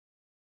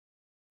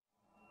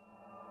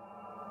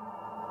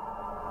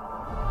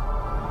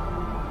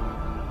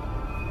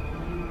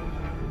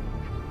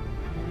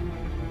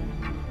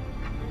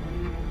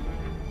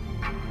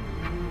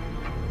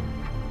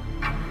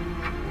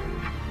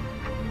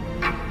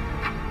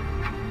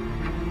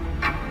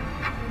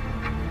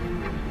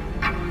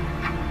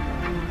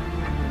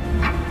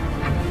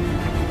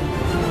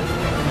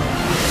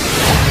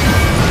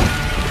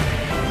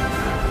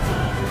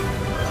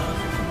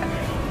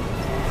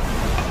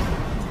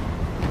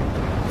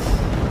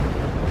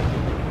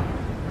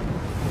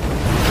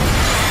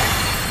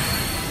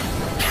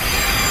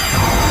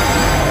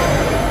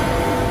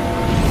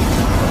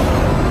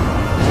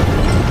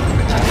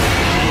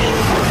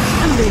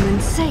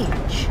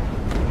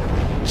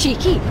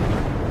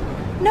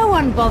No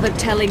one bothered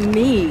telling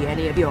me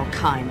any of your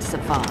kind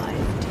survived.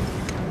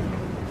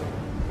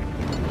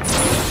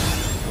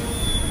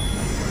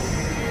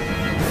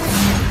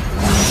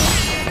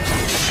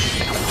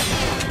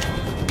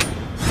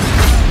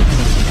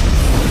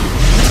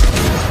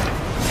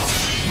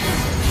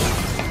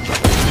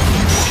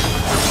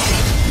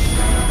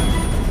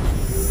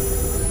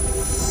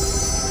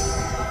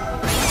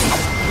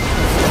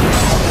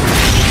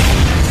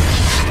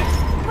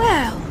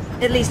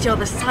 At least you're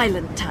the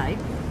silent type.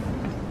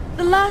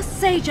 The last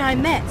sage I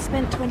met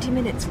spent 20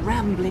 minutes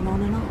rambling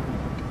on and on.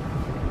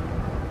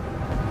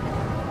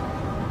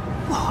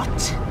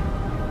 What?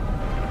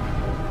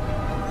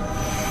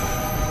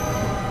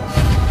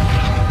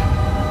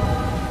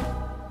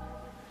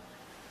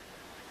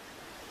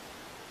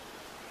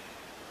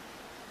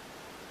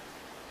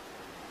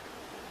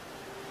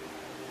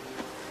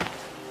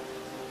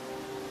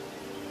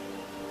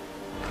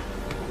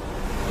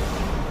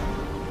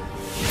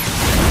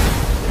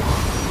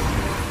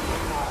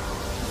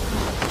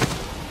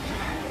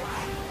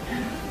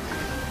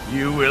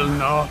 You will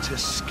not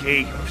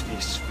escape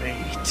this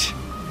fate.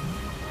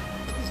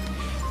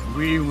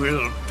 We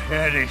will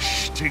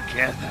perish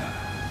together.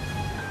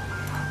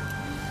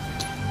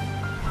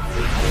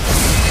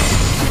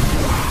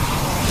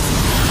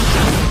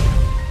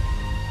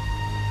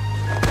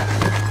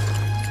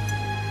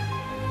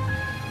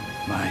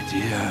 My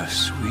dear,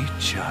 sweet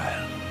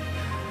child,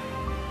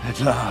 at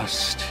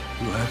last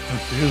you have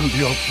fulfilled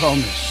your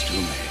promise to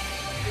me.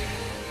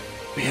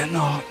 Fear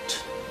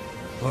not.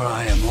 For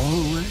I am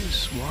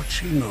always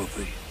watching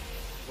over you.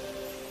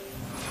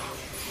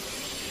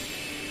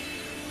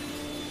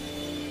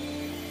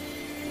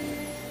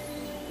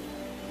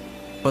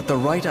 But the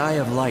right Eye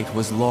of Light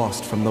was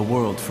lost from the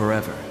world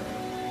forever,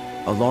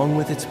 along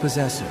with its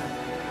possessor,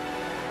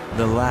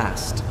 the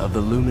last of the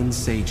Lumen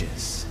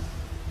Sages.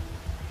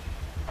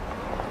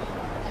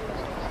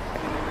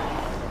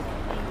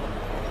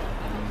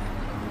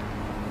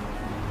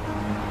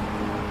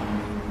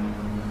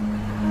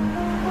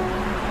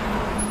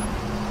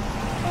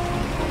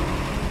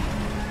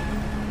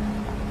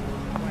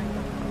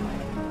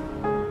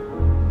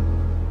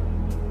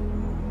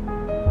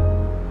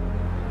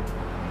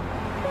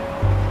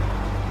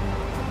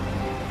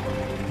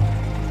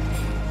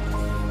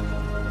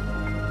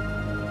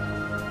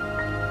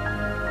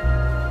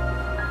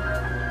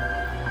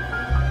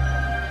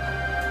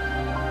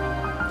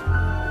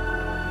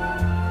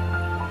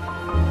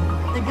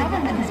 The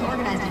government has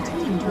organized a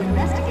team to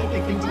investigate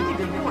the continued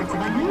reports of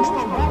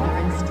unusual weather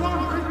and strong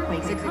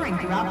earthquakes occurring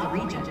throughout the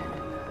region.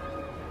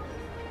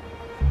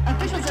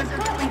 Officials are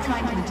currently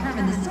trying to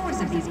determine the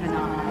source of these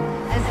phenomena,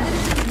 as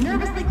citizens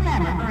nervously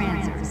clamor for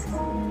answers.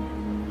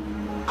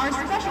 Our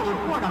special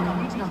report on the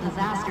regional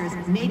disasters,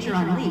 Nature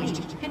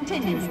Unleashed,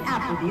 continues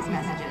after these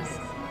messages.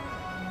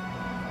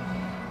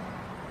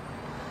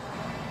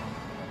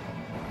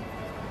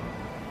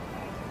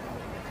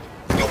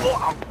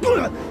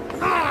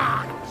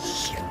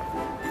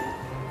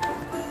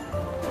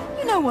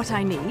 You know what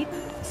I need?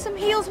 Some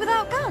heels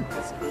without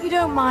guns. You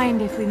don't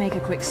mind if we make a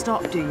quick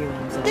stop, do you,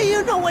 Enzo? Do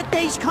you know what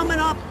day's coming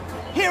up?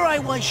 Here I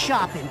was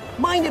shopping,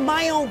 minding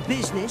my own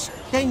business,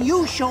 then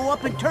you show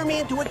up and turn me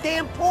into a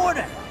damn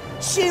porter.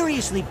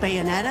 Seriously,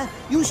 Bayonetta,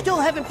 you still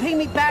haven't paid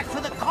me back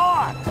for the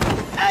car.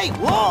 Hey,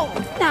 whoa!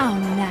 Now,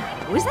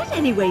 is that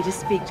any way to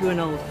speak to an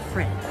old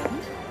friend?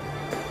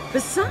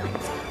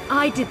 Besides,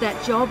 I did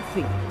that job for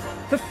you.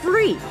 For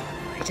free,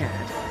 might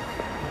add.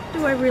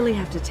 Do I really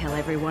have to tell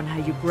everyone how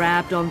you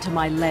grabbed onto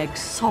my leg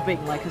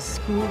sobbing like a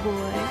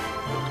schoolboy?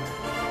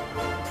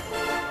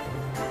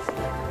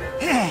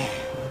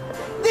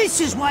 This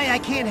is why I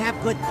can't have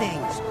good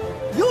things.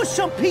 You're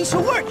some piece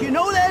of work, you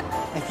know that?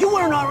 If you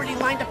weren't already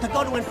lined up to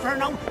go to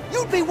Inferno,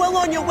 you'd be well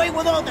on your way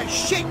with all the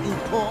shit you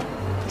pull.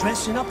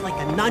 Dressing up like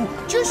a nun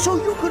just so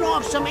you could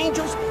off some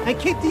angels and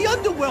keep the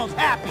underworld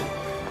happy.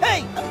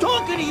 Hey, I'm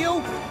talking to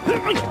you.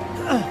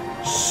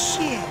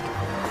 Shit.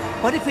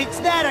 But if it's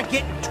that or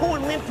getting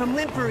torn limb from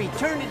limb for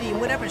eternity in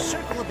whatever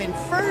circle of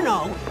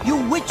Inferno you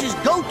witches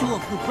go to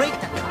if you break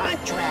the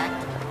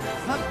contract,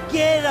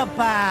 forget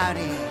about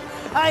it.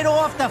 I'd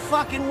off the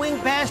fucking wing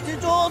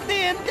bastards all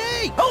damn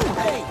day. Oh,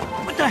 hey,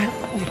 what the hell?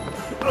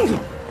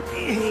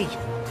 Hey.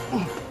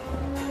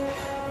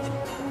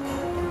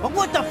 But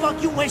what the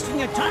fuck you wasting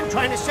your time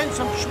trying to send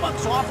some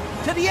schmucks off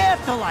to the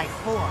afterlife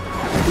for?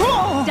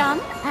 Oh. Done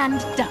and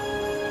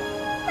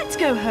done. Let's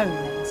go home,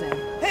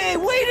 Enzo. Hey,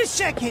 wait a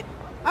second.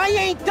 I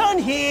ain't done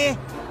here.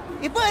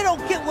 If I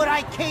don't get what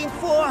I came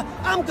for,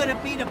 I'm gonna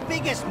be the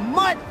biggest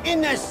mutt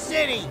in the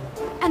city.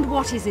 And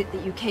what is it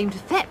that you came to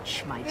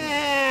fetch, my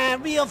dear?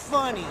 Real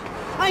funny.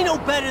 I know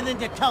better than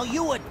to tell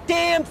you a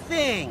damn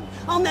thing.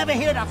 I'll never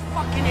hear the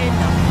fucking end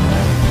of it.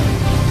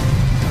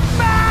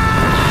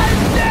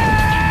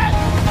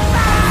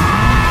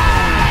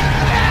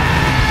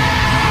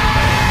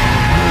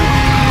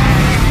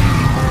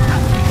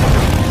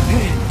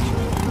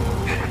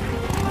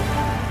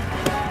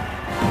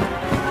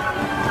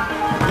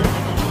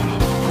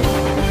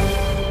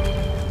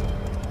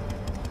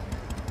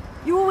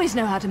 You always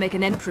know how to make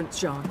an entrance,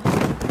 John.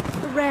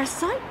 A rare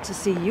sight to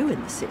see you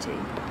in the city.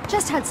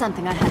 Just had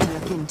something I had to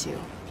look into.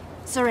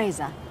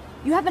 Cereza,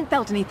 you haven't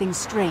felt anything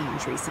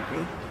strange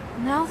recently?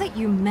 Now that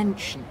you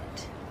mention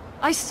it,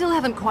 I still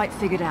haven't quite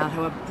figured out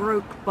how a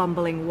broke,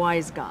 bumbling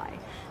wise guy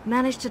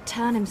managed to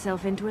turn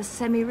himself into a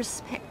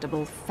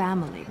semi-respectable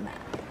family man.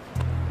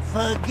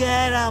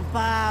 Forget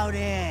about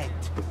it.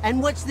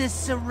 And what's this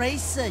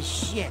Cereza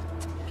shit?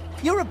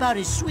 You're about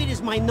as sweet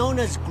as my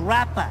Nona's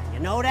grappa, you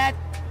know that?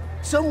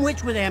 Some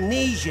witch with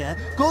amnesia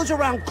goes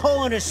around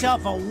calling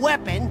herself a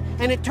weapon,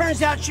 and it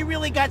turns out she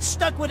really got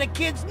stuck with a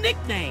kid's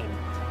nickname.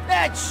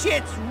 That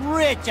shit's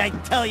rich, I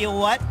tell you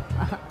what.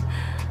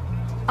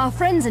 Our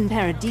friends in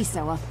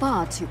Paradiso are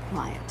far too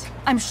quiet.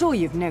 I'm sure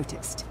you've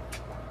noticed.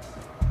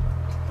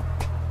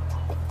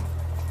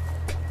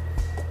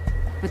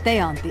 But they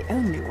aren't the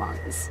only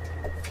ones.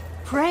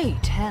 Pray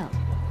tell.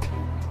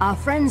 Our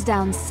friends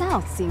down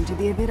south seem to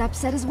be a bit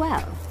upset as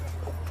well.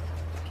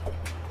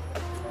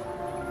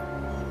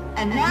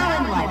 And now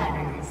in lighter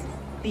news,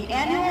 the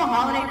annual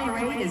holiday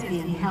parade is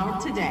being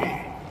held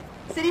today.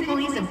 City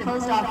police have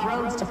closed off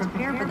roads to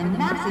prepare for the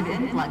massive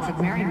influx of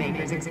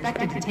merrymakers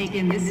expected to take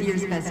in this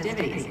year's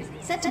festivities,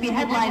 set to be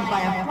headlined by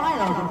a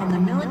flyover from the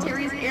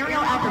military's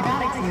aerial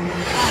acrobatics unit.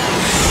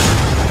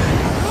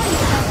 According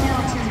to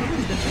Channel 2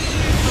 News, the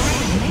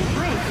parade may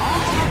break all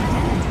time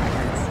attendance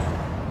records.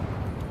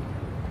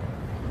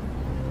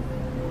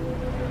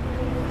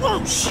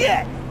 Whoa,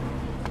 shit!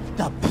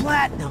 The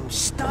Platinum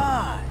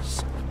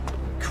Stars!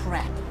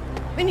 Crap.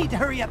 I need to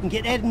hurry up and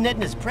get Ed and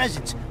Edna's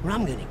presents, or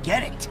I'm gonna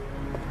get it.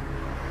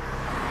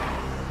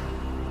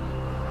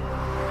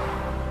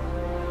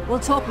 We'll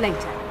talk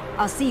later.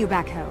 I'll see you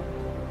back home.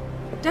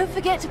 Don't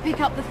forget to pick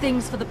up the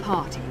things for the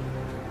party.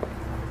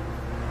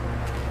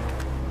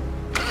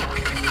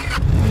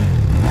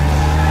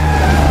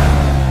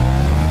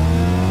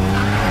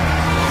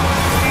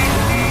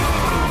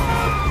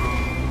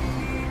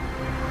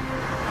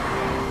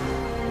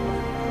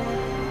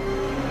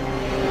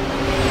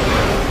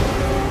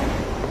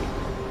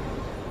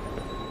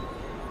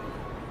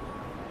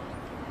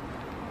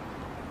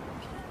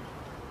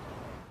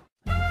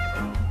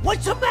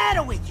 What's the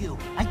matter with you?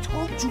 I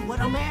told you what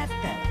I'm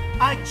after.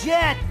 A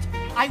jet!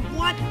 I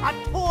want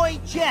a toy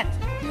jet!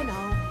 You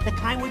know, the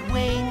kind with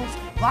wings,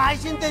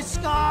 flies in the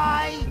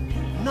sky.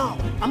 No,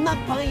 I'm not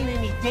buying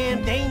any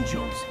damned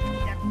angels.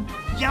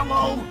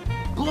 Yellow,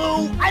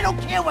 blue, I don't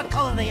care what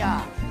color they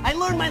are. I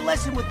learned my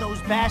lesson with those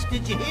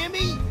bastards, you hear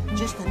me?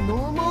 Just a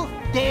normal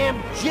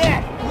damn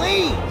jet,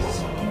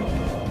 please!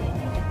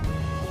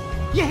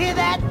 You hear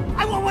that?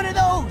 I want one of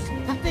those!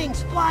 The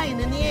thing's flying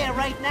in the air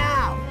right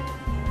now.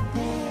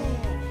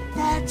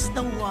 That's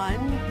the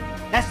one.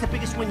 That's the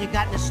biggest one you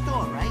got in the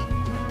store, right?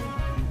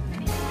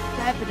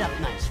 Wrap it up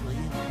nice, will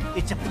you?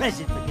 It's a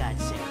present, for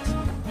God's sakes.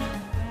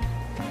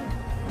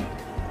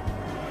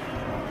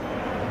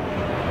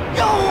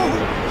 Yo!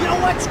 You know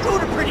what? Screw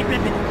the pretty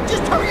ribbon.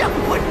 Just hurry up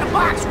and put it in the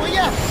box, will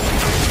ya?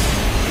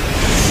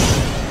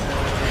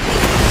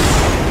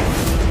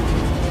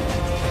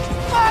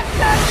 Fuck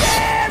the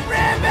damn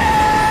ribbon!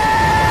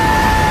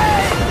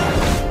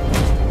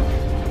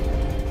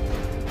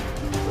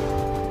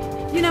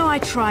 You know, I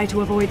try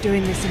to avoid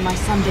doing this in my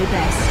Sunday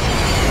best.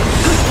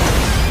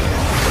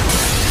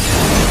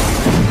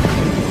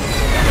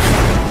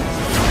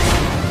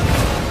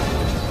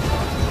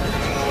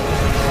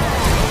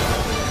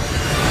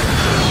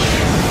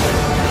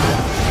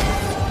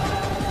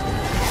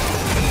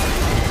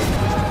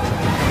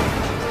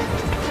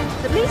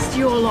 At least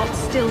your lot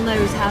still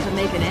knows how to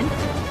make an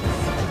entrance.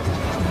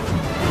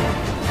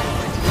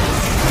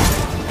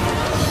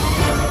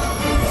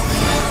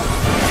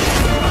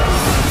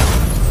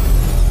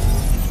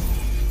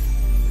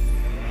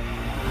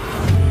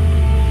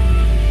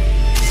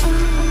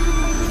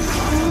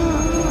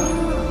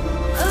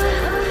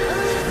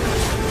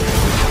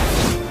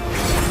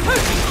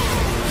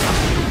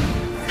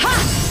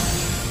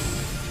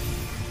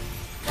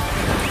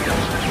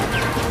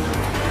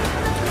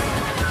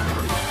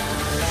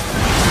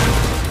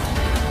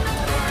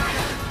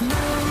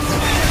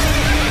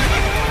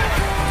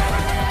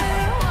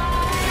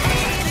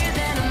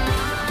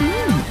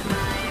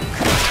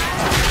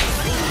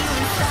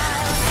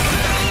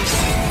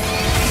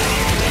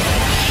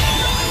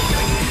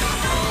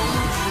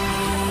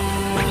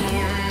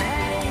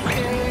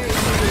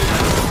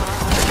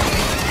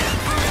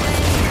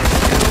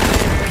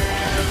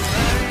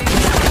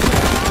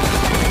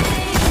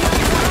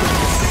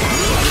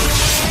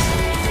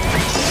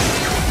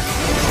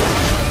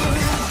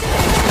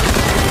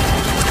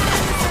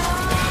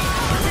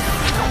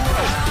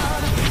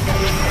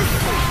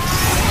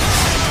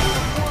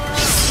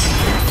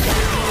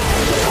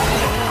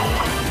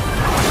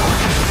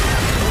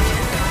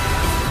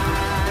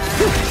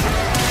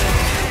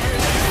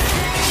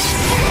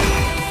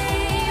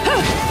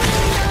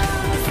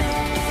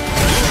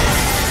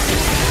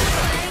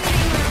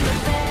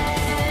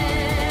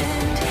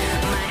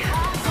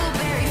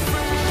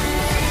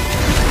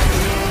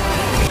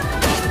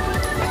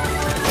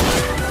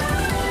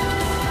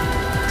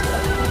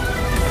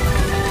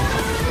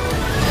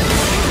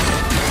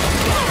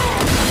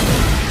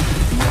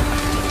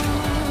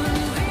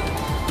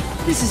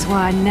 This is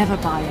why I never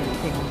buy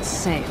anything on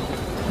sale.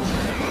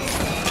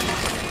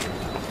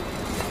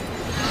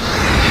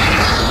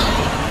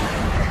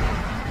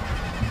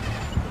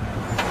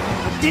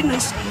 Didn't I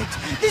say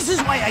it? This is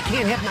why I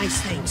can't have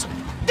nice things.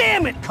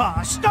 Damn it,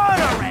 car! Start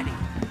already!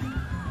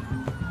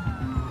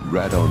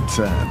 Right on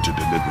time to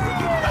deliver a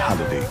little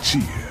holiday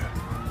cheer.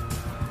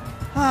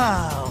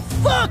 Oh,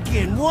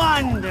 fucking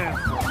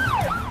wonderful!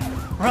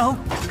 Bro,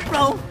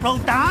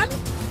 Don?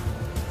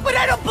 But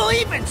I don't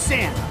believe in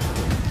Santa!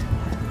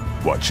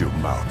 Watch your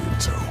mouth,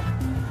 Enzo.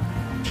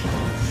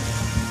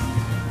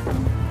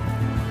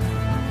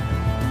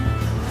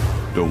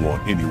 Don't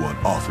want anyone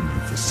offering you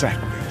for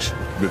sacrilege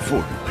before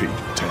you pay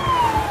your tag.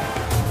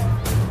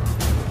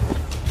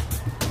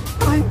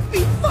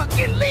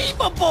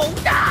 Unbelievable!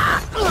 Ah!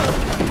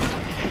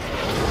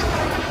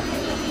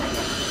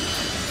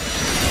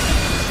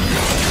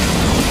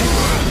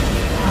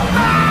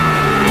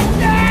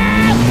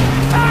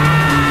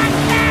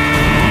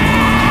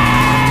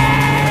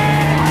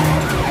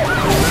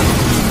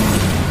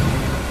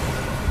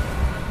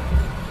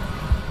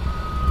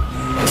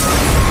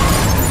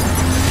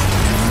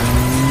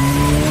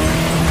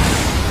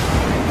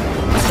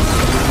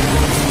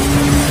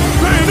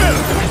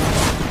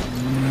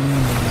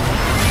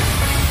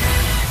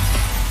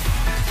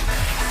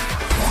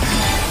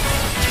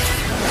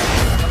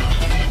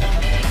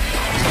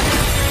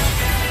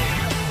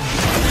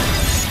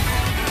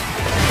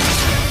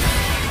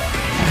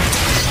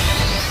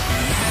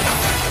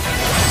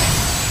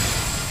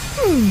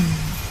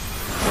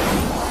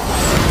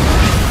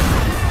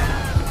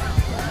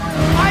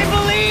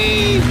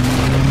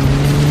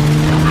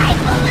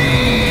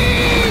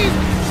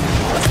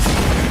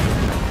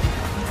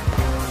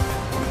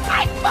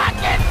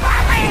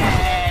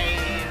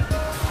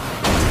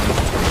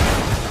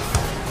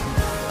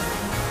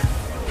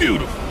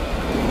 Beautiful.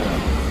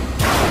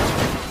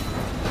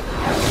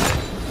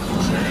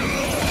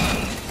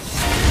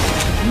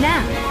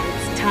 Now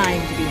it's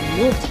time to be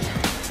naughty.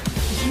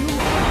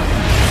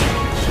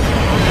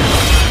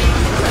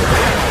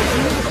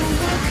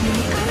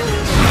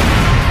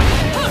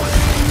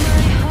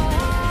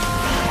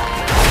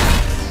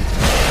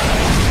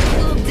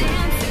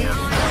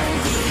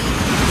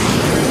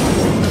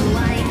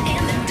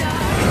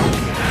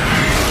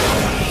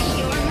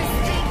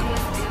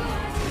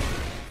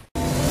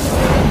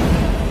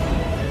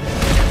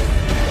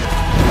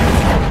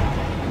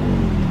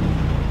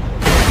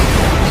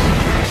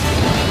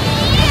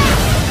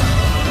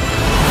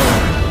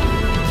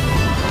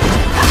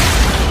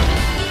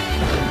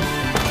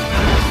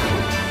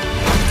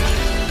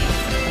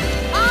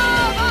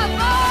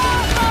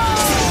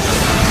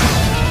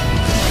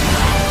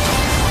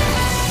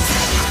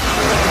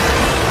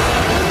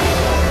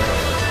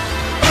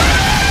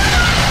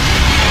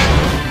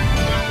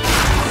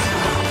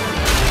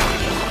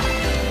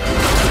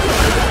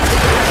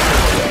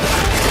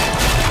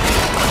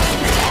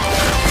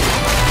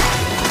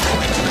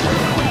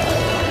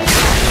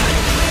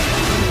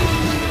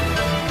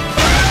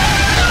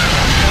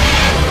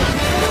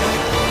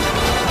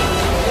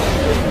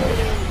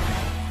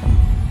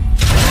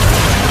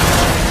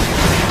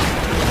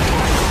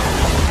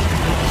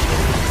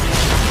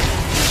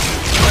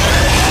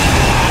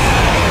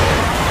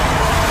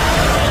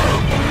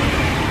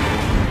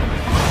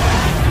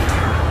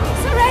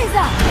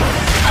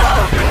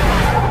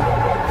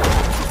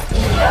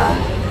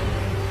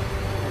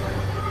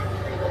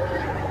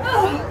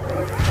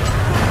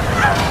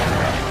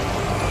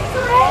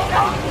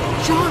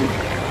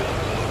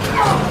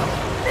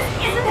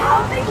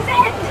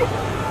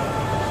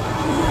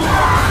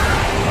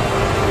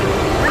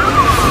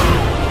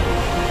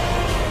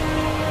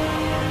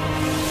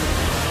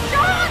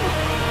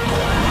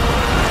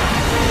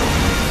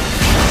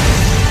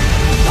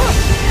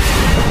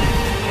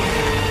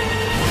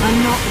 I'm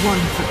not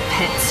one for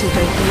pets who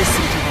don't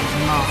listen to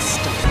their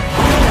master.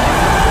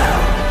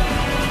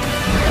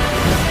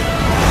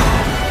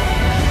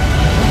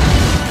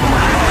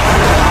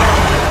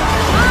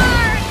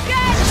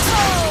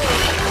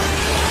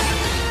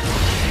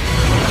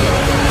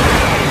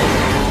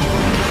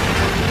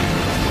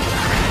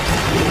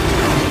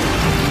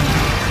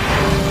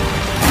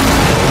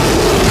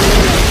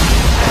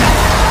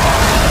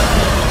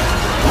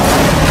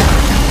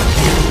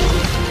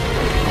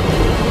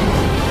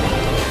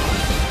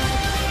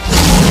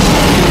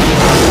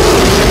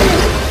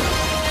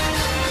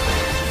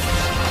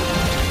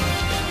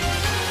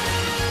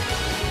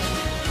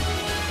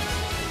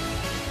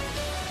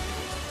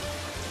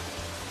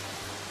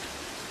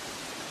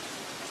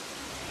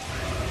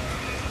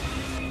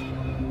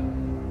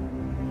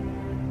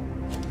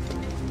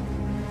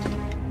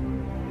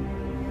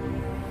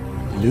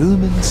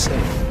 Lumen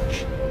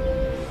Sage.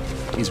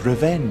 Is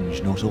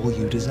revenge not all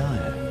you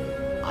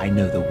desire? I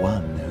know the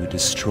one who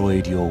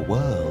destroyed your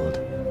world.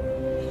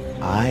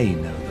 I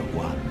know the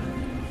one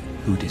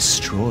who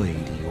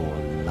destroyed your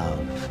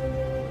love.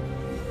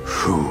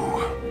 Who?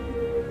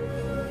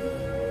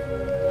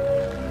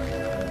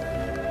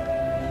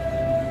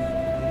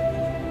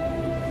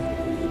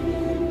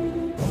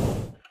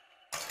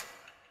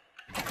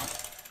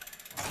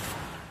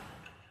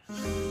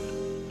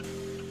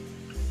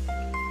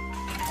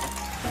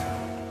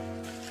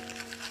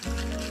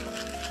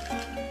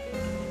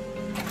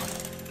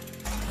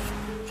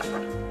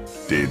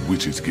 Dead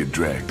witches get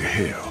dragged to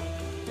hell.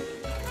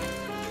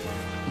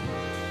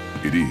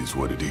 It is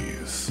what it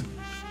is.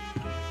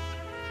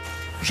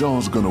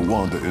 Jean's gonna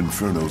wander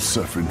Inferno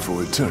suffering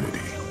for eternity.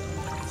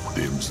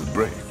 Them's the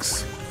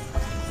breaks.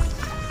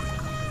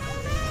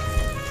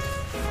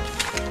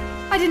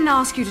 I didn't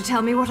ask you to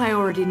tell me what I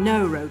already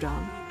know,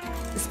 Rodin.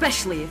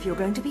 Especially if you're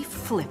going to be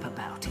flip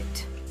about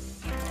it.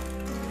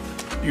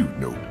 You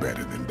know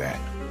better than that.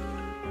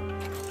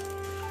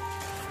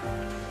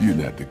 You're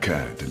not the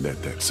kind to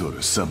let that sort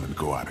of summon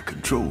go out of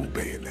control,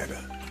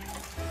 Bayonetta.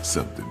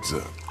 Something's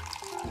up.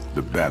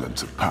 The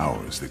balance of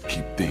powers that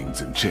keep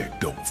things in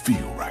check don't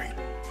feel right,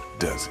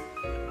 does it?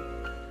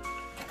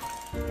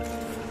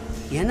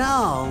 You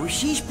know,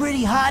 she's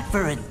pretty hot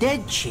for a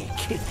dead chick.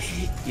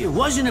 You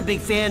wasn't a big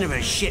fan of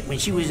her shit when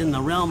she was in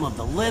the realm of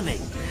the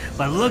living.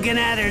 But looking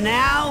at her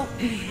now...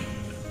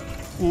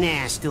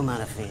 Nah, still not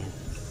a fan.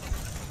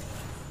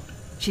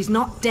 She's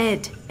not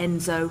dead,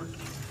 Enzo.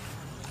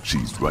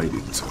 She's right,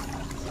 Enzo.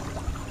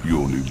 You're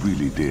only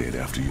really dead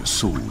after your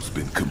soul's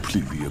been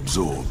completely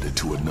absorbed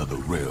into another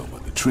realm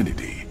of the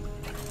Trinity.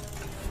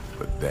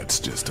 But that's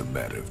just a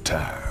matter of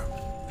time.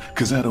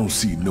 'Cause I don't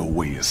see no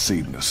way of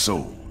saving a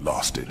soul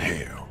lost in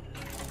hell.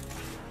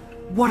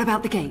 What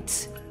about the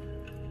gates?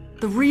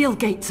 The real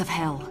gates of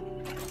hell?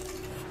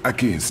 I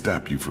can't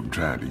stop you from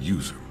trying to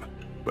use them,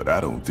 but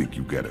I don't think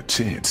you got a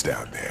chance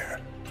down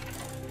there.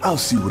 I'll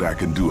see what I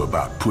can do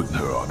about putting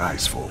her on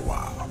ice for a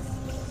while.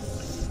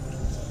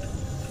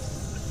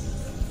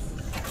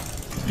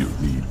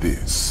 You'll need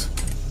this.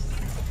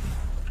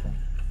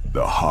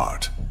 The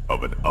heart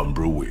of an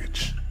Umbra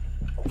witch.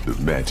 The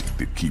magic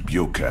that keep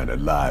your kind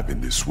alive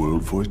in this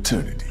world for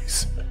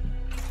eternities.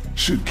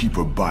 Should keep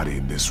her body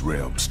in this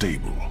realm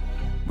stable,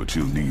 but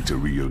you'll need to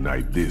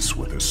reunite this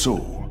with her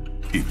soul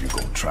if you're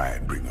gonna try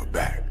and bring her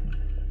back.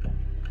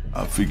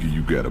 I figure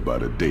you got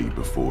about a day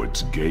before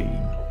it's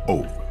game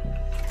over.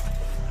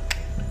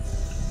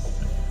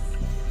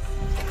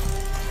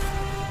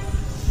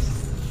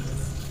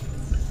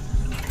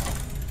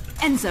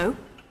 Enzo,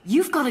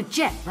 you've got a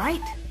jet,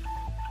 right?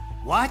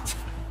 What?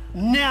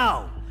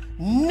 No!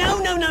 No,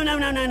 no, no, no,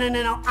 no, no, no,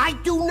 no, no! I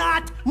do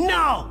not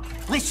know!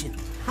 Listen,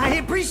 I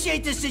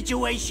appreciate the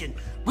situation,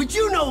 but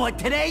you know what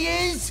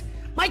today is?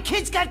 My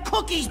kids got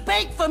cookies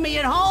baked for me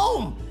at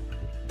home!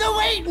 They're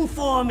waiting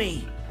for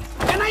me!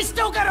 And I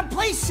still gotta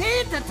play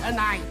Santa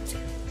tonight!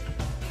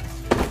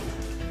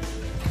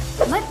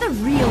 Let the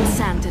real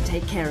Santa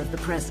take care of the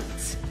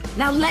presents.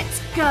 Now let's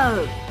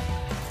go!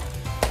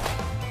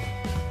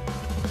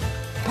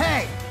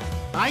 Hey,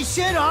 I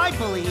said I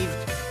believed,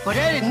 but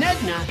Ed and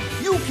Edna,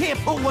 you can't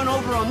put one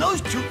over on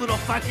those cute little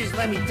fuckers,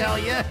 let me tell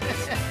you.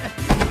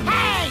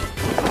 Hey!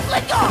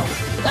 Let go!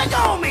 Let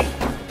go of me!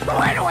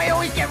 Why do I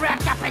always get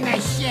wrapped up in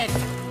this shit?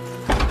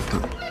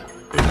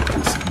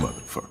 This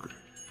motherfucker.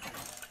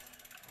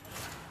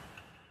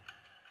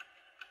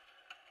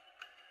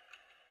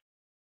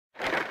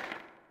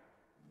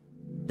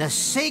 The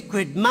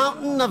sacred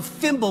mountain of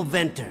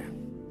Fimbulventer.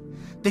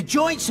 The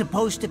joint's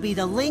supposed to be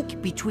the link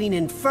between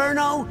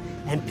Inferno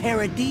and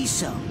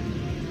Paradiso.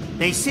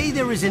 They say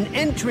there is an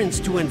entrance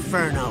to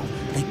Inferno,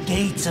 the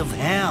gates of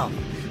hell,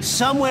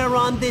 somewhere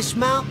on this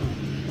mountain.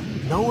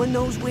 No one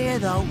knows where,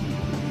 though.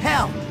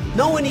 Hell,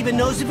 no one even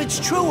knows if it's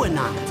true or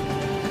not.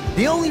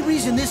 The only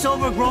reason this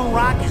overgrown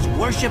rock is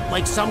worshipped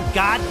like some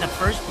god in the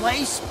first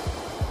place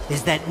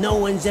is that no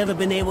one's ever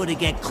been able to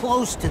get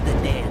close to the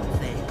damn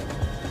thing.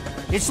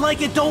 It's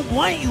like it don't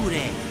want you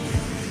there.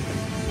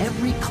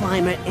 Every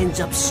climber ends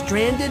up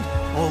stranded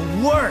or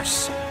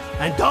worse.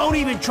 And don't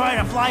even try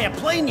to fly a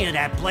plane near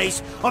that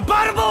place, or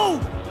bada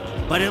boom!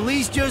 But at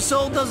least your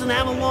soul doesn't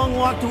have a long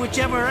walk to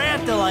whichever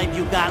afterlife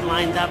you got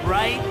lined up,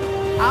 right?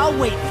 I'll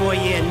wait for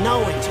you in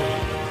Noaton,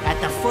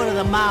 at the foot of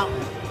the mountain.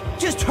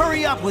 Just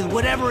hurry up with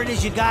whatever it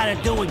is you gotta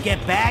do and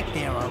get back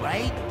there,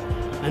 alright?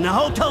 And the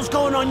hotel's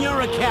going on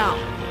your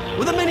account,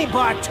 with a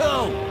minibar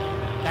too.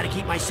 Gotta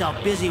keep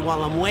myself busy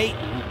while I'm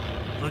waiting.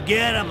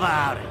 Forget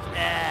about it.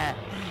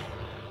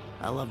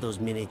 I love those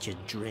miniature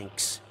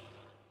drinks.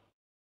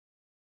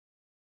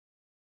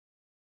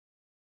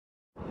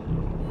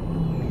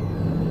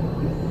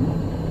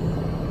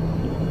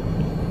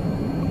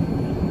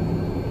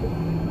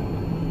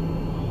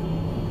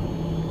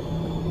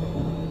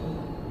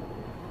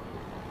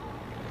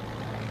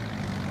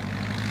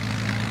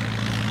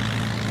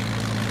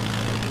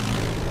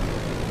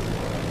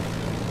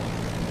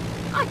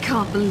 I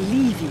can't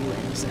believe you,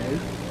 Enzo.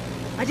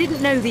 I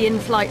didn't know the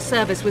in-flight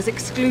service was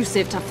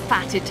exclusive to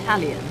fat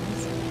Italians.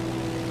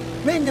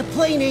 Ren, the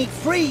plane ain't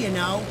free, you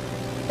know.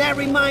 That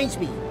reminds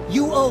me,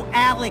 you owe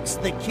Alex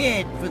the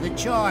kid for the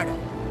charter.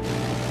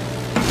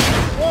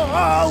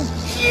 Oh,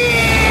 shit!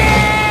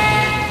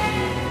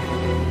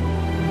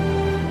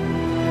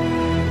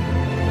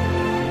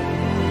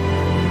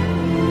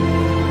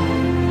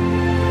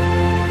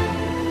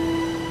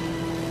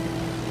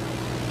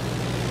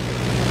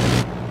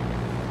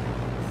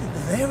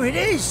 There it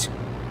is.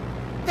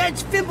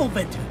 That's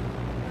Fimbulventer.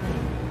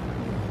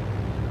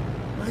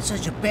 Not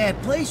such a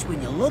bad place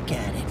when you look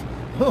at it.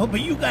 Oh,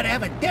 but you gotta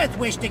have a death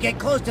wish to get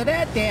close to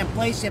that damn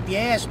place if you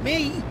ask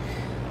me.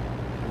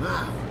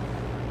 Wow.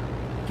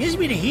 Gives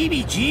me the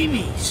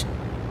heebie-jeebies.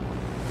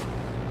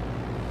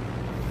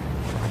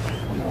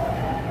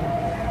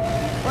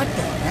 What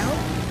the hell?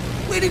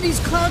 Where did these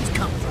clouds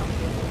come from?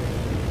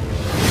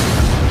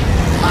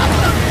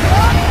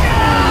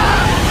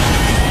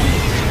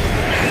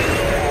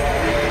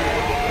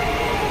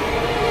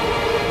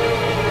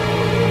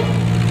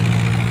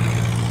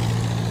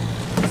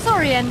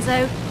 Sorry,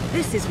 Enzo.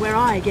 This is where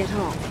I get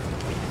off.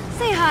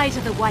 Say hi to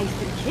the wife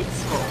and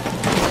kids for me.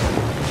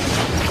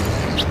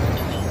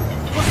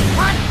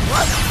 What?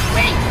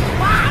 Wait,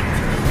 what?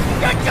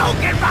 You're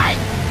joking, right?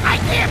 I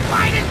can't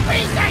find this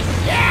piece of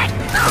shit!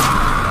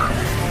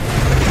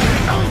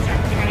 Those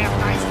are damn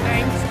nice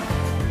things.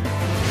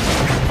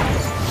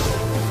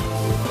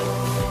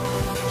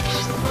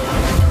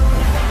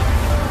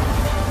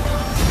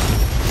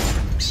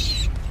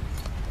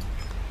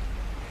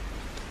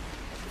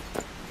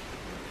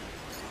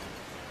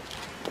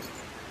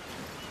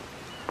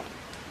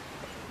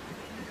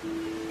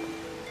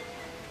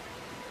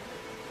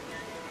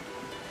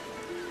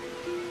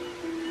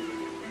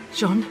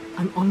 John,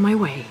 I'm on my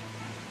way.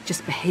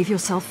 Just behave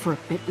yourself for a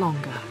bit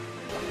longer.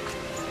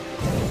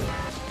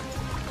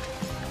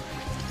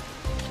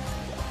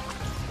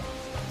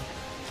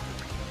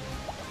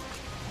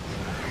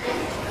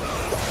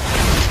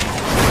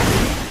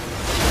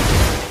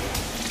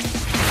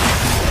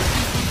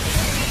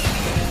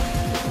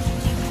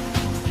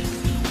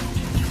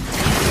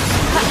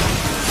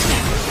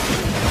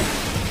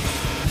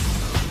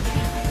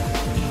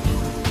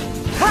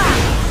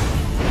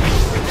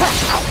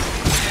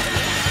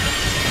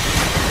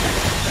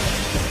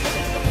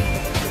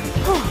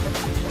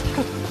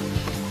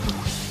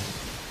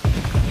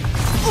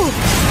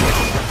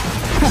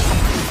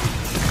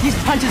 These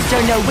punches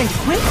don't know when to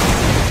quit.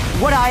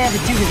 What'd I ever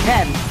do to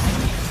them?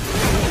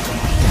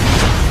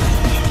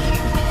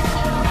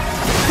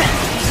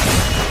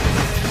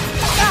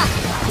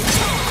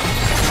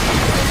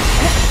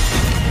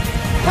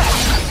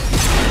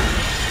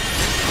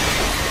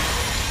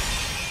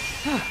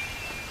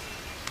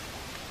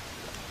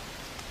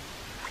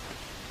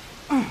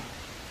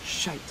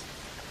 Shite.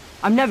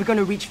 I'm never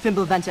gonna reach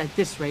Fimbulventer at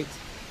this rate.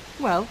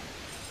 Well,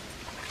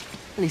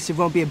 at least it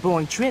won't be a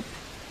boring trip.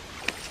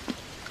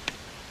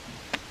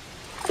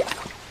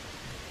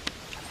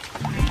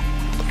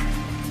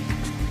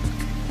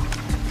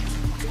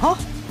 Huh?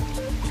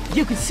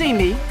 You could see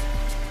me.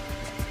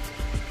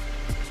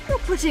 You're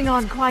putting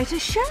on quite a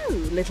show,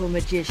 little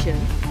magician.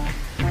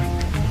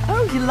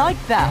 Oh, you like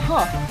that,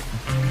 huh?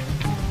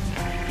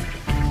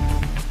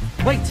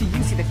 Wait till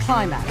you see the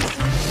climax.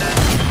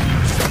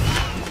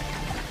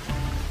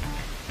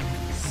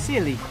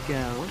 Silly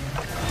girl.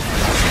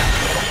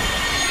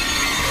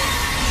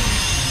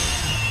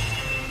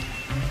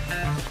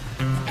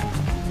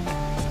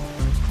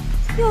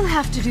 You'll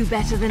have to do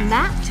better than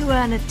that to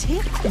earn a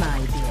tip, my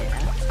dear.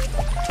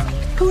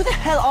 Who the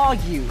hell are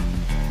you?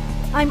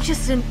 I'm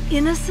just an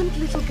innocent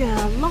little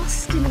girl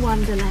lost in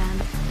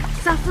Wonderland,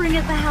 suffering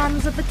at the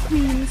hands of the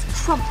Queen's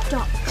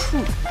trumped-up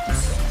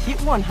troops.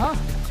 Cute one, huh?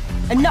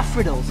 Enough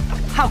riddles.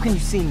 How can you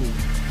see me?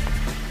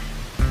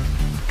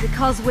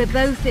 Because we're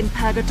both in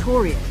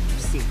Purgatorio, you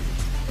see.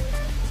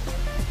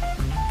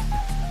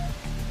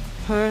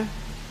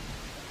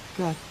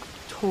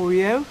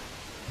 Purgatorio?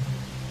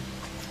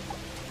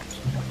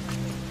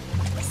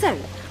 So,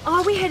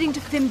 are we heading to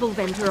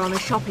Fimbulventer on a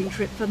shopping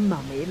trip for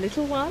Mummy,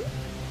 little one?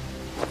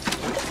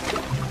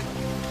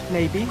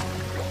 Maybe.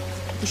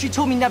 But she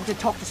told me never to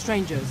talk to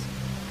strangers.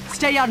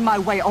 Stay out of my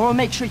way or I'll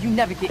make sure you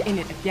never get in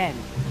it again.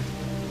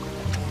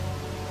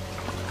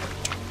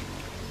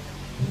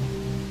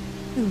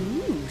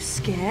 Ooh,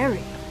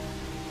 scary.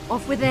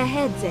 Off with their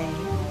heads, eh?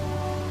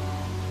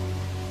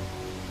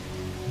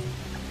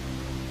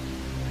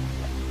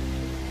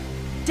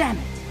 Damn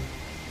it!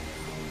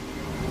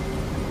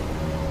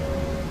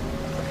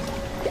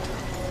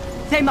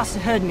 They must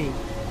have heard me.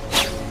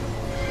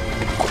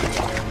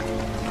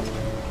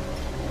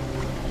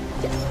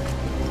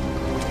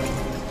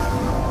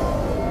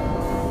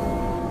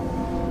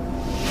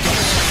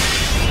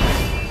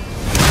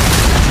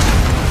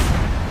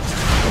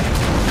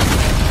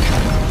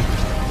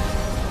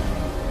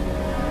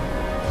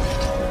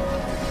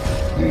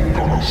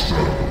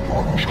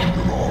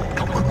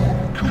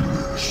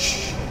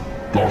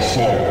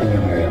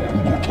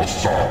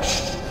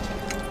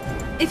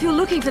 If you're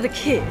looking for the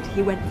kid,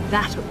 he went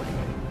that way.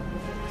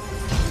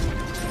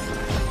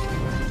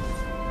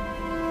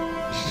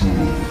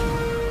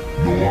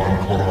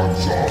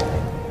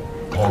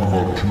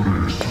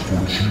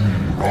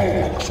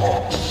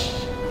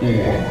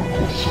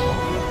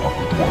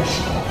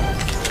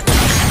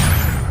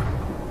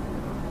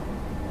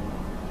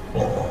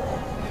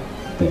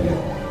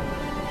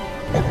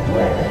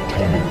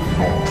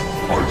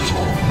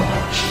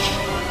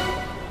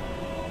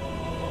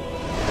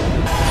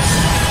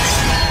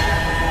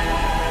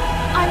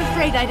 I'm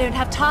afraid I don't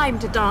have time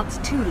to dance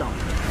too long.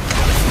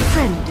 A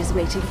friend is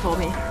waiting for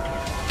me.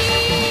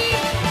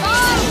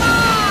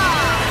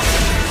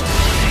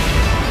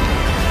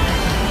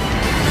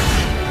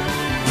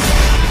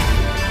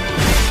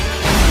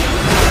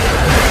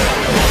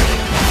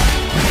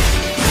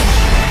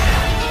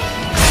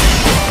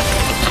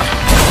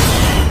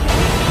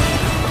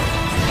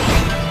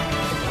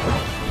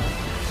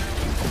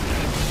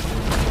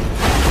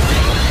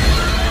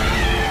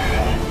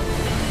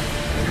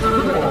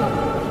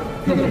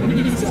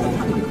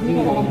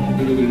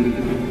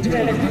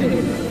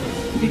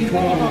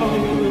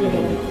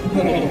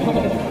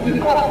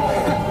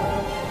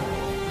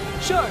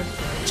 Sure,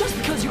 just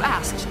because you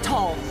asked,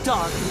 tall,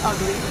 dark, and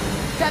ugly.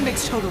 That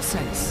makes total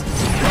sense.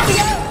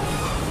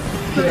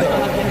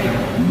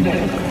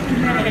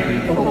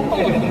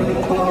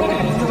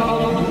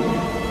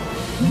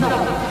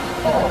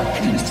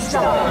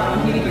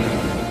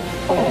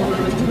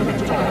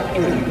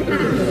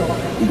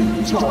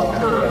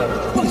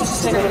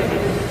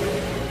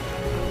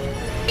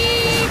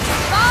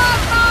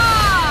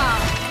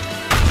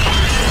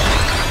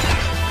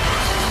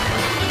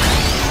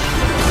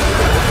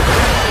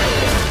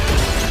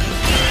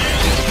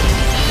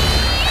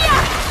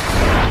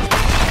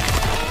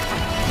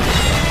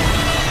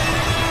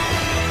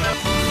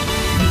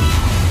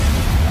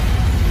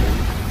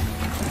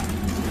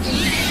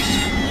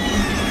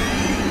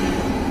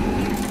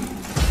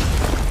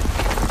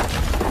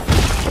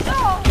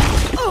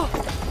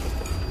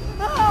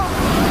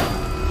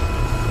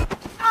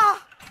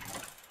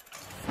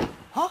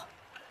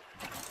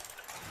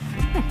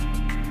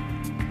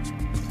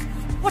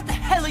 What the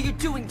hell are you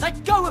doing?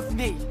 Let go of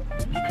me!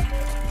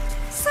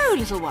 So,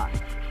 little one,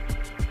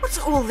 what's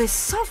all this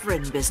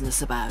sovereign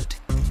business about?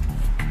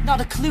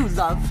 Not a clue,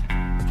 love.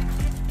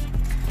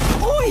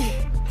 Oi!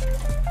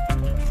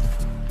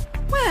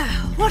 Well,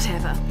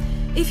 whatever.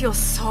 If your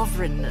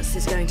sovereignness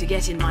is going to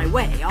get in my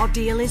way, our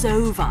deal is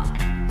over.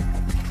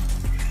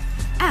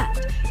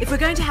 And if we're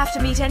going to have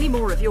to meet any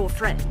more of your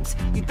friends,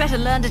 you'd better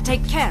learn to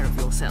take care of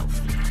yourself.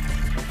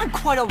 I'm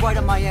quite alright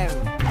on my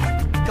own.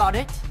 Got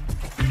it?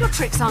 Your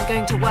tricks aren't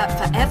going to work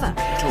forever,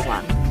 little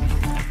one.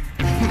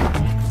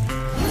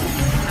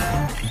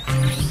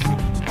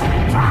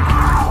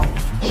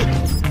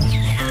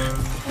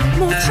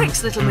 More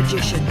tricks, little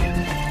magician.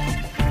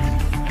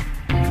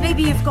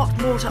 Maybe you've got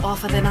more to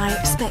offer than I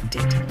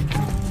expected.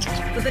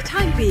 For the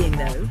time being,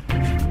 though,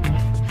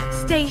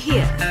 stay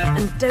here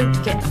and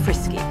don't get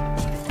frisky.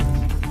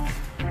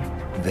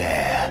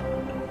 There.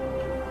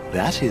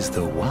 That is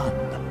the one,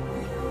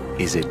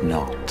 is it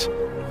not?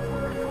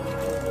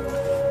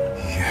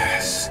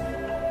 Yes.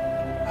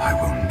 I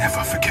will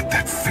never forget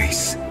that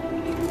face.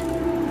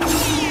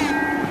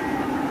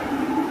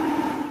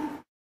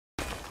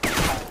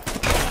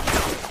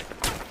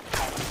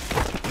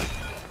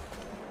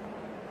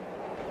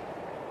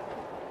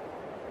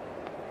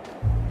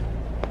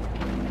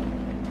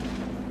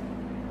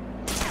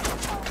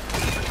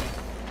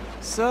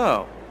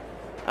 So,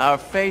 our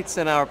fates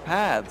and our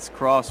paths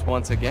cross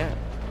once again.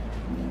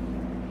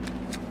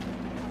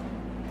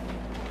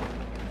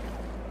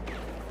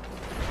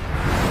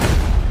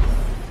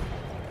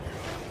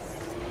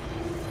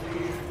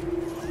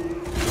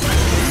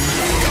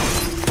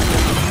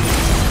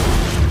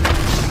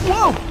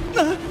 Whoa!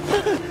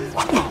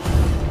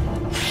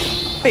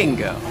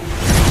 Bingo.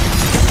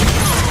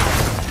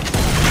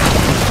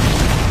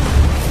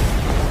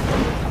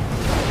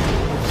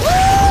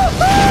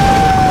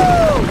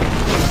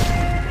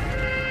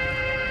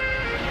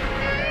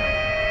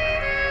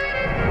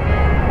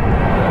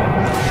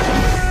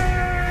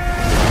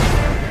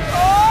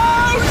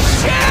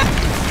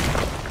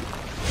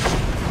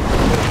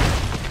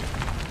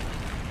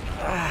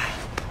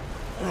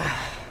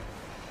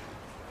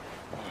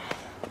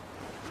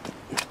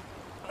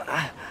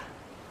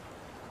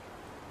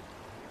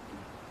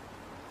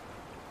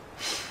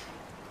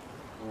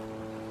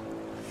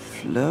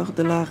 Fleur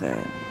de la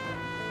Reine,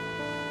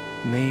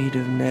 Maid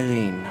of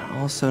Nerine,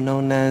 also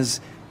known as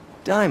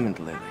Diamond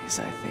Lilies,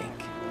 I think.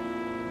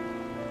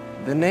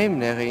 The name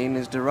Nerine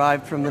is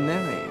derived from the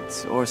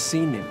Nereids, or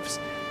sea nymphs.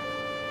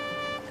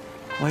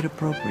 Quite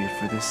appropriate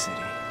for this city.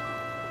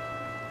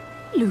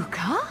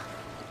 Luca?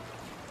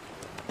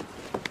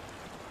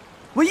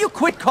 Will you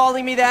quit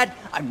calling me that?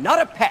 I'm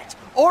not a pet,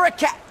 or a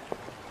cat!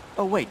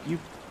 Oh wait, you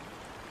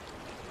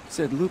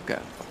said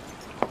Luca.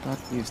 Not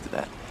used to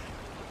that.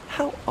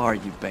 How are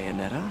you,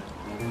 Bayonetta?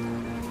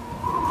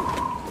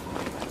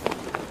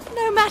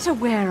 No matter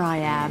where I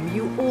am,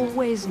 you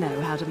always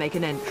know how to make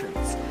an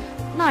entrance.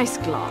 Nice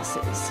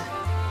glasses.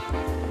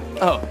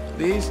 Oh,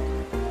 these?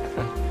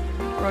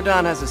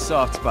 Rodan has a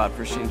soft spot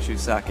for Shinshu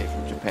sake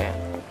from Japan.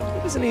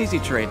 It was an easy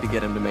trade to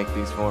get him to make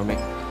these for me.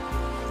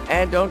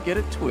 And don't get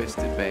it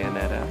twisted,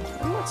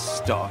 Bayonetta. I'm not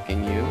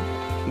stalking you.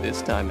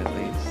 This time at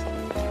least.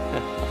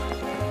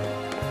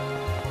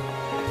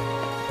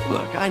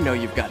 Look, I know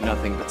you've got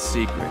nothing but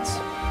secrets.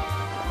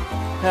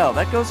 Hell,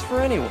 that goes for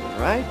anyone,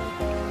 right?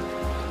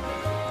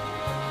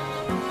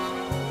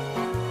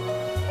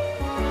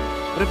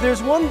 But if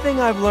there's one thing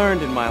I've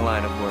learned in my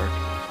line of work,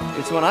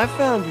 it's when I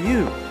found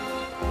you,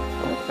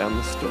 I found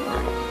the story.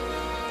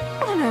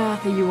 What on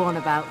earth are you on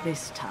about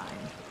this time?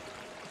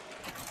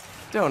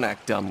 Don't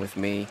act dumb with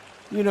me.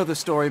 You know the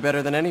story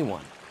better than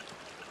anyone.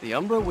 The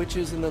Umbra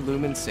Witches and the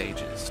Lumen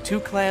Sages, two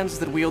clans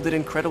that wielded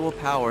incredible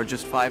power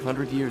just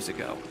 500 years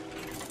ago.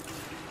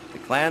 The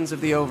clans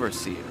of the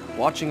Overseer,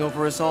 watching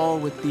over us all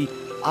with the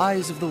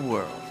eyes of the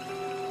world,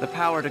 the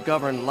power to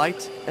govern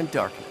light and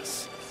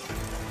darkness.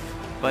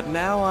 But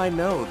now I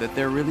know that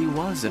there really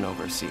was an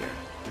Overseer,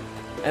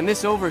 And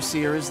this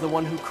Overseer is the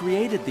one who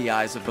created the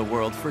eyes of the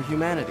world for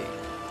humanity.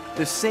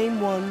 The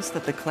same ones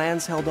that the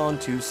clans held on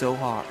to so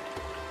hard.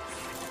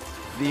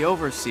 The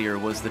Overseer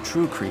was the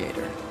true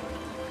creator.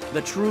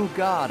 The true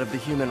god of the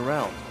human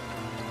realm.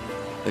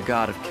 The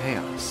god of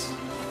chaos.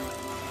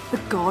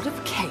 The god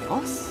of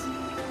chaos?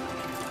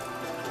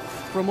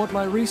 From what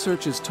my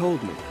research has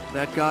told me,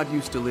 that god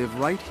used to live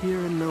right here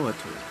in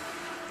Noatur.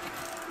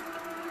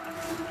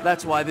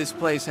 That's why this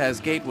place has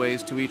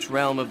gateways to each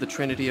realm of the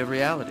Trinity of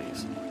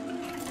Realities.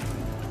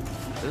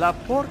 La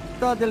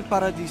Porta del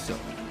Paradiso,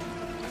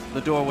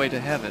 the doorway to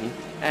heaven,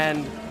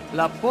 and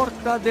La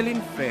Porta del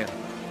Inferno,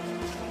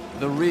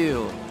 the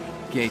real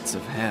gates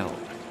of hell.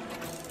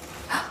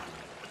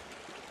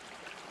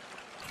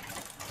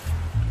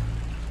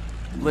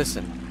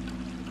 Listen,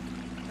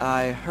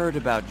 I heard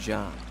about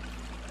John.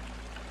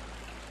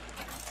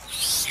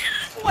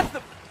 What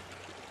the?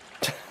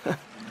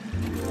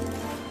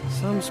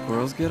 Some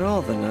squirrels get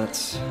all the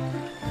nuts.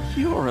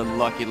 You're a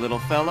lucky little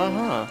fella,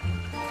 huh?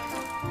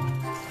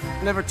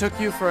 Never took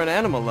you for an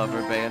animal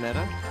lover,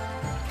 Bayonetta.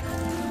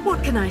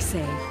 What can I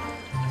say?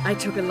 I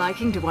took a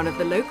liking to one of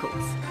the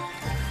locals.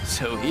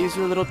 So he's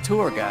your little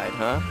tour guide,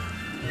 huh?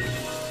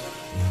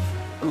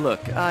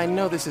 Look, I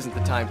know this isn't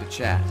the time to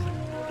chat.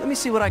 Let me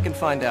see what I can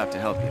find out to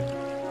help you.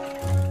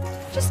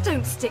 Just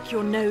don't stick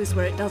your nose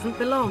where it doesn't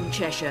belong,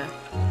 Cheshire.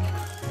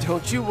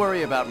 Don't you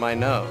worry about my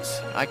nose.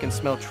 I can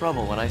smell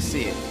trouble when I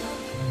see it.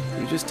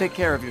 You just take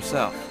care of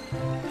yourself.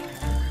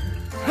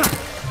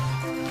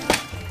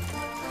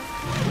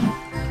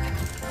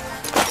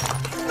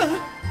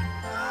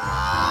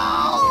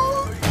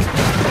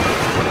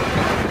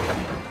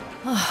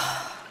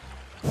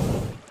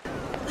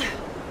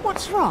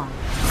 What's wrong?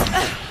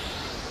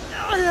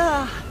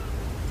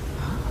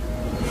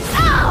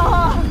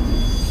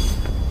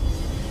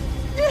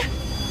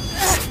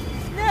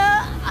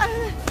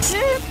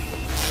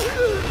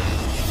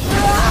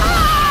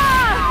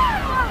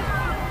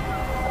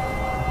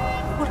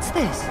 What's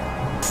this?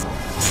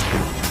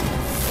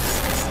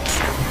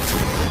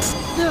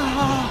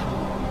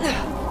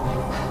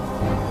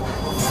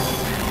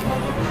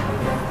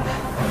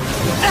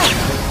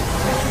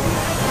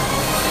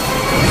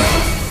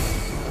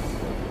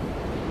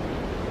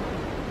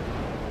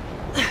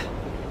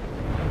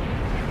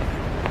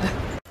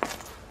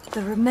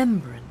 The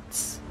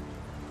remembrance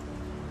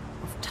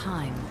of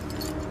time.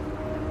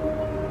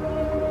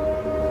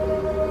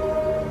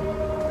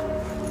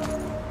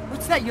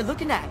 What's that you're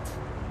looking at?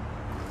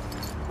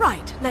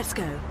 Right, let's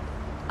go.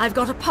 I've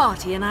got a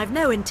party and I've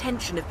no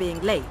intention of being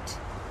late.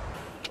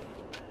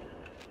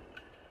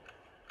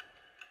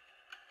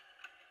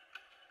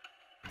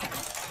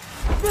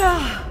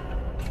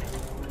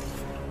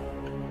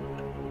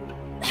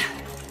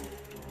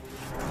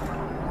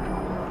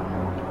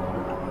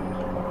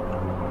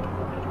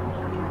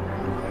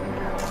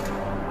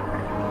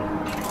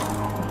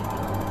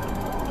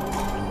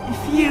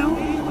 If you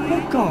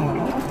were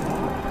gone,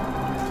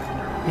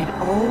 we'd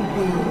all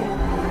be...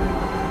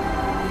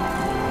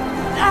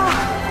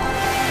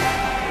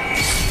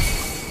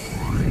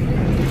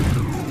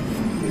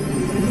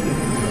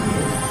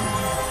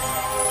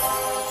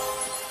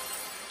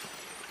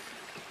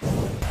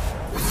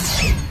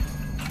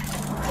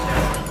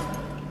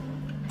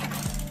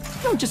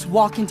 Don't just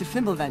walk into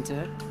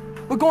Fimbulventer.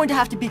 We're going to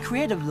have to be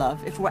creative,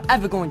 love, if we're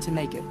ever going to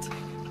make it.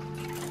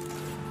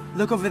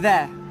 Look over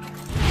there.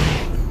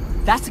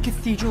 That's the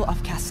Cathedral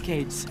of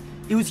Cascades.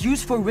 It was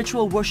used for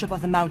ritual worship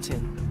of the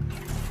mountain.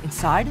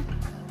 Inside,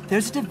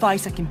 there's a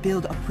device that can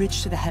build a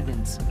bridge to the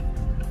heavens.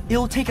 It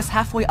will take us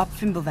halfway up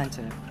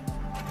Fimbulventer.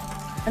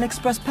 An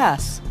express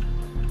pass.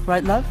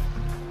 Right, love?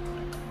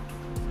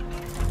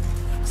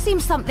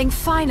 Seems something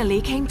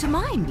finally came to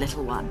mind,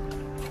 little one.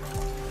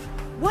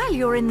 While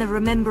you're in the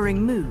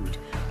remembering mood,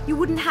 you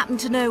wouldn't happen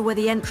to know where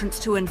the entrance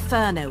to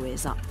Inferno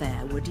is up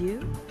there, would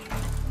you?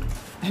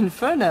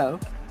 Inferno?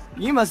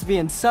 You must be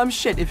in some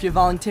shit if you're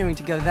volunteering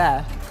to go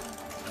there.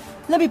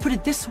 Let me put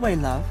it this way,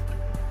 love.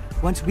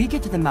 Once we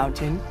get to the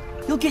mountain,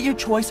 you'll get your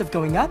choice of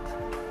going up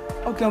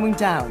or going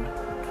down.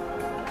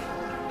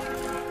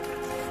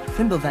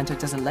 Fimbulventer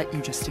doesn't let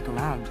you just stick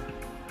around.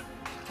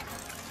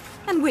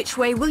 And which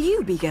way will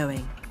you be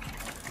going?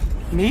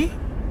 Me?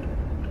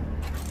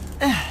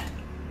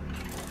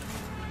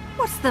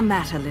 What's the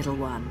matter, little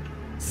one?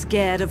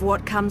 Scared of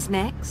what comes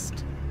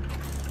next?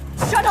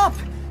 Shut up!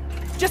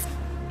 Just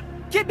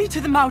get me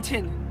to the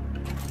mountain!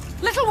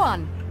 Little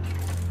one!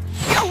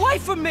 Get away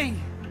from me!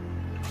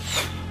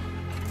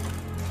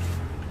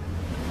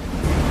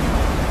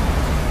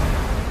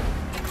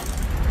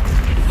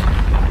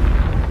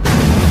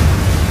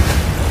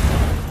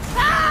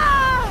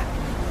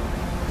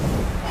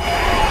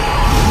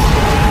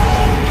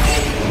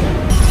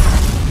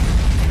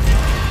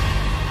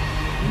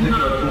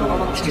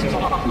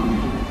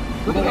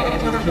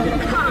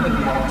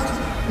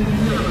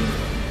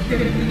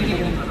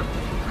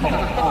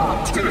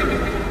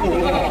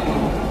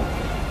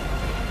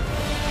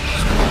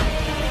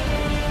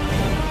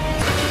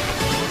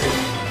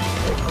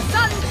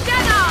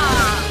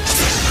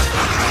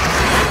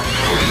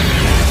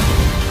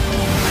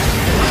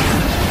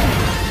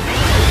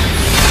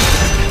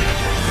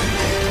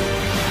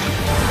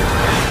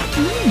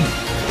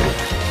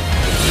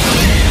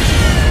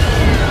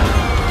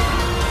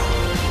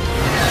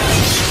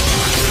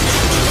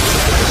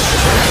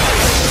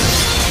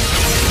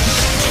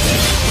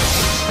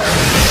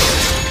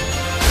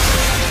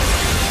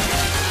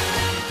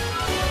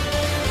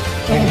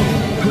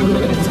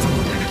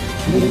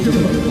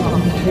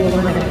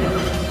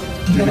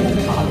 I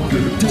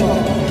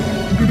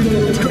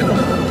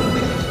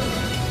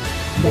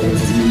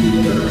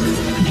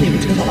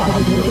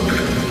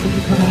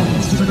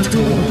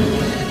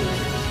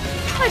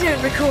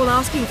don't recall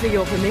asking for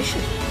your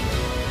permission.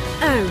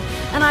 Oh,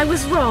 and I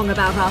was wrong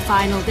about our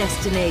final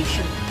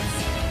destination.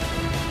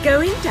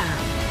 Going down.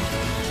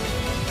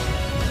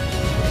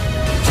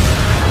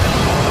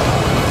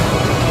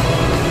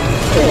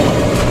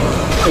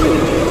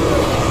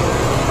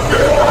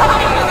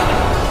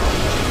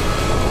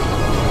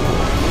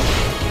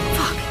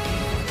 Fuck.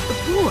 The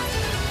boy.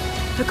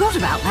 Forgot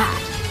about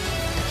that.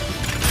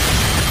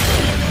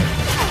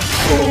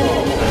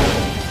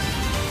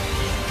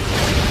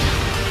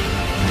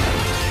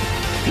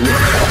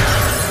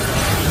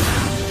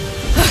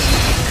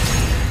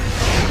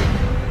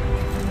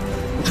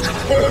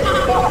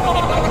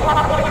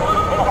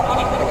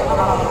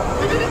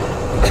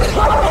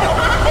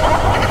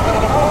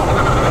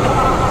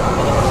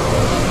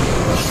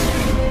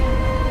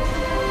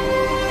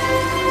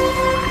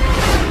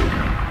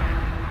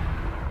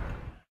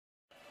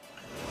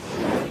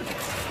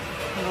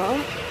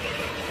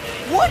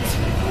 What?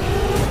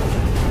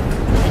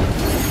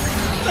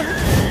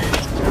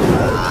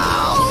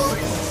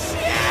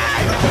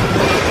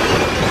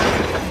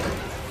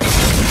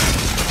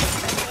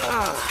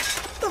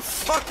 The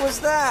fuck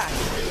was that?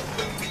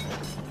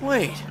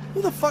 Wait,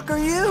 who the fuck are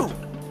you?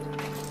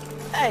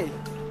 Hey,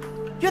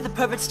 you're the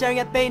pervert staring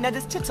at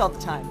Bayonetta's tits all the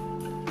time.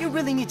 You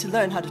really need to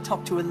learn how to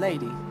talk to a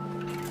lady.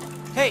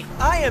 Hey,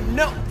 I am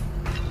no...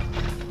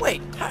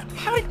 Wait,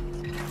 how did...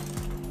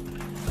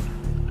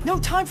 No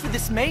time for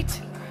this,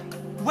 mate.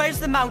 Where's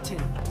the mountain?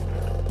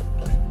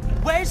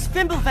 Where's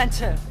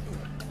Fimbulventer?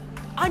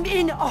 I'm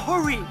in a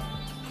hurry.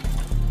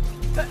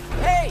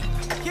 Hey,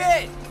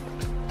 kid!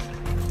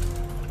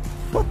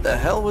 What the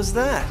hell was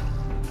that?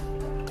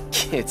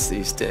 Kids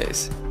these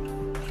days.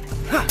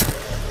 Huh.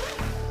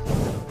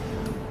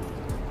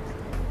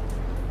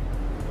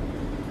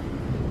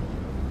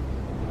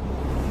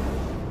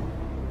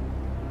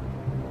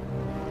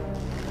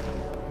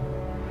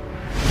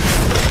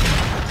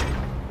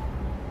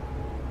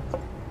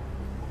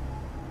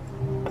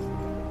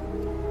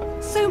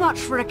 So much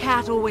for a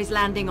cat always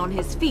landing on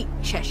his feet,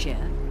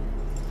 Cheshire.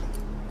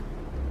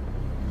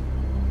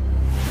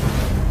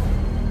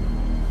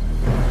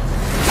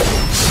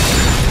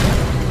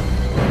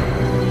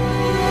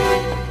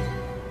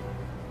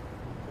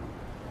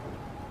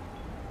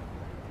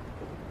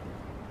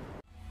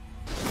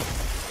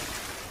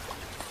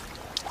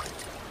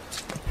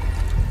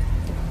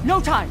 No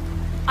time!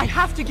 I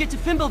have to get to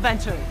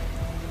Fimbulventer!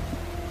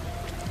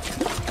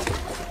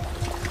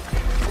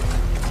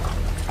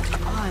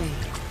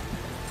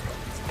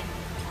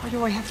 Why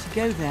do I have to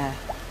go there?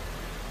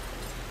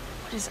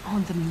 What is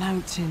on the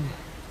mountain?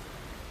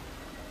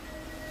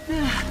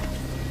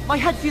 My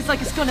head feels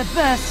like it's gonna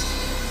burst!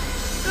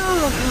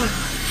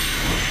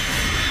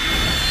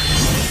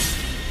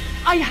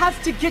 I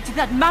have to get to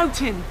that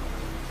mountain!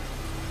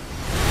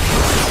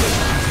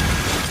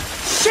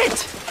 Shit!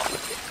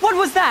 What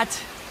was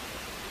that?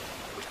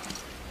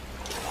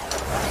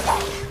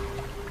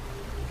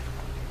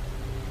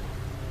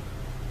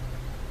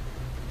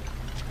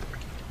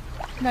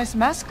 Nice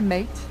mask,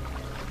 mate.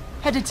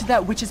 Headed to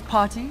that witch's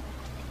party.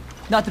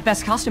 Not the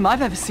best costume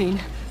I've ever seen,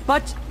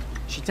 but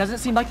she doesn't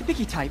seem like the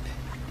picky type.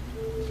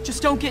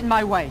 Just don't get in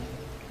my way.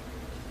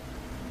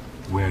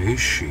 Where is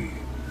she?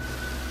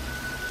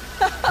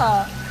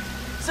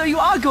 So you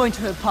are going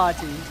to her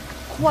party.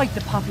 Quite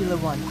the popular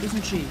one,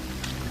 isn't she?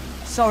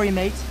 Sorry,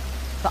 mate,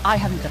 but I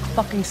haven't the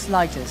fucking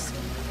slightest.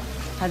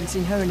 Haven't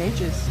seen her in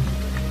ages.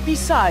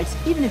 Besides,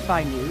 even if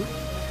I knew,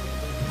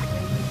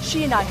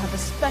 she and I have a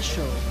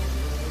special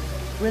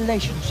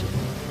relationship.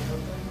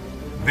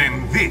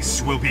 Then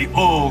this will be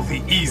all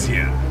the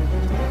easier.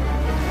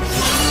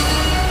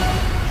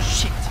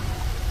 Shit.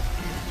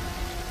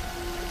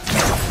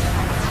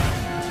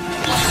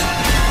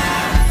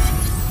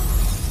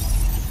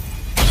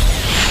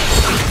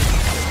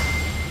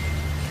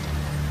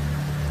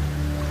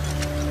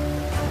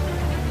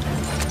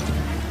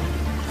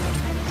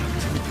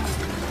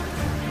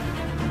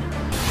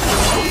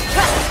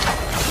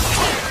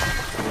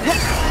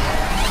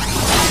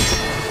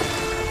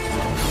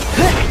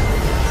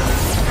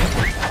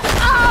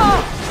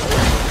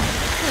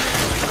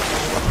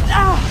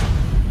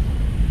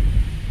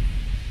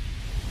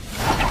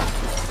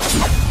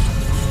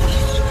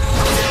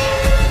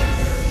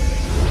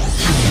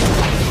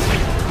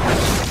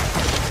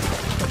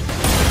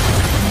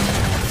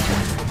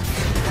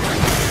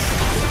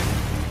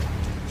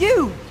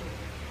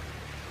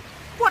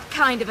 What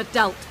kind of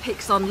adult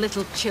picks on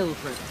little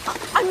children?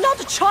 I'm not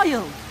a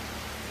child!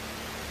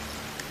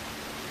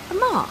 A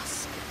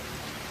mask?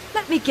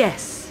 Let me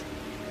guess.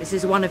 This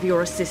is one of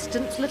your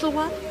assistants, little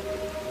one?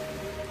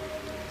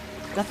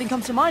 Nothing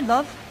comes to mind,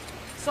 love.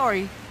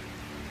 Sorry.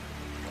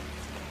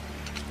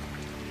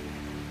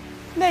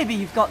 Maybe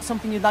you've got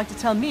something you'd like to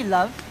tell me,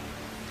 love.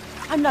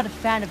 I'm not a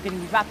fan of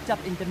getting wrapped up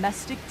in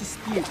domestic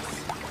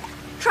disputes.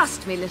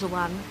 Trust me, little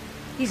one.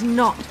 He's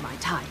not my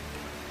type.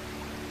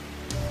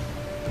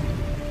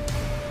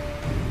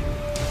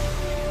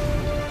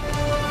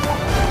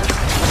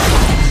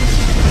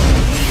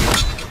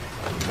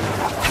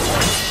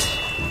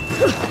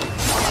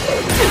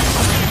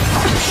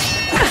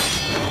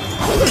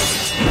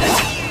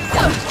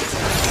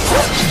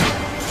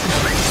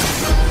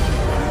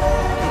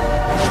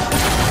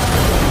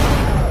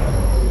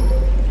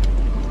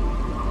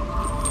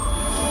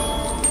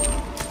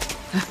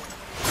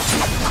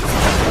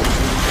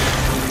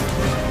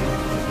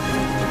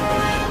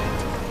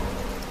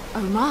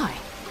 Oh my.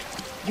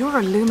 You're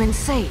a Lumen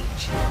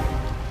Sage.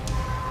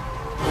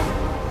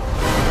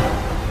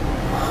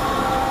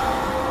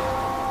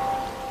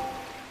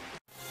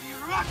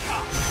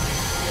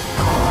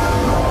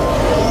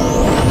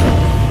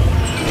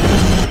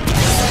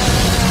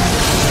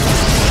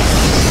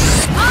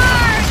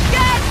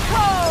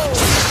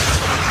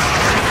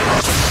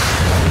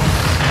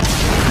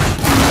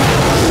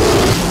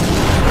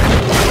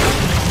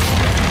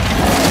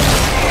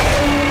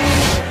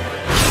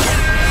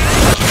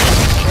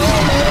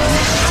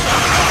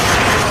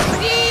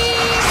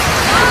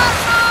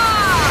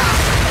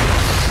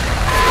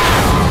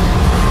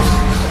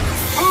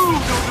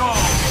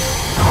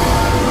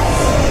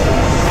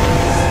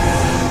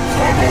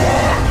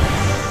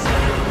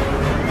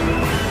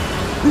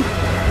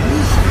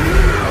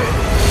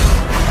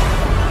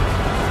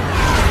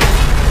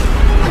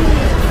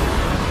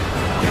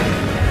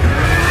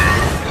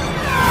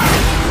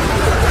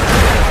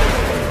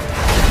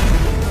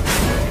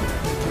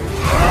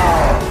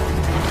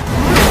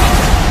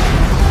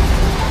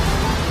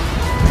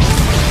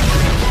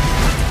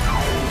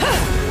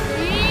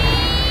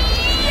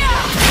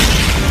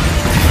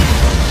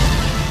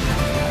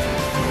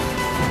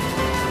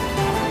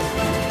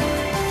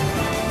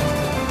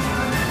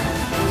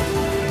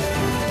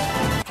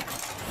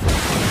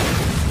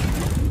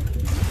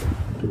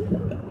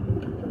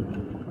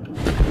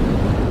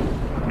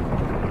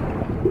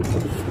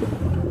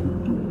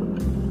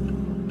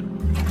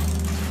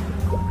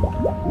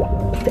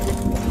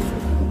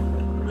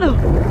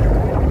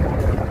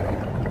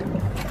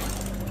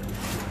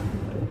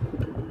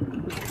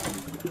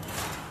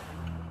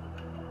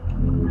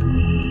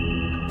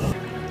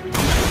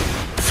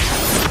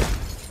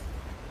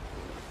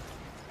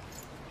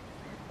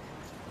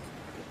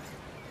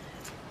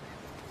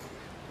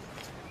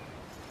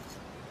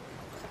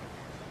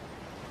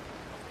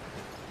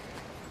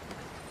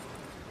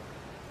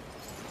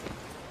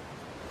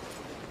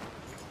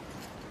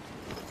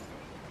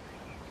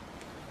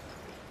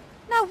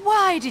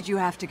 Why did you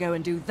have to go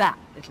and do that,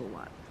 little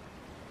one?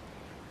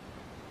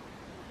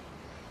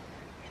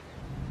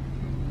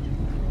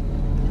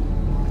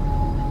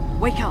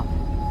 Wake up!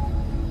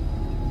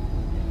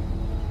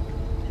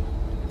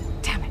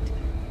 Damn it!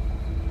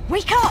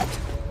 Wake up!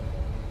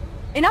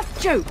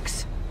 Enough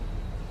jokes!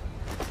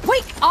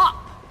 Wake up!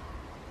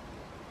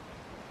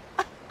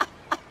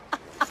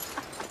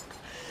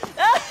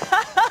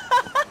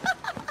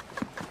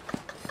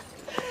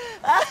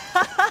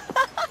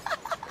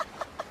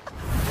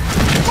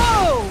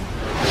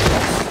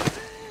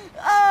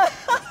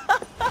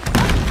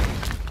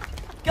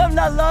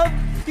 Love,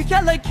 you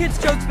can't let kids'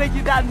 jokes make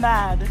you that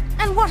mad.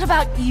 And what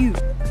about you?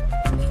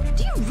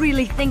 Do you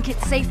really think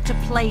it's safe to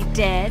play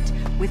dead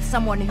with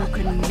someone who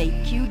can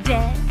make you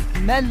dead?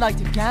 Men like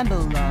to gamble,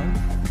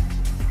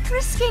 love.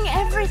 Risking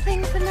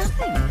everything for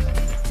nothing.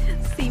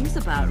 Seems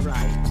about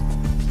right.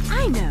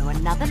 I know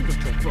another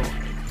little boy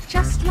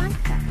just like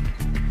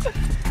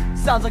that.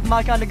 Sounds like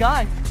my kind of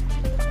guy.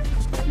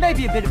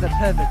 Maybe a bit of a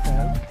pervert,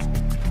 though.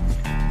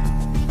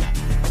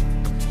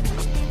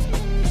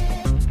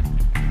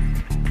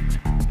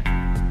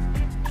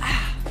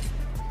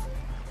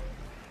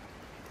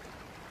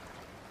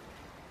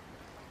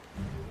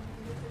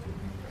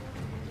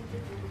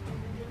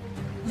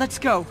 Let's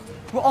go.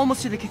 We're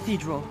almost to the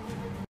cathedral.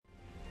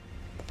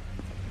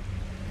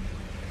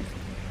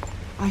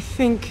 I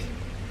think...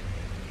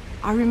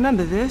 I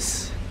remember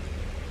this.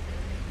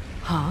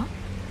 Huh?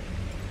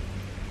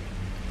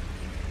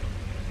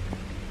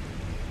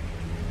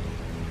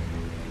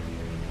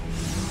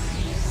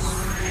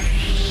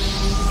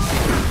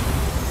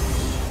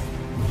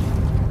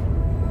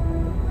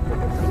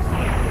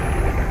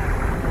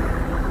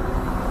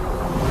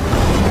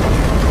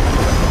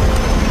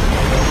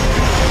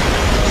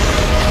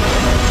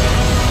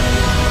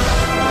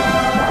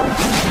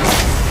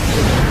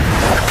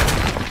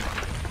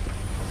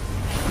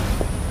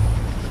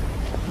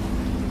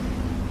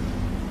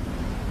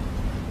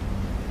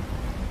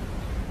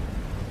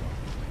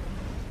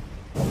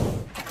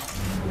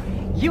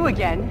 You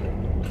again?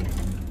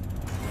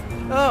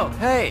 Oh,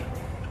 hey!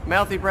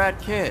 Mouthy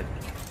brat kid.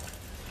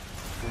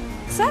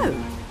 So,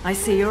 I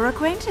see you're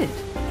acquainted.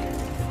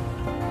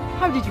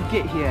 How did you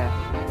get here?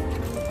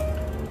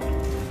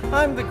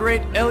 I'm the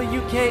great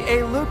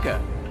Luka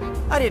Luca.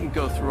 I didn't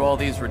go through all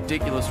these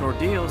ridiculous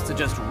ordeals to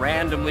just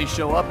randomly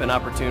show up in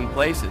opportune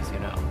places, you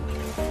know.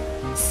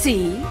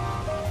 See?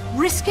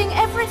 Risking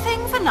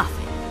everything for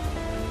nothing.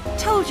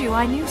 Told you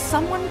I knew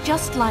someone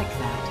just like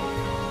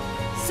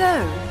that.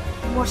 So,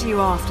 what are you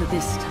after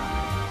this time?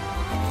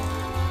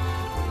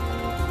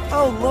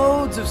 Oh,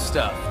 loads of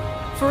stuff.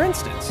 For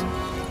instance,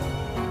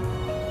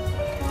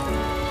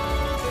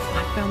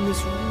 I found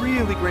this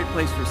really great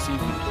place for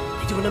seafood.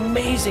 They do an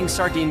amazing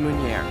sardine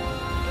meuniere.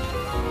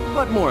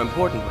 But more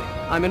importantly,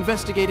 I'm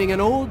investigating an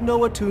old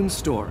Noah-Toon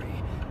story,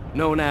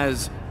 known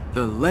as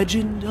The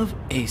Legend of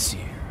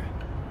Aesir.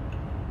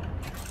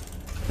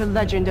 The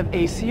Legend of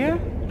Aesir?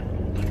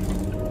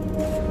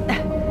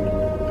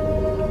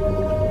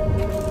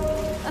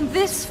 And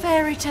this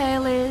fairy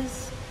tale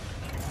is?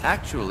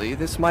 Actually,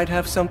 this might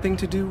have something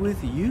to do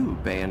with you,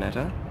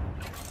 Bayonetta.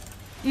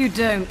 You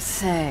don't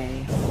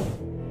say.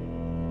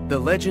 The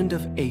legend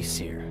of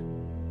Aesir.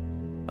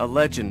 A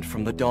legend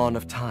from the dawn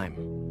of time.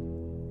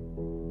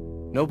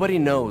 Nobody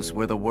knows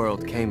where the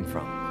world came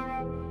from.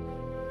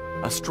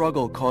 A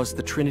struggle caused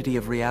the Trinity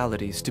of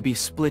Realities to be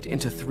split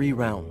into 3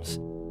 realms: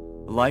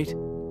 light,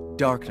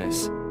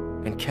 darkness,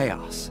 and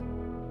chaos.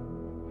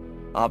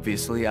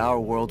 Obviously, our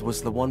world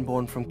was the one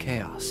born from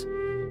chaos.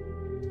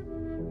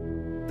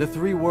 The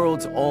 3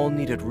 worlds all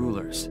needed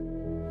rulers,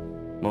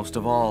 most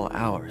of all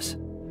ours.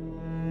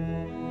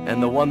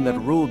 And the one that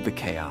ruled the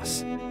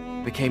chaos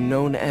became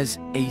known as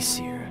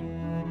Aesir.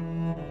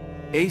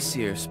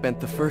 Aesir spent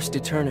the first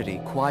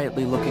eternity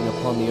quietly looking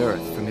upon the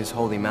earth from his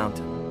holy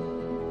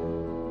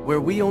mountain,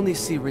 where we only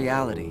see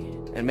reality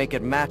and make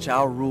it match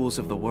our rules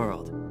of the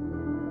world.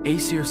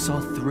 Aesir saw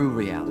through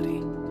reality,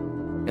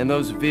 and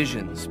those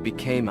visions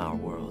became our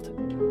world.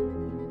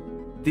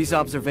 These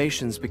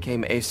observations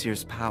became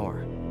Aesir's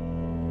power.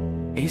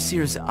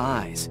 Aesir's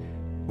eyes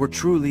were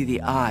truly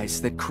the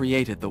eyes that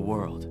created the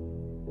world.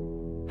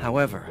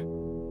 However,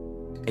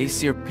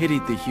 Aesir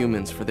pitied the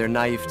humans for their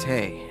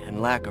naivete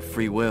and lack of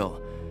free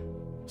will,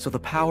 so the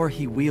power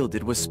he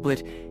wielded was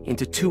split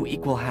into 2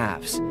 equal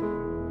halves,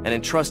 and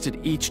entrusted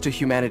each to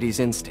humanity's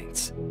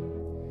instincts: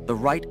 the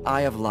right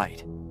eye of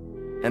light,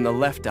 and the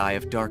left eye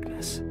of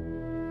darkness.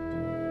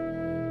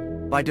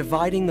 By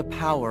dividing the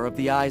power of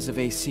the eyes of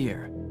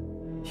Aesir,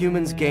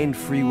 humans gained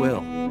free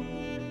will.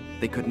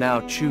 They could now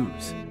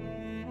choose.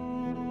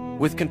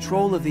 With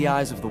control of the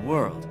eyes of the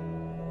world,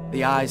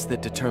 the eyes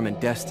that determine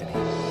destiny,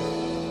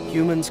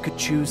 humans could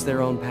choose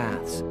their own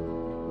paths.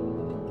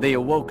 They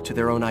awoke to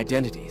their own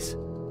identities.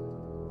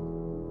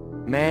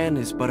 Man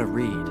is but a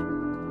reed,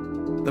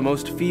 the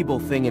most feeble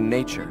thing in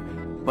nature,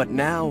 but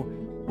now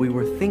we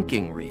were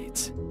thinking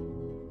reeds.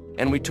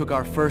 And we took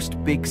our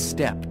first big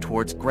step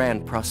towards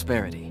grand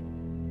prosperity.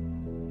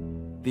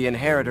 The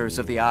inheritors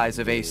of the eyes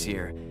of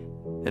Aesir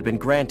had been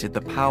granted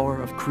the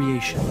power of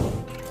creation.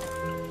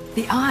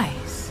 The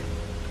eyes.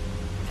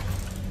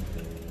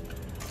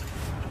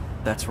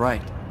 That's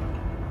right.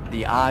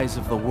 The eyes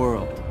of the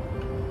world.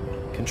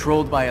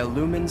 Controlled by a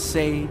Lumen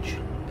Sage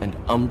and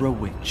Umbra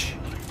Witch.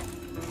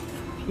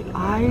 The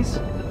eyes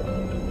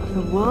of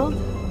the world?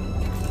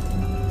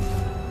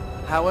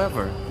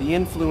 However, the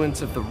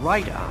influence of the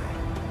right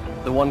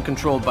eye, the one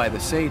controlled by the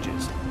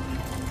sages,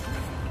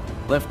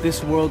 left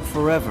this world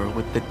forever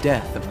with the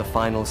death of the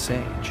final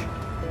sage.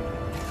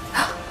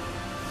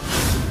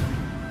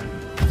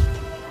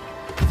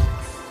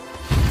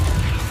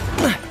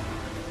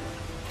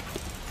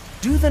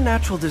 Do the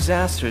natural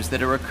disasters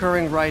that are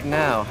occurring right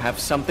now have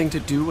something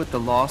to do with the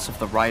loss of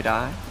the right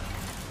eye?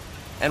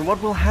 And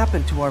what will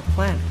happen to our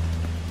planet?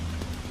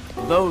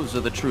 Those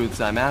are the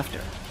truths I'm after.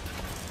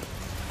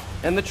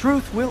 And the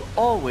truth will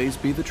always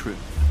be the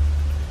truth.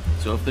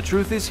 So if the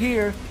truth is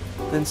here,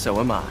 then so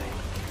am I.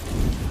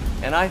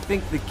 And I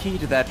think the key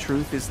to that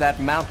truth is that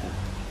mountain,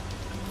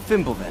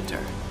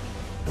 Fimbulventer.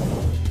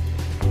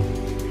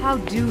 How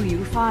do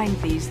you find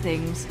these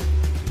things?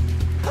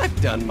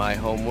 I've done my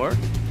homework.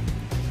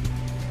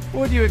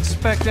 Would you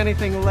expect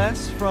anything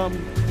less from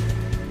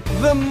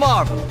the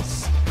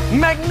marvelous,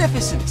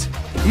 magnificent,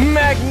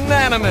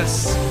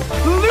 magnanimous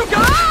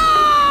Luca?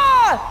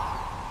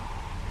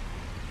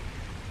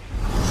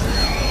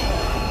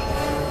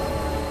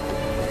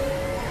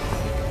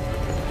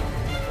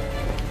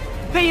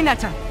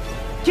 Bayonetta!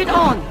 Get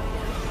on!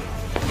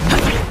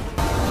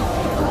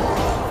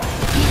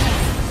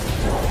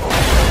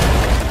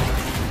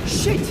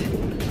 Shit!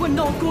 We're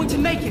not going to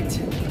make it!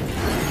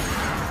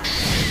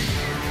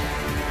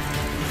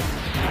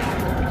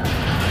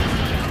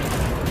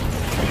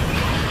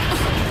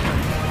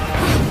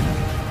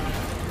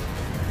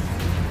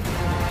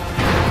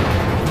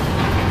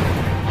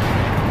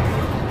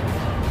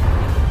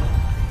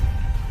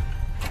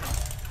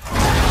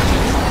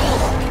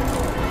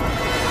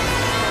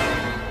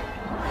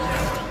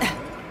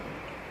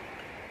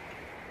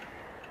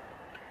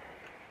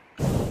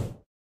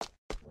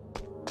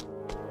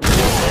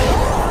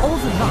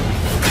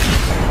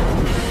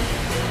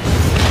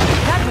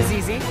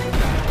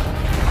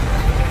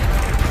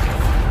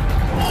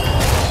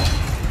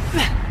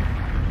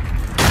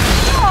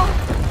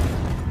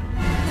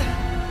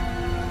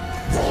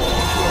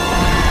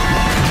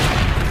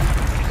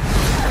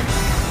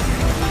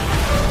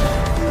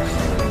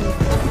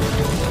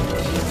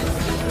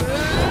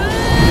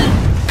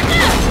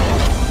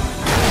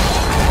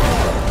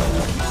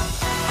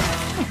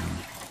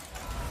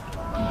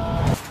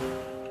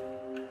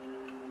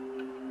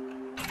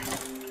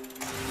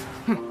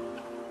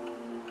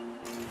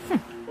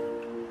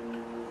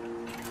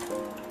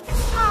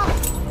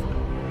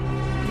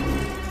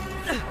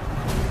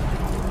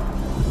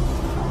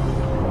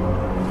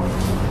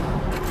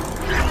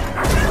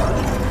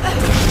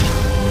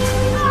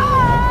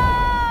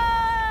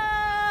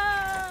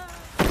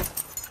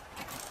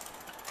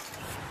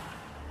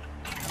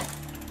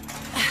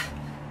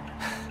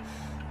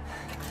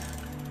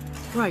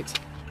 Right.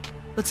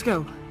 Let's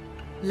go.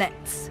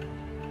 Let's.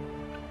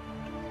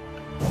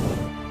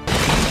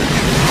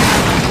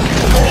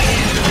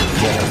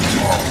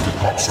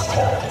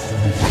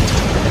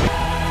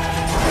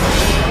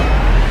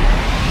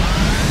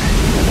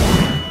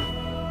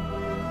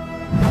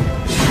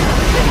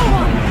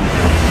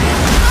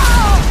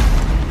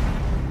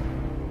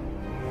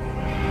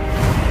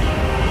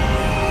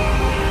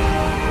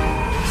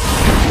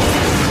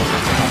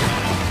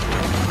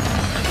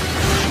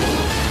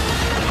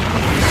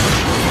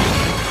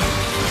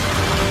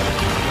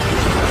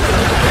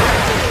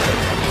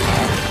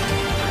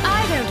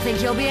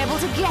 suppose you'll be able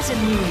to get a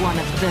new one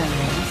of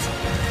those.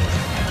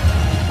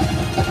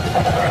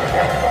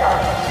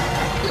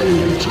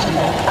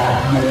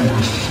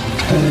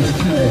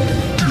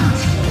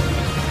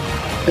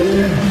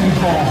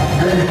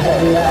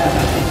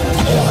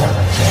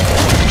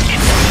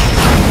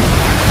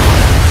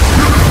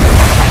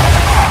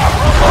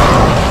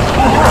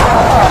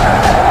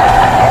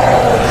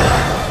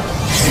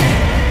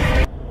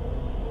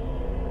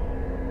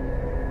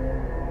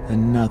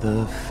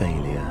 Another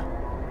failure.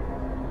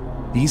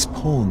 These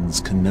pawns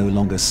can no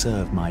longer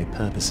serve my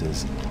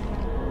purposes.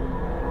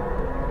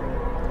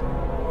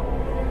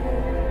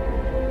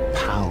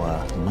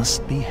 Power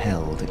must be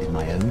held in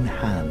my own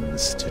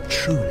hands to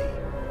truly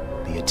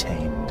be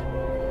attained.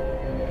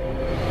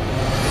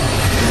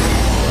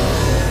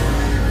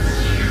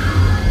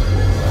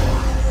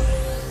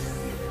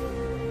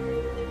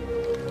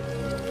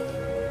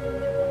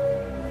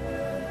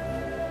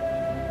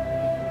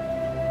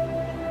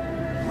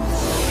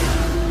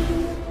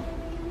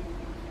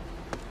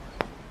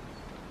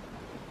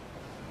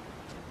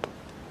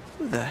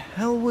 Who the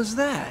hell was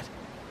that?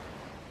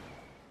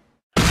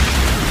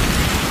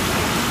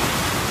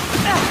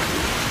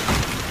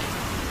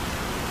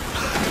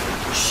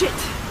 Shit!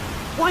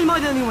 Why am I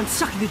the only one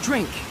sucking the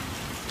drink?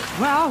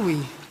 Where are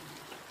we?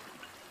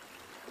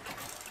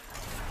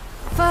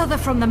 Further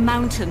from the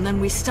mountain than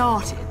we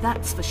started,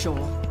 that's for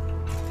sure.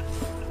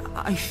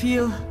 I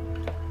feel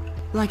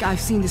like I've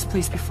seen this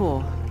place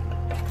before.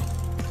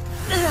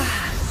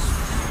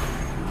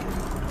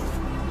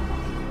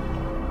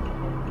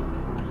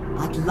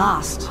 At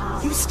last,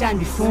 you stand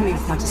before me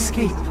without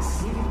escape.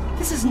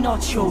 This is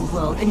not your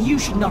world, and you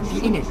should not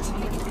be in it.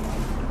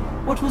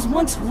 What was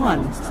once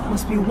one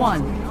must be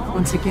one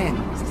once again.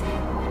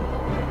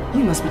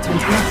 You must be turned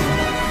to nothing.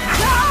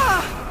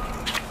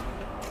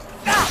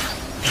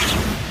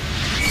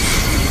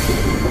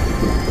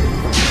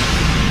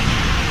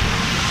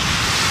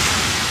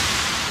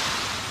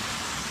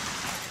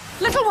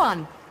 Little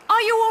one,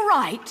 are you all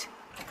right?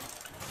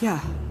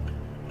 Yeah,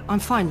 I'm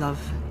fine, love.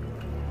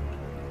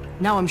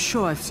 Now I'm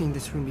sure I've seen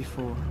this room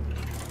before.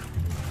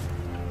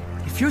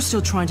 If you're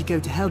still trying to go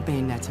to hell,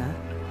 Bayonetta,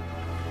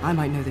 I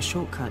might know the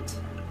shortcut.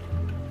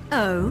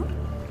 Oh?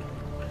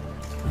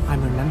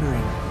 I'm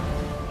remembering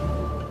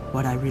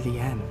what I really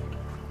am.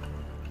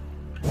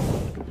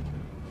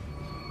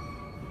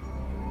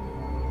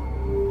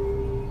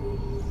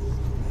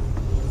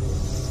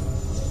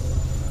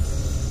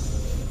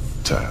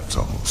 Time's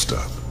almost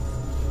up.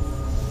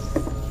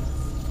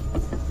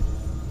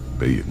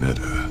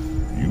 Bayonetta,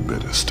 you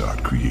better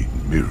start creating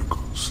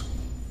miracles.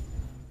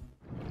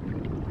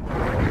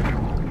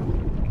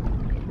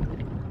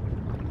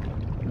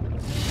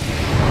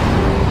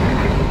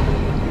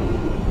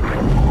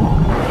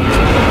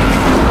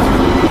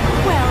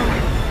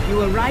 Well, you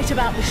were right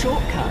about the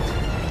shortcut.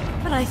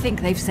 But I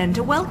think they've sent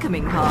a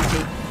welcoming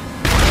party.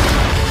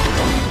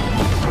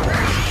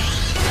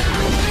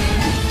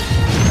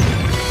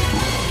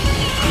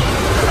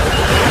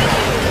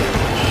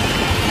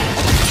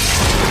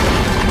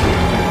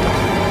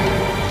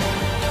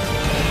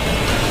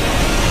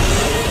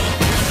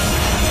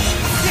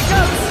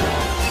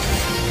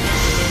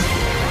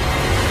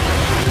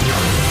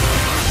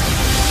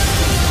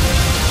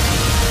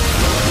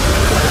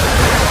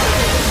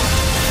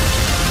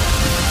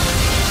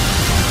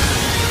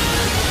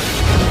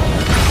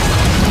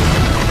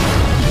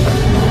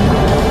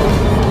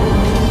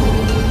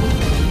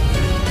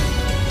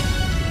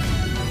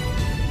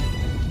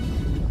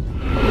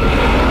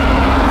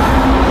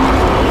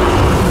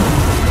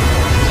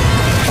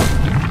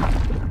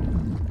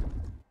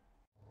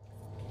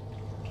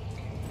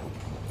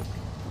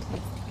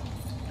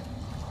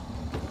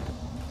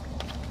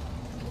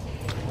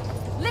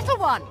 Little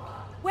one,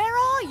 where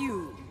are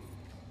you?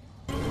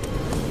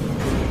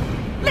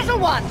 Little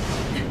one!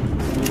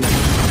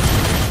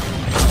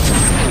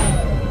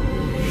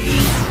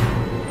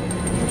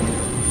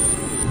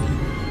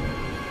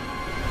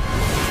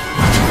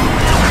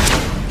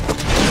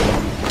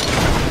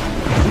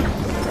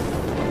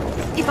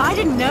 If I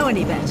didn't know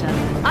any better,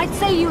 I'd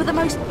say you were the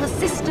most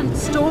persistent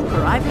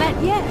stalker I've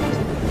met yet.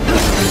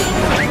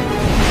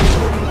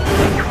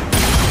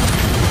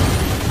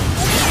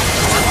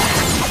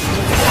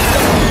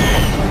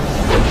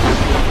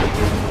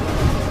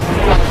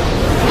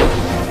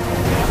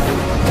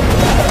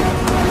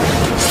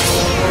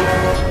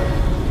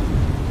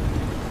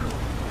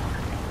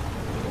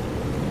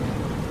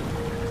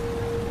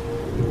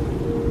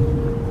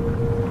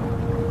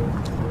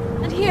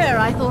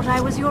 I thought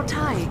I was your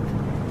type.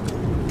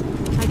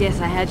 I guess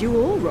I had you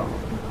all wrong.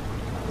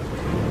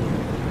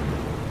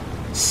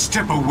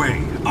 Step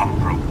away,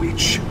 Umbra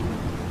Witch.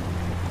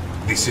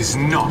 This is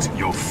not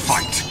your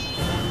fight.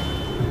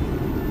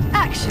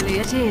 Actually,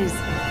 it is.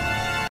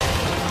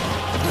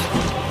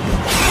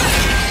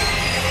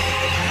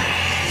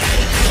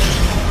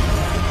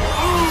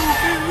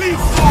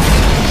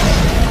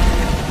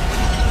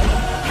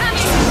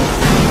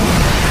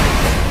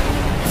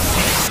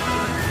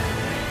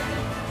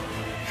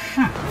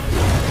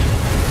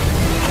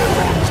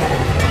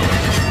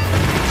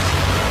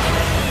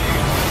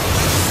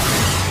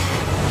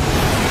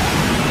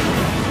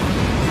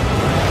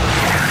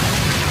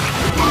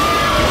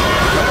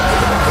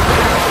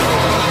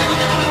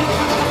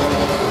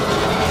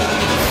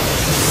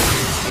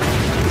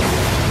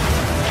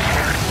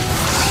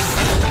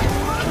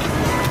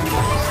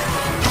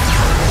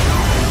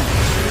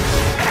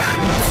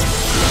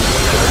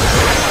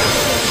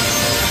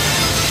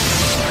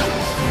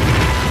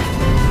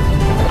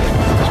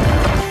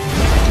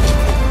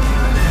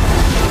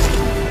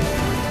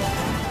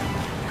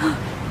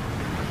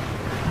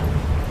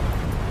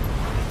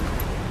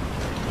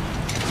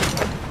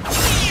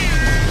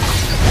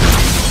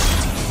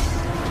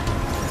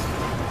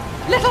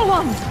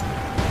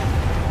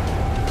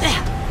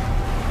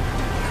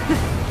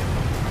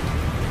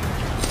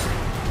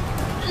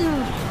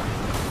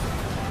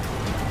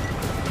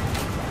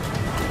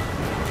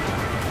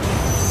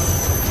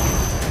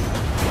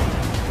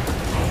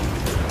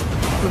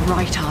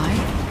 right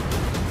eye?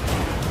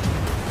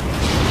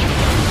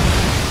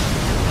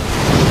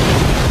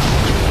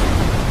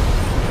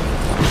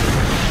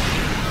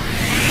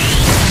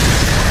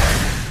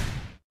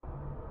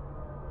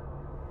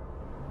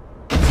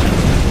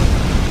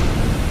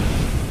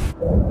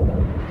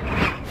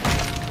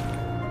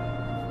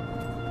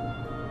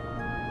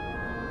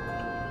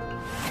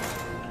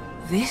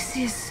 This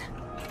is...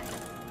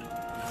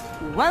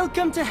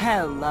 Welcome to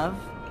hell, love.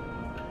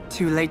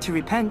 Too late to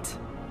repent.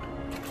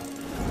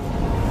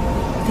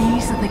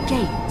 These are the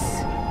gates.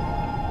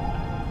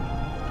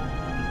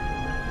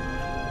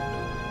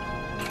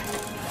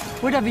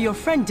 Whatever your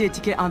friend did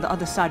to get on the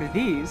other side of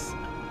these,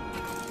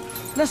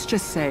 let's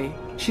just say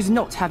she's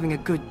not having a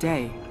good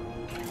day.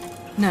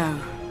 No,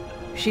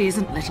 she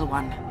isn't, little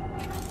one.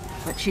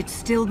 But she'd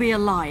still be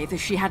alive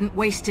if she hadn't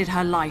wasted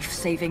her life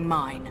saving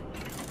mine.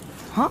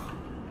 Huh?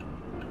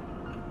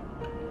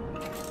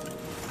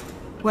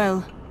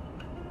 Well,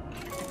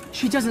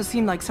 she doesn't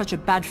seem like such a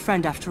bad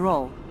friend after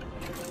all.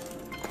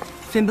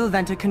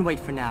 Fimbulventr can wait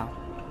for now.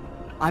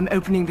 I'm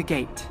opening the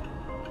gate.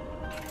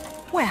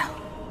 Well,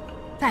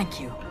 thank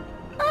you.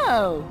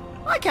 Oh,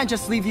 I can't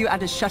just leave you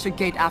at a shuttered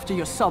gate after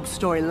your sob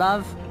story,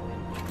 love.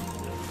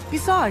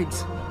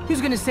 Besides,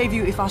 who's gonna save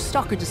you if our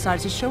stalker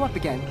decides to show up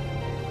again?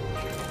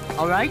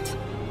 Alright,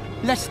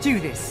 let's do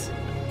this.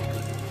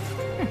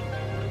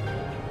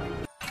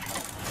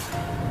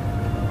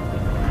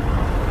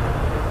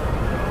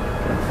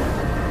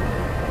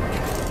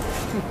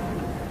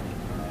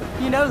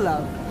 You know,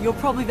 love, you're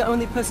probably the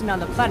only person on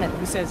the planet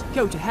who says,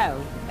 go to hell,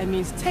 and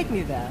means take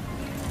me there.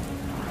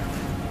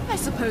 I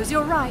suppose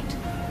you're right.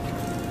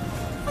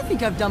 I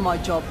think I've done my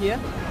job here.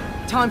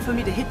 Time for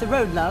me to hit the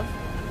road, love.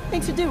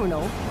 Things to do and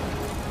all.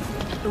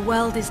 The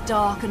world is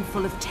dark and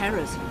full of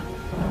terrors.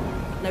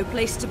 No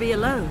place to be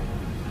alone.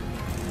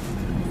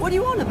 What are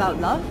you on about,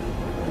 love?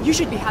 You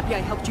should be happy I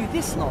helped you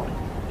this long.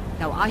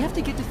 Now I have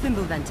to get to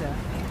Fimbulventr.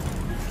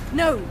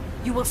 No,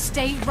 you will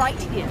stay right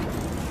here.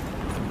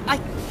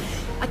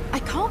 I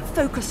can't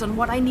focus on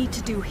what I need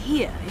to do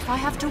here if I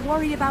have to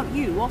worry about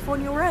you off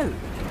on your own.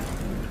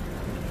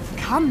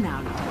 Come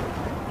now,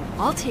 little.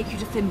 I'll take you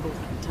to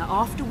Fimbulventr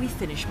after we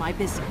finish my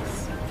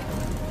business.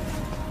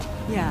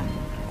 Yeah,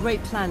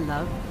 great plan,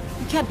 love.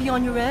 You can't be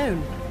on your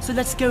own, so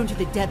let's go into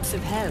the depths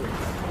of hell.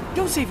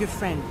 Go save your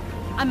friend.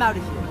 I'm out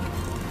of here.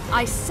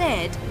 I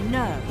said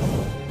no.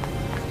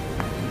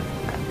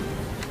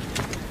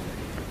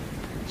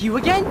 You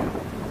again?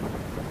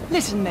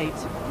 Listen, mate.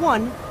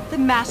 1, the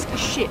mask is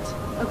shit,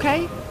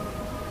 okay?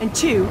 And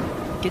 2,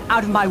 get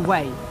out of my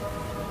way.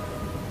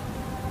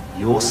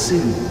 Your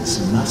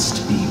sins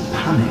must be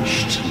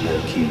punished,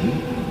 Loki.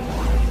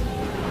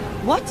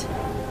 What?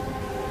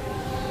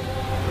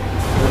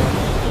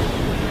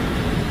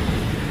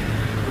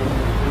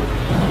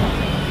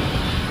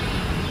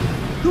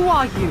 Who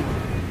are you?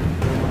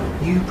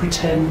 You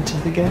pretend to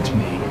forget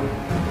me.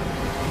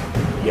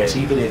 Yet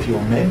even if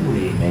your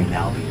memory may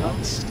now be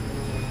lost,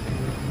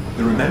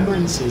 the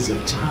remembrances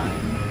of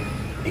time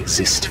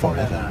exist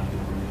forever.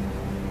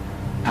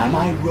 Am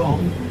I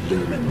wrong,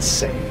 Lumen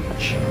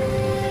Sage?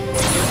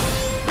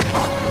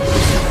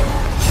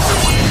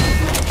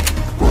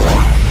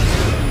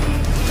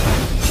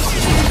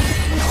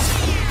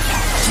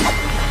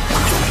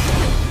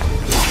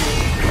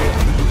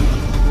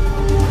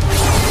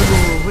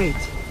 Oh, wait.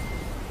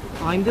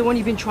 I'm the one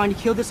you've been trying to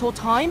kill this whole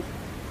time?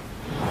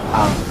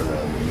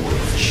 Umbra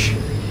Witch.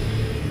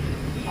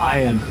 I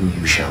am who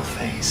you shall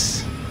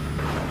face.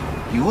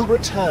 You will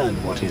return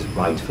what is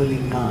rightfully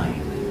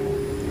mine.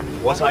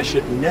 What I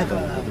should never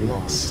have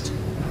lost.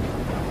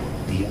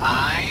 The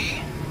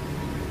Eye.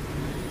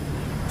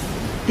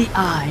 The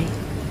Eye?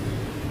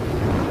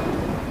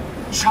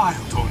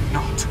 Child or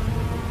not,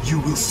 you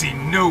will see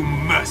no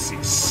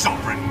mercy,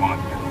 Sovereign One.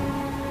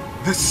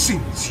 The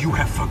sins you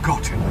have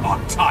forgotten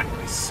are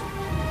timeless.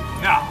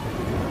 Now,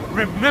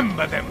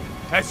 remember them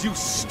as you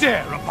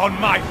stare upon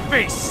my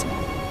face.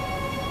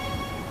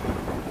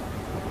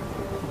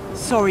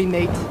 Sorry,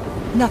 mate.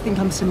 Nothing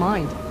comes to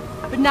mind.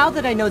 But now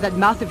that I know that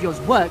mouth of yours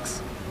works,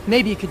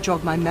 maybe you could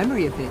jog my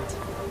memory a bit.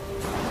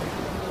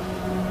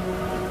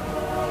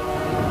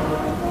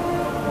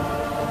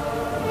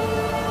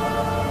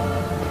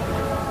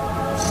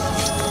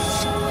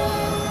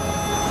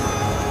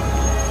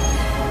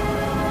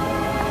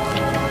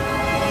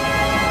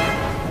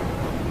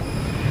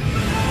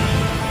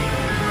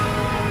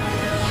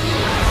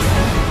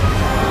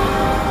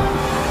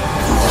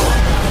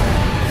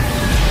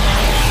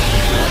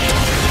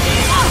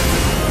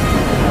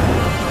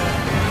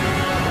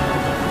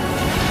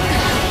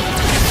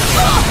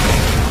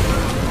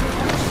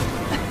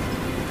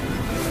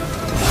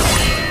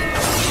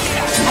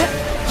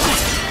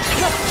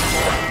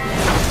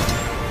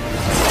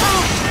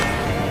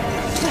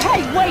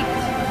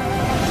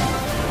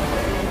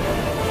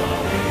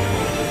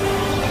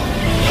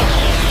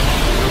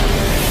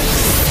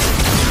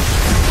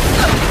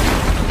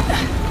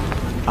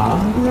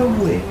 Umbra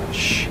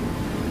Witch.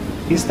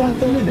 Is that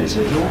the limit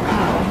of your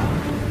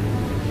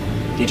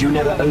power? Did you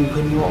never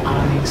open your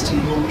eyes to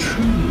your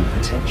true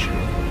potential?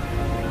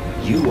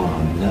 You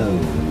are no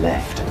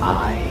left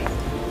eye,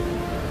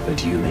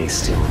 but you may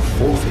still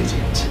forfeit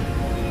it,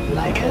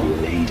 like a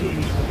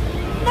lady.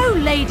 No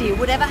lady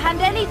would ever hand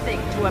anything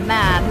to a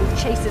man who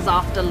chases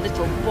after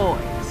little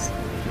boys.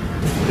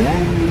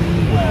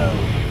 Very well.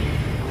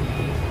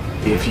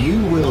 If you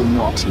will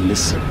not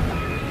listen,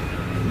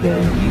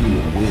 then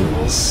you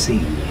will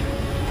see.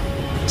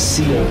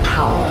 See a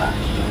power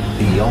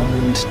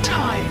beyond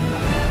time.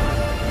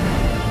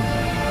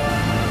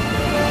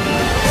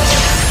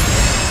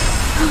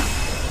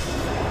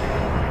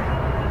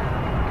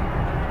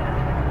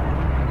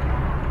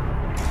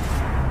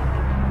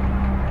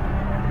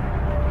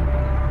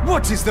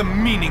 What is the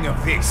meaning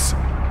of this?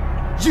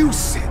 You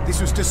said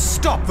this was to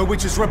stop the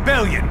witch's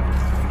rebellion!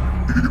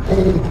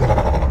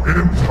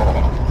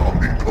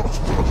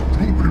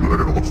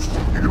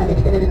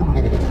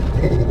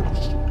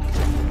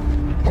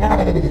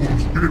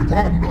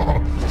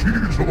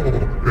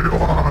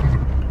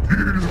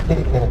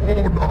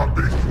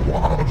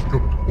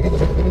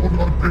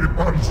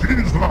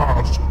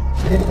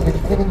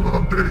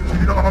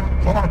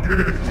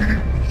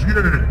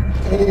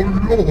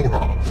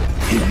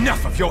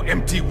 Enough of your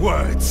empty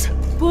words!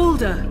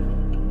 Balder!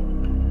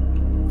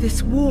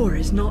 This war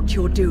is not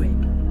your doing.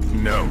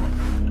 No,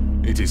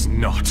 it is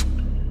not.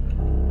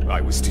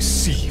 I was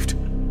deceived.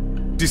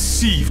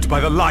 Deceived by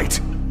the light.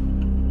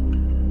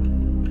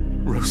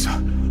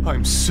 Rosa,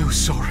 I'm so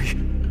sorry.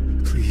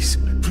 Please,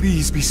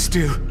 please be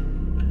still.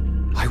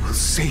 I will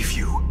save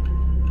you.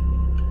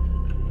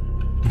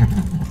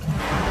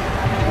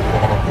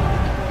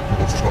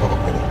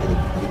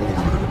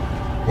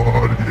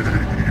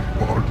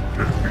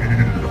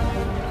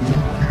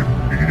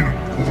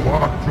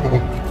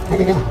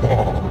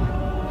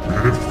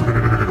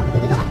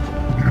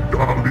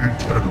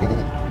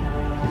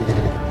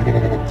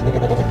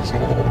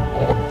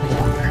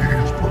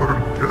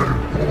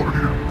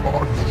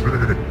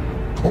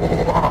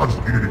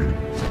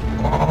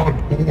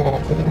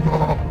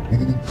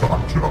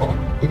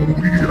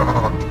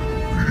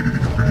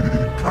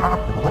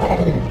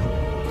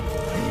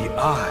 The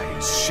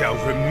eyes shall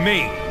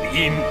remain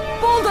in...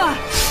 Balder!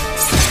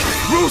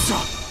 Rosa!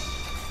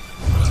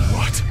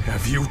 What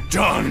have you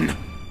done?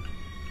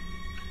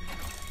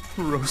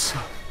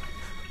 Rosa.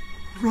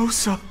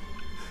 Rosa.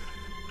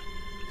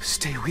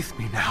 Stay with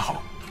me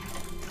now.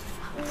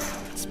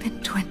 It's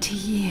been 20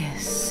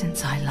 years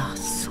since I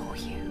last saw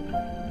you.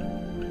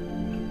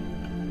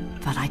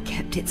 But I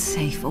kept it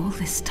safe all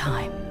this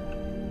time.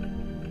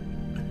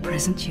 The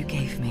present you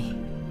gave me.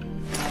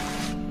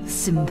 The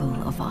symbol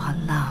of our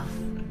love.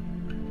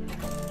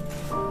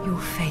 Your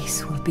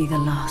face will be the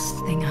last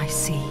thing I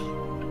see.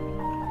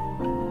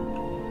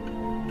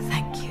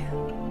 Thank you.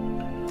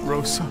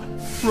 Rosa.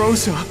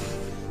 Rosa!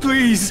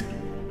 Please!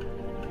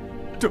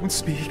 Don't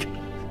speak.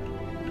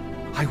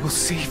 I will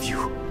save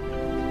you.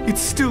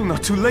 It's still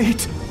not too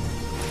late.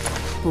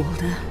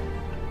 Balder,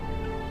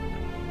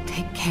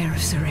 take care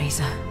of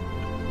Cereza.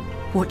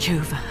 Watch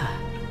over her.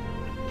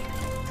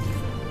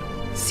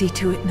 See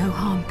to it no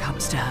harm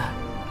comes to her.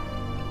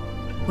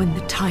 When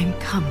the time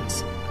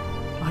comes,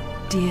 our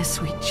dear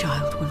sweet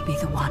child will be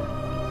the one.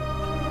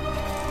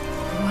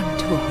 The one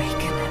to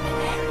awaken and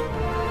inherit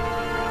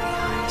the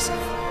eyes of...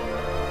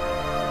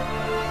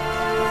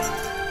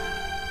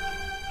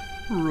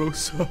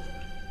 Rosa.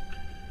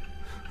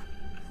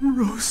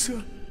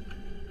 Rosa.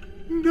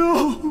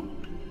 No!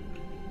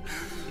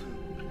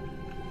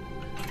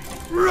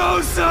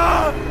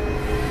 Rosa!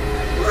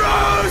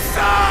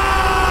 Rosa!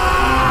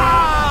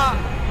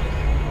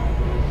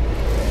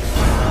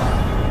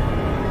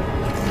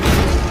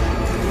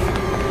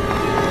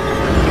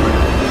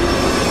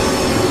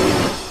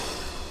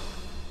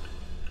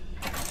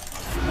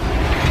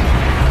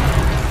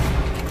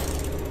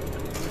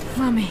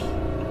 Mummy.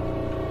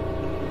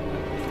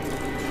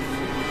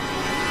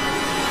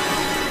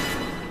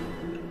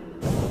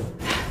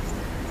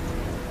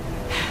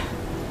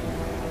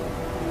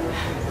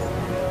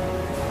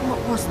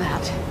 What was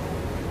that?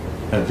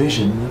 A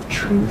vision of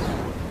truth.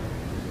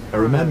 A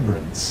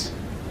remembrance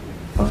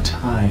of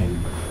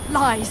time.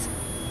 Lies!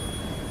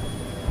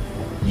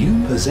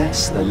 You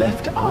possess the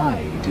left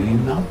eye, do you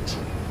not?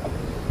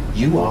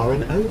 You are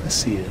an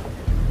overseer.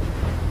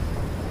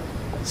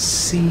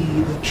 See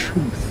the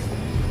truth.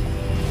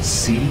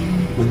 See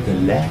with the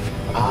left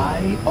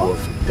eye of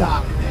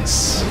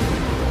darkness.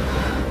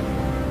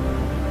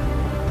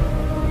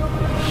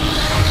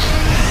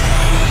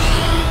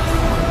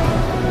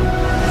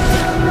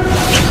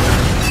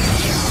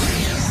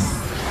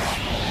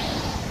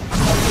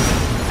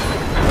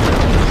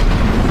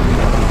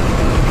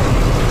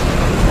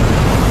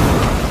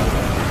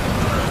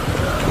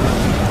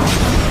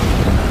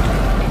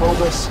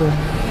 Robertson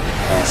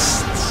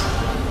Est.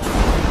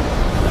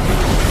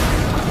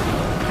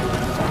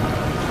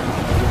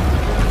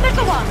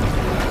 Little one!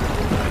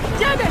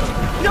 Damn it!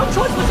 No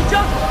choice but to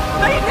jump!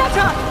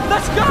 Bayonetta!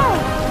 Let's go!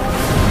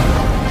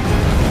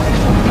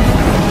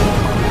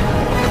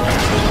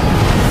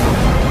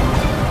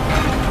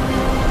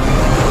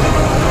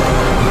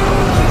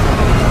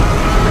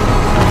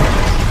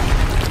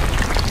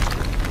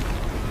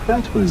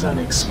 That was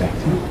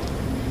unexpected.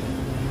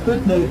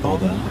 But no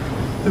bother.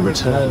 The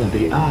return of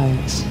the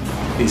eyes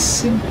is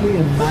simply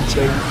a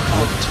matter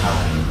of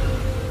time.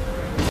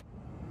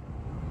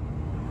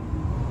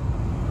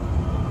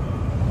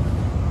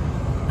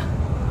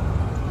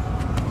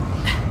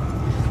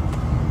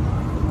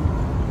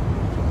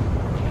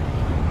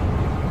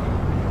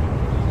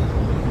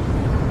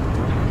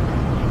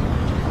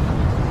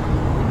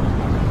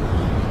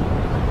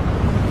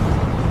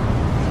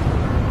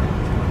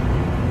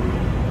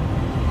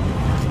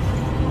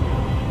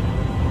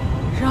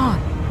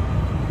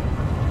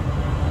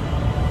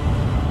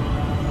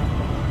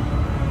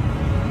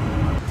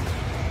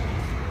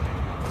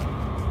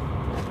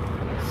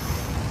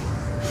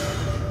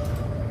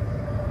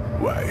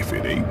 Why, if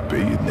it ain't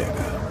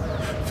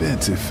Bayonetta,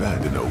 fancy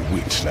finding a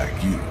witch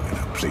like you in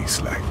a place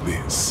like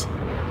this.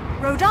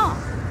 Rodin!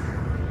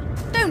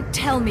 Don't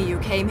tell me you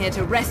came here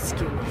to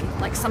rescue me,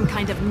 like some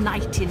kind of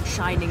knight in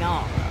shining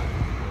armor.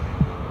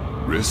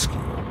 Rescue?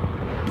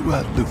 Do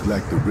I look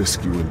like the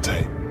rescuing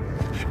type?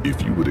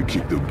 If you were to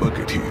kick the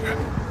bucket here,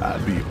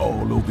 I'd be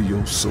all over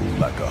your soul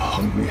like a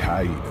hungry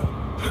hyena.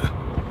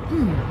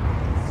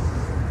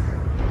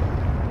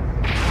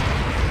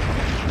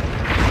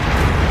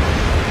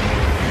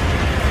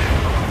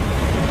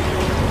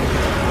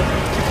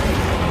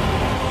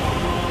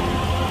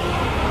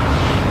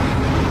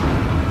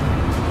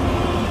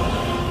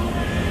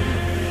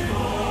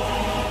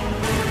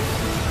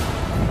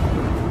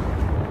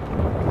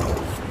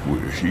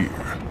 We're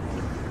here,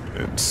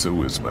 and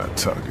so is my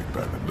target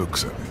by the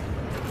looks of it.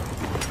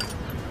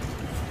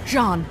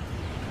 Jean,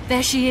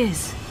 there she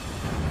is.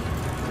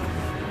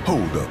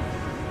 Hold up.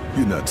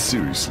 You're not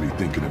seriously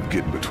thinking of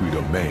getting between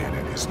a man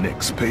and his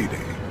next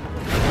payday.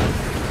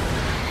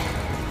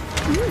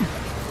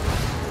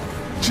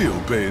 Chill,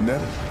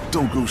 Bayonetta.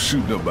 Don't go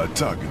shooting up my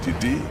target, you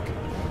dig?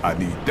 I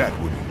need that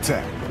one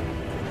intact.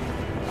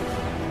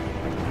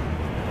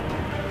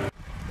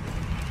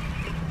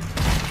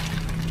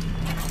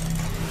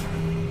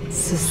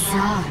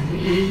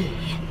 Susari,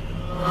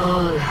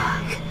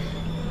 Olag,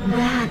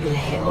 Bagle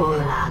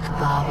Olag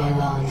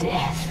Babylon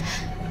F,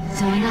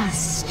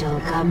 Donasto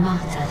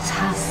Gamata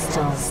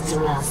Tastos de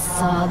la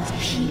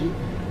Sodpi.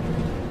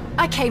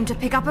 I came to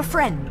pick up a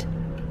friend.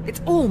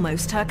 It's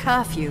almost her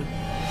curfew.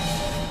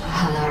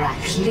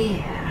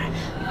 Halaraklir,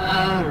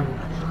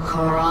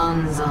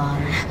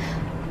 Coronzon,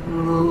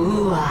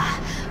 Mua,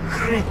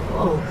 Crip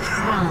O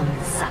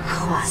Pranza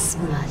Quas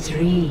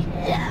Madrid.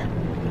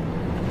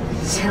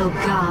 Till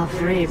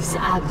Gavrivs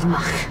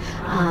Agmach,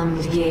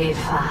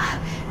 Amdgefa,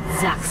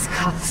 Zax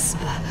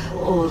Katspa,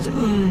 Old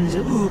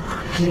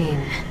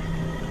Uklin.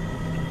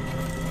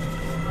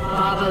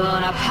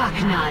 Babylona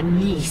Pakna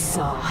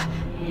Niso,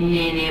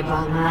 Nene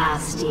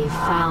Banglasti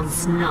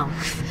Founds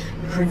Nunkf,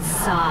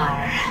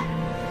 Prinsar.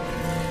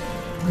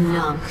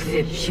 Nunk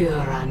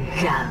Vipuran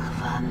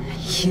Galvan,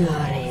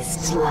 Cures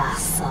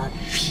Tlasad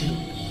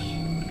P.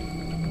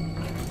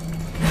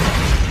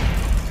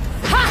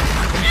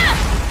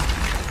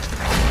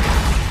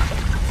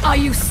 Are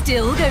you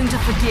still going to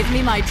forgive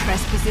me my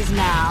trespasses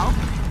now?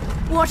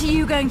 What are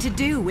you going to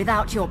do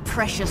without your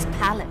precious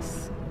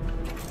palace?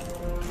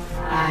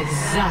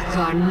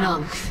 Agzakar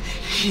Nunkf,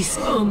 his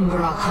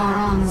Umbra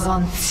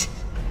Coronzont.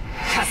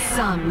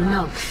 Kassam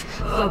Nunkf,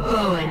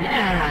 Baboan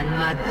Eran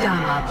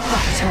Madama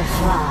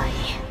Butterfly.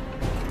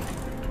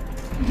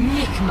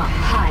 Nikma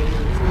Pai,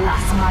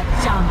 Las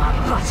Madama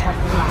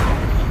Butterfly.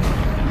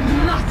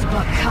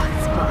 Matba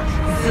Katzba,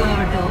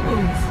 Zordo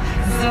Umf,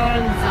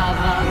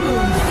 Zornzava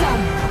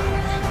Umzam.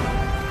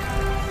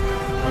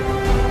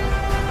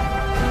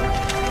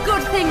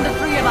 Good thing the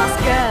three of us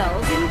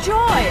girls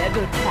enjoy a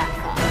good cracker.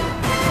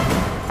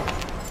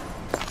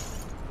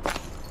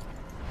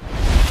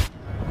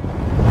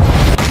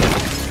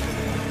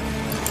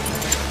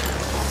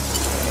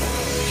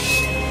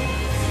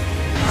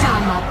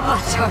 Dama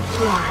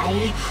Butterfly,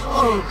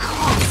 Ol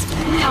Cosp,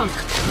 Nunk,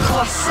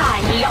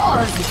 Korsai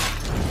Oz,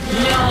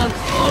 Nunk,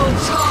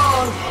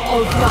 Ultor,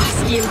 Ol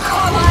Baskim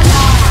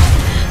Komala.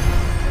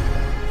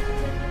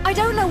 I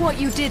don't know what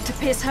you did to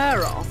piss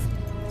her off,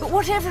 but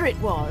whatever it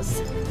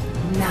was,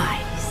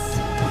 nice.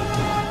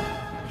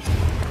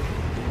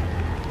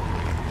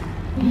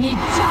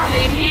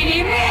 Nidale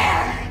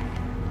Minimir!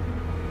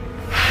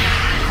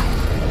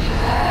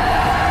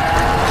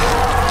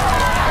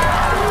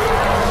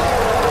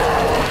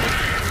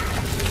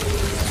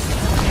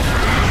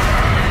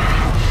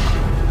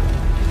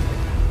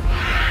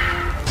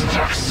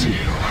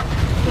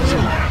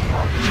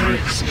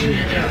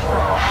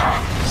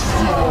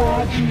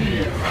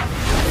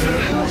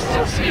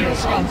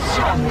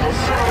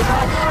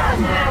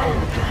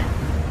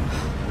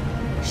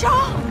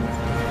 Jean!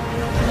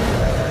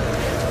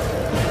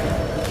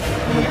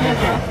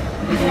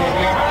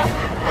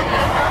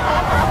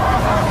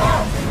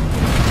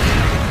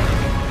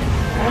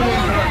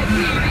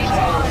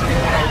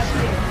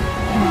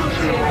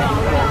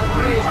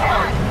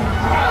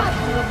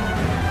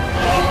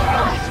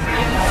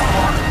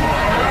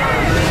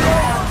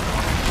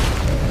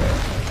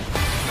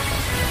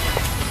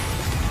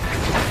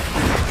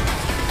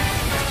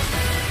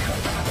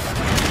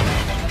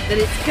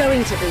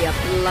 going to be a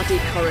bloody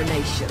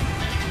coronation.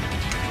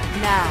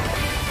 Now,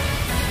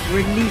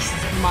 release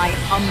my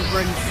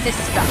Umbran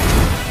sister.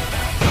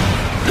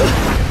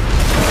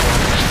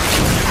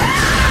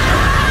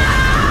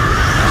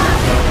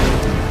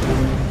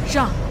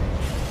 Jean.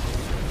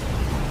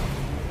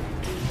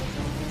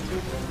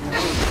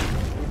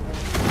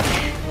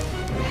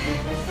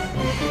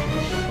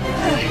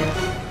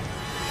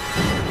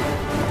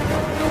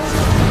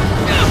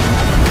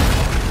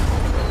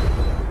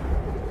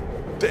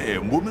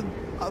 Damn, woman.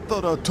 I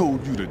thought I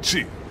told you to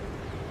chill.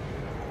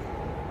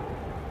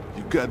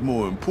 You got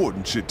more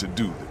important shit to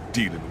do than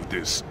dealing with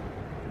this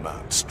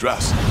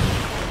monstrosity.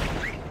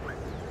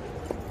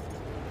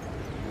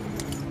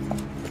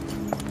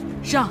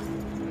 Jean.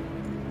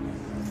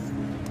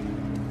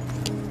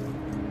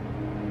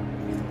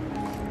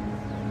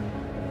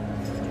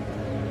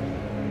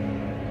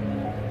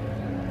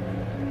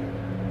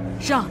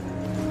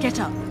 Jean, get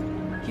up.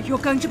 You're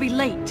going to be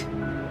late.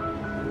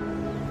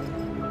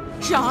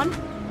 Jean,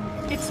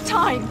 it's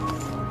time.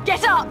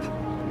 Get up!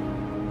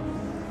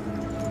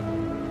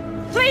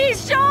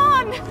 Please,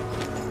 Jean!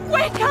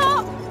 Wake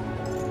up!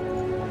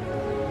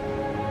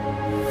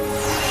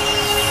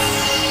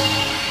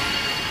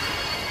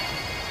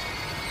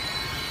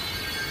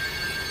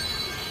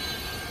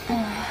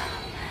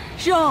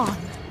 Jean!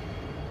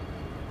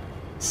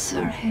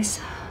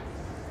 Cereza.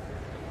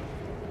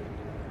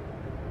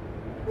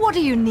 What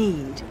do you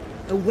need?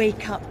 A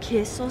wake-up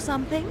kiss or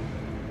something?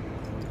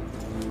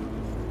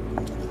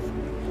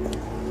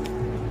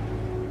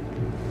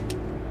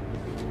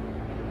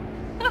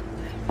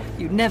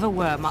 You never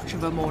were much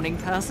of a morning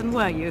person,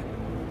 were you?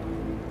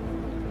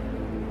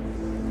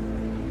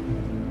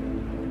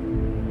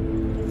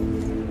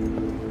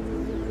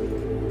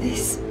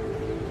 This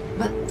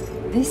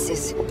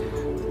is...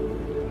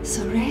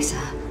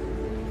 Cereza.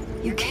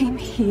 You came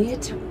here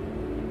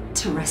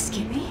to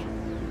rescue me?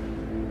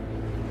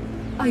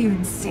 Are you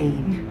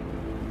insane?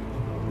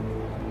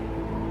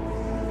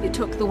 You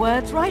took the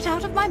words right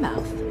out of my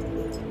mouth.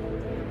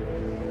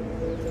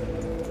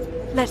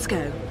 Let's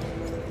go.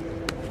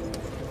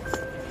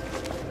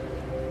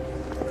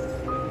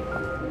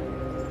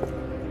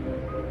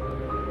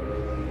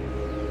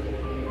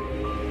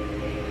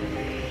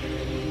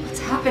 What's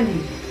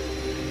happening?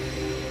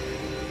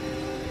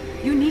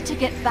 You need to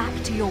get back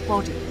to your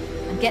body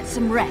and get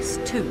some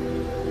rest too.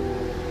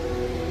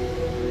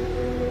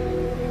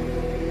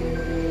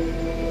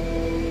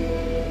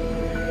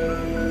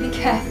 Be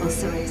careful,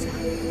 Cereza.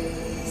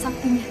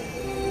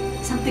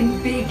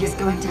 Something big is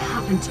going to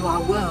happen to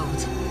our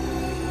world.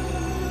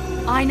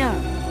 I know.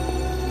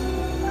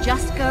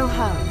 Just go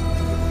home.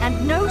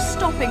 And no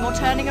stopping or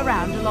turning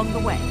around along the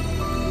way.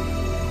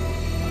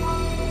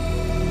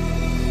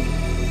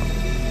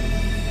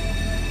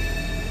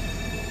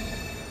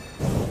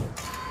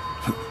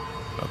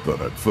 I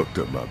thought I'd fucked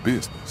up my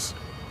business.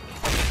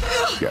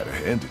 Gotta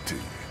hand it to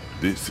you.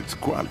 This is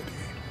quality.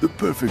 The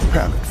perfect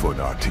palette for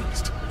an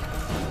artiste.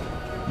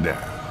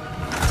 Now,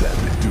 time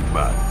to do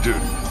my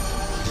dirty.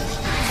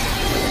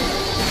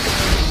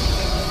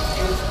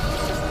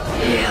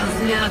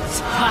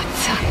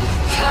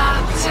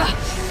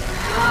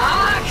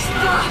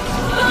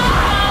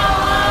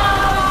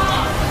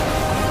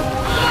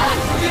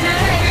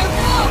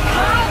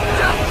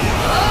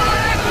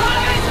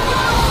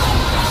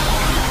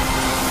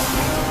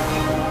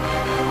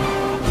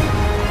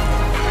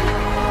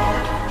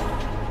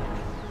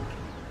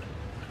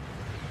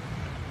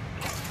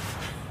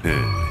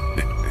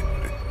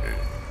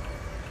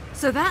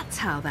 So that's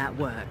how that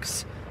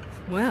works.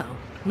 Well,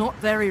 not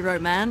very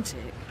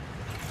romantic.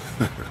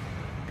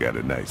 Got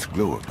a nice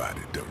glow about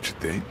it, don't you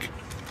think?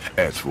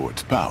 As for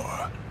its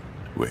power,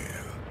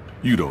 well,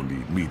 you don't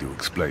need me to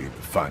explain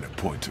the finer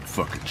points of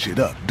fucking shit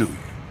up, do you?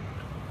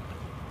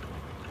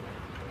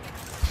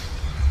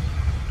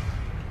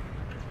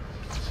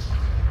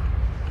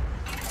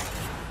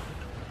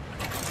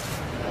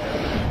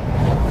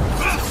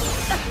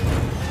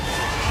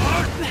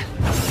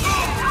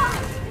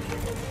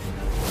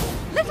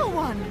 Little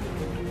one!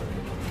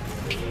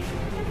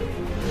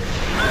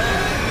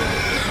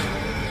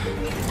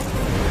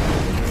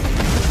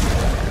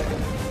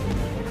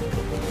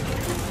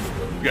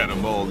 Got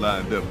them all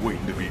lined up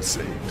waiting to be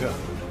saved, huh?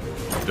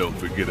 Don't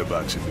forget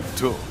about your new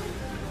toy.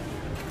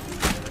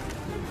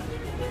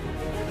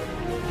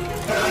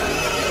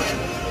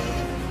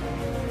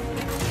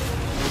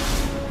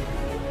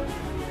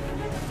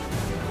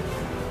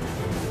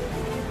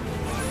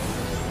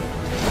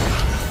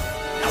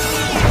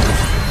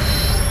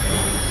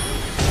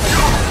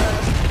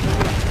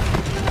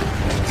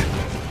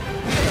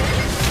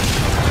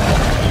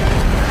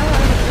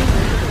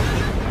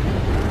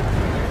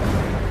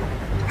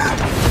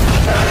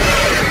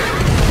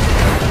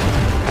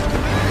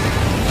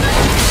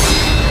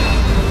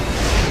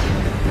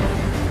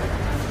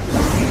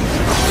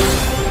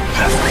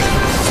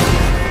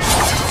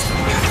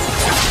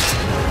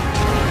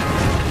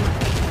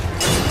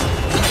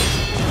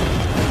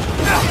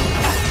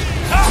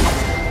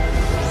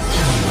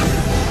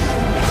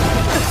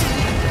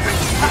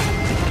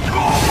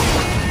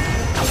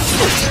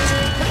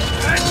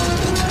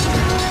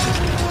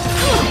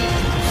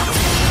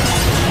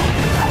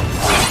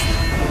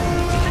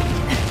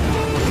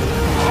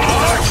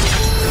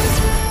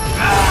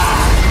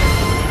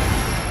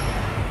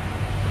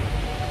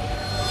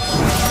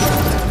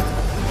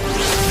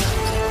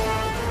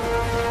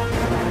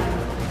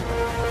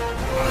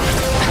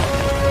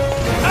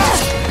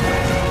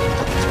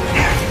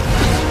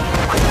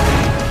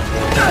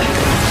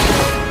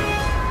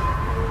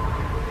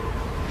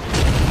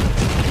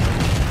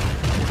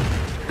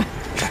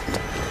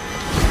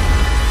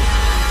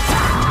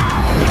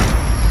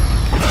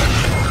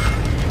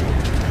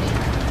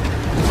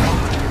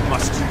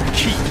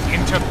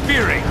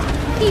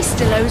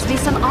 knows me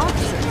some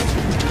answers.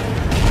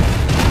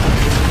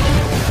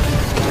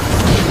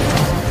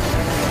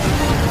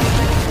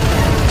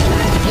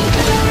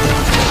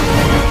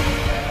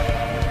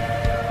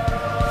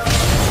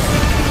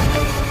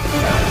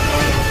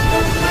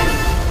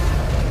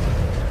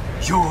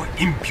 Your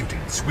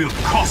impudence will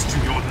cost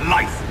you your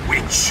life,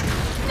 witch!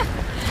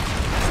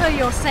 So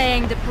you're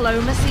saying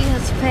diplomacy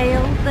has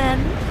failed, then?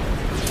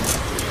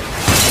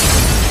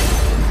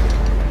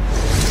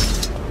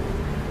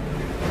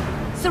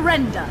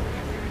 Surrender,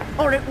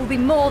 or it will be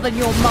more than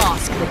your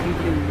mask that you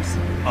lose.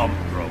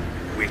 Umbra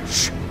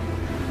witch.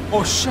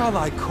 Or shall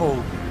I call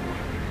you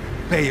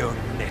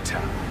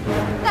Bayonetta?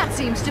 That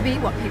seems to be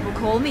what people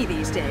call me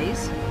these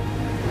days.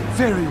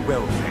 Very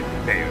well then,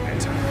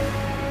 Bayonetta.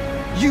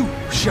 You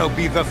shall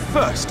be the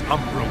first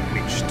Umbra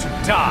witch to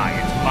die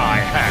at my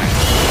hand.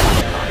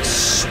 I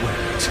swear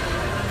it,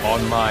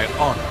 on my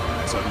honor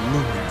as a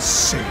Lumen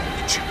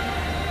Sage.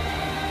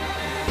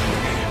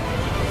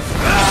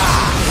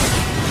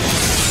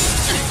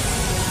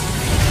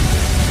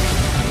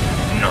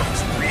 Not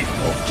be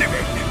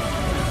forgiven.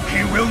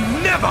 He will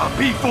never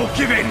be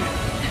forgiven.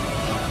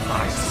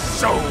 My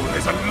soul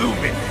is a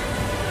Lumen.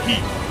 He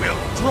will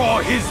draw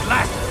his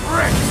last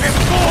breath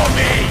before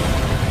me.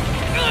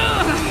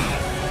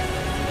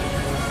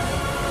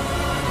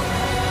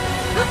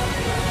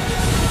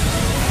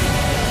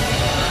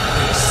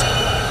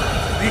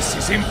 This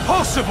is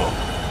impossible!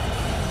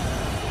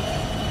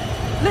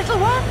 Little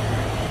one?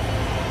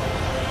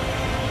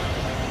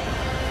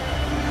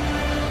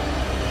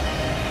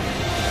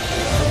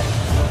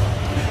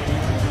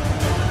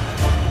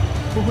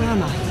 But where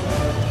am I?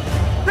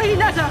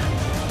 Bayonetta!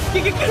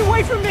 Get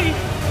away from me!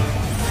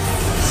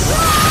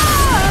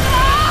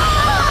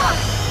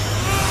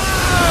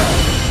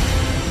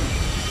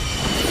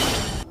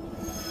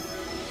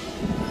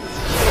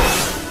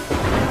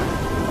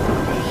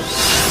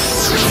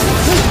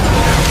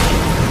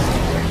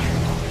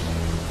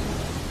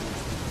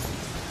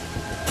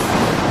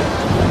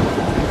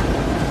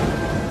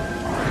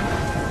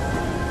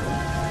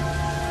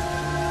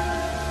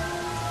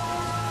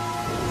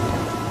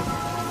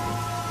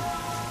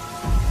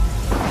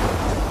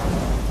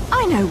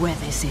 I know where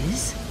this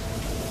is.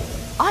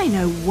 I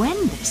know when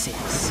this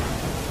is.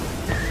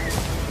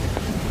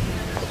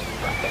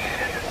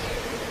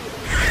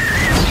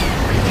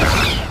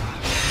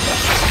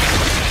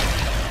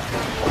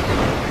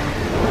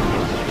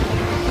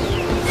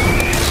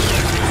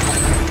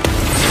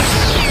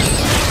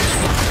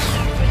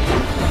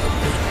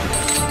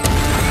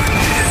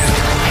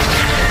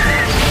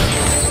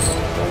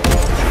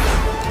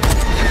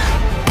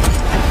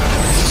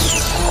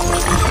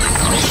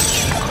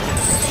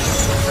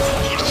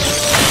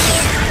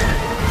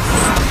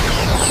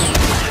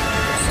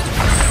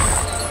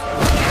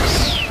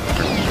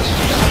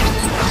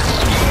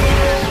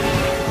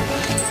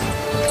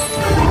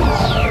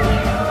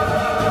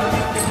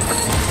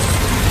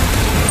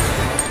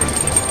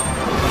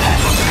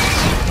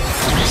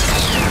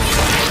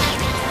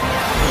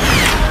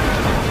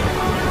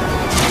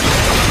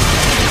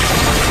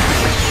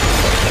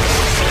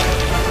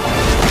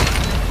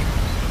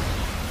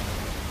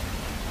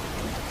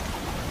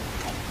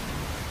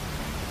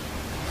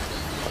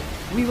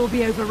 We will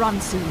be overrun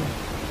soon.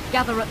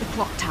 Gather at the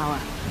clock tower.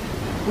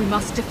 We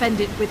must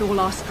defend it with all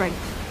our strength.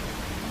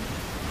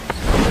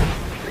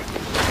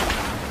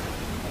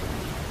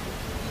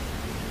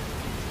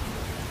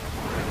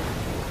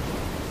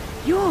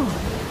 You?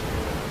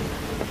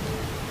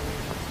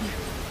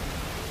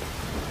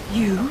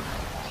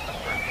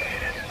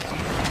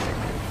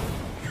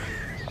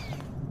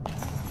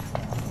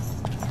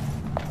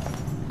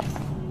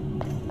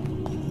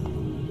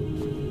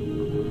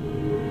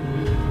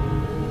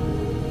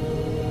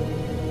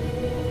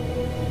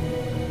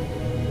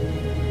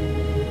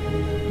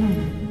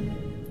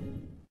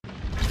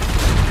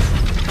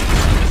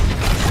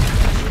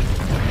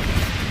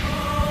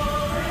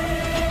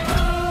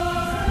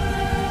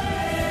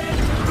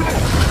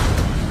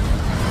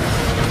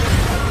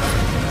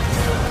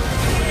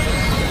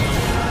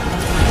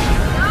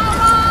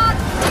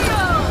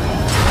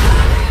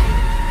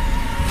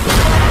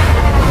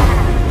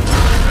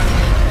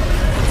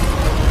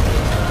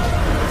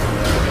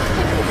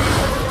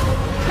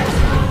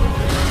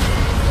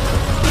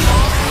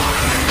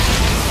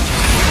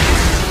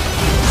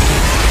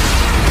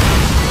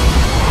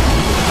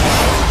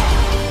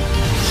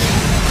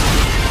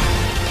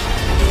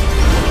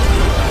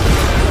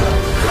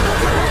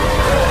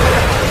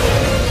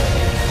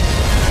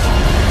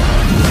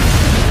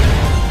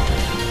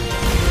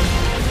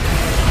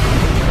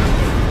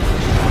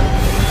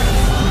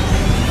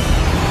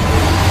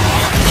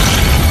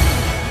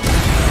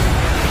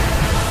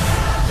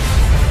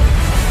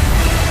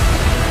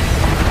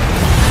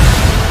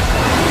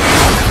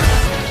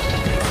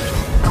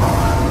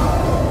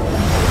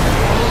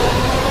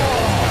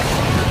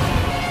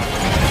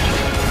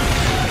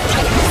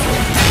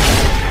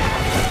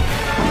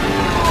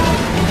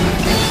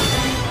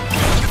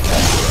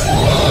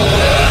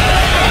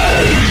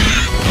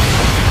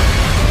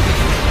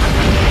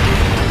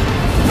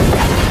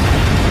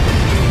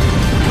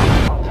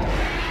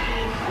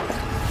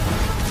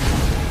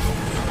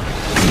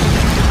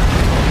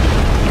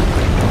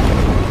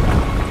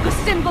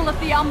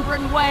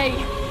 Umbran way!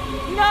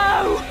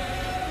 No!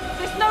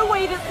 There's no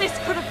way that this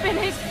could have been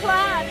his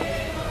plan!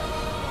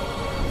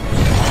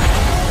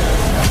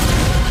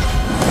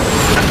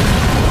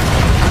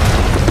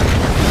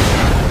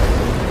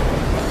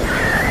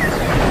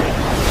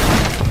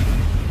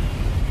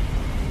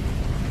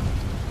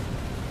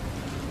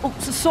 Oh,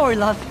 so sorry,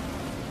 love.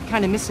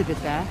 Kinda missed a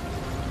bit there.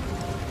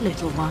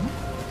 Little one.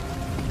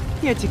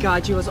 Here to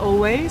guide you as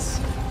always.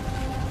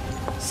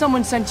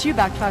 Someone sent you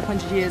back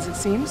 500 years, it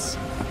seems.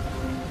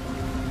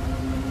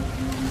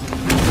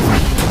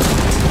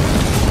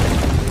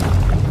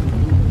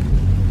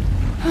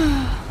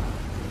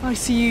 I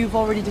see you've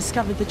already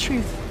discovered the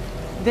truth.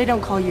 They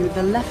don't call you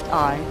the Left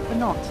Eye for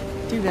naught,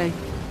 do they?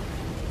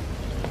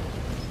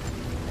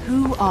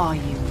 Who are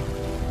you?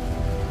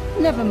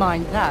 Never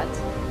mind that.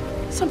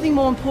 Something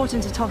more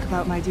important to talk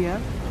about, my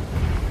dear.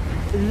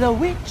 The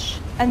witch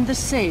and the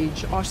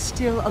sage are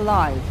still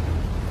alive.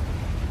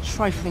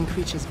 Trifling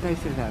creatures,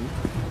 both of them.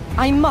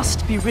 I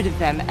must be rid of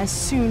them as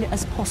soon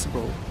as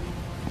possible.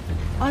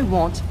 I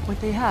want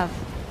what they have.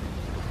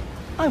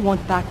 I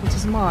want back what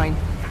is mine.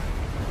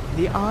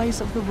 The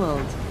eyes of the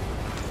world.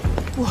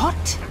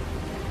 What?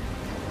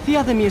 The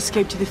other me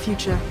escaped to the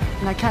future,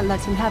 and I can't let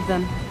him have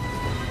them.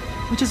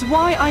 Which is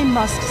why I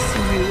must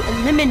see you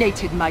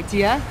eliminated, my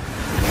dear.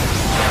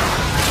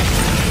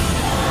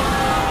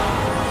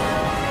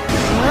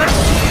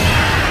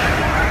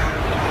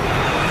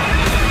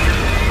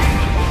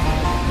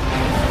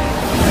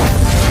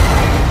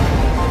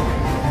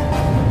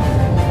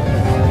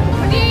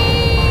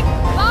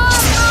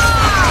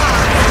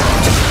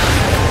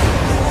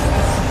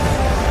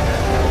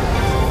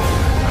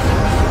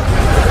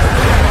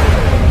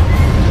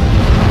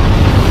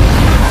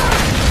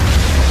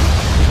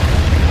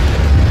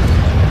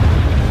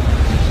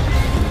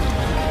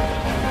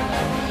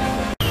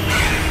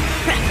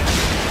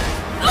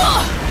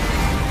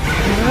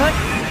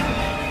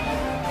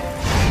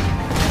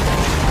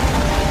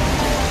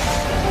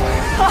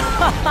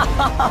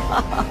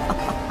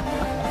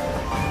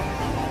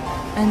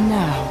 And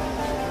now,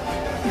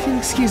 if you'll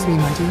excuse me,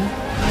 my dear.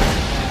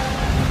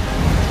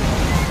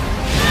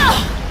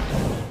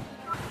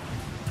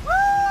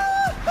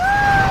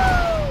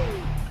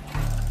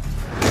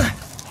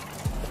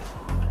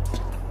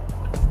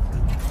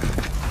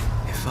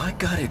 If I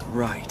got it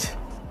right,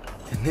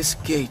 then this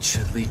gate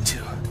should lead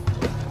to...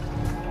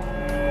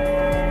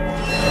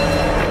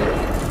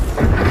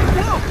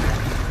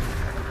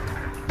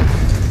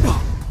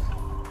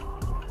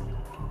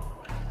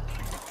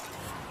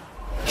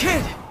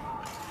 Kid!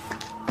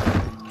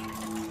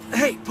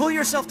 Hey, pull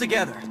yourself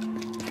together.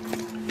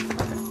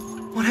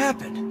 What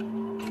happened?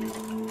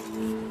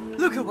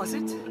 Luca, was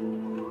it?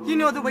 You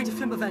know the way to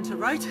Fimbulventr,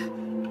 right?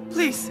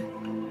 Please,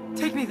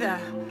 take me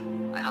there.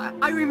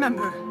 I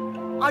remember.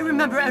 I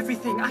remember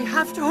everything. I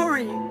have to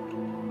hurry.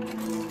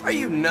 Are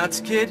you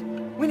nuts, kid?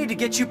 We need to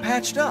get you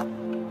patched up.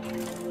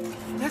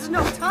 There's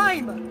no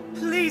time!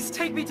 Please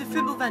take me to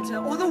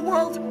Fimbulventr, or the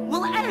world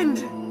will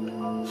end!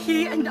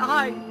 He and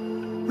I,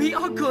 we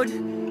are good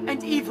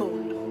and evil.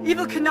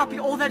 Evil cannot be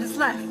all that is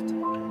left.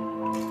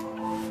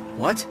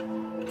 What?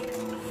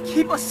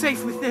 Keep us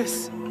safe with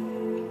this.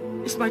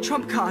 It's my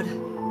trump card.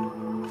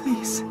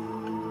 Please.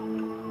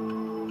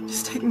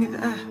 Just take me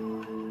there.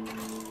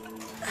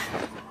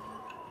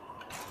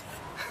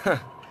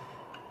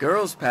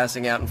 Girls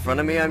passing out in front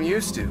of me I'm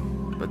used to,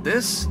 but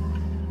this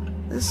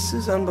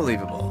is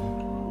unbelievable.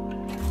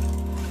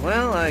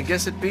 Well, I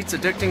guess it beats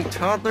addicting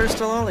toddlers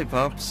to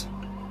lollipops.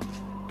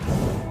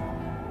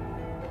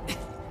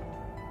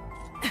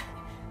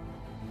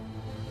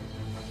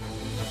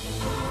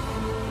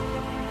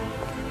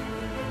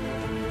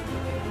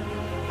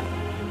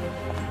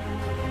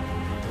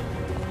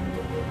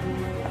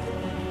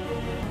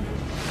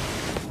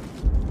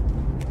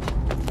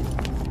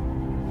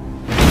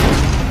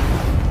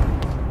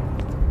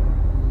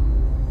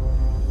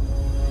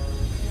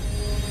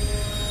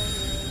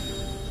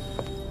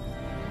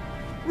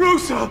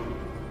 Rosa!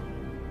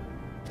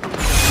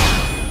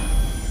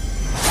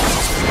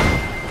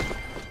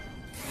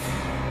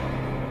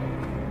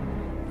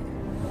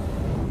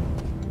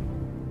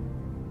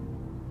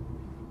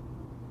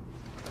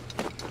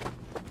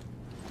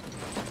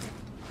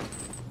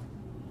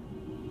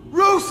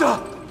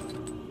 Rosa!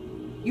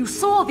 You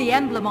saw the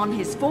emblem on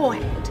his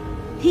forehead.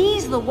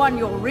 He's the one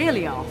you're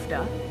really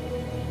after.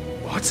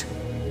 What?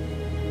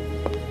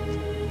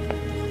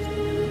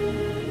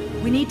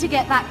 We need to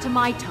get back to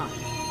my time.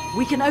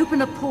 We can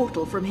open a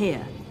portal from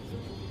here.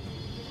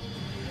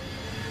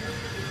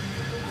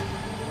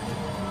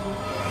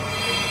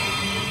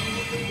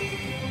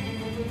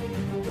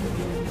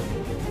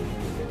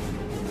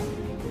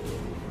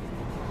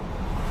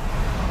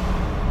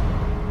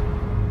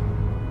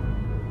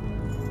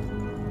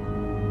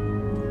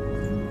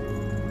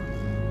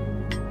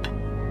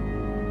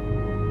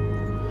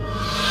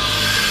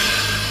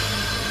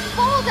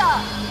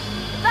 The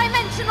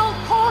dimensional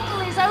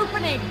portal is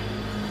opening!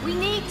 We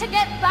need to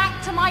get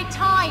back to my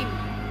time!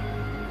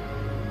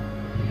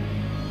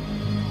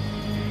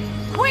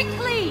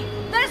 Quickly!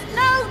 There's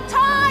no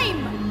time!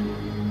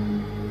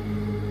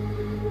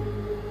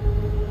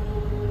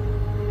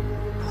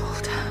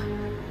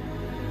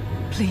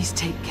 Please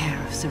take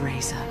care of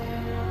Cereza.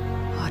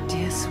 Our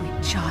dear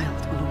sweet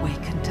child will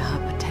awaken to her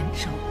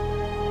potential.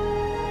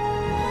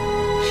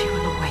 She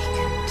will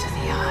awaken to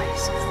the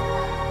eyes of the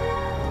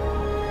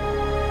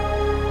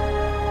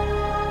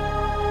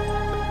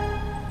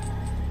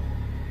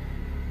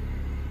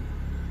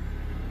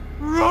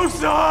world.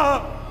 Rosa!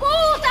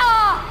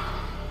 Baldur!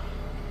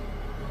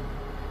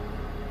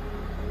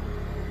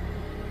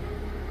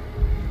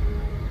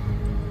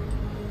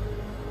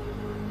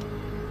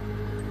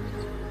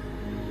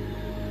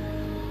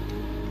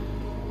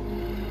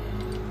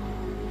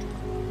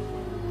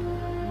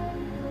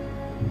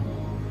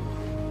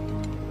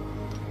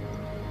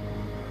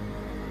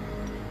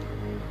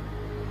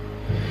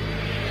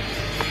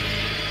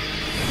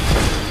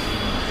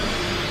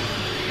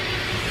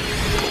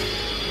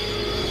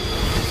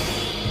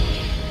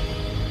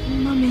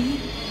 Mummy.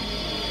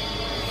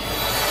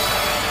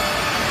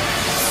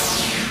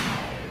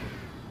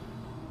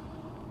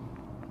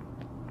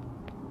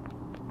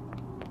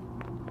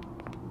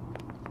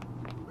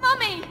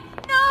 Mummy,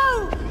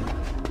 no!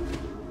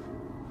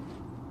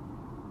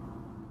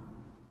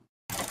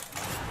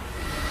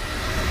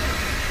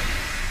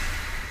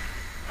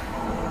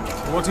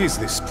 What is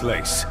this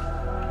place?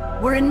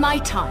 We're in my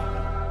time.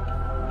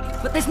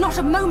 But there's not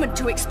a moment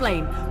to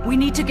explain. We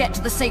need to get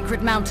to the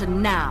sacred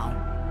mountain now.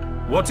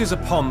 What is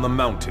upon the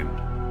mountain?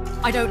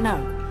 I don't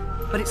know,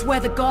 but it's where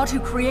the god who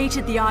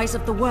created the eyes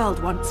of the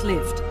world once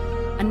lived.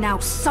 And now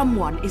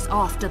someone is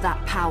after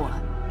that power.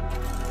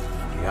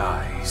 The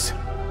eyes.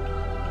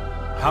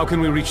 How can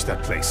we reach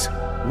that place?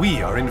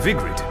 We are in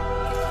Vigrid.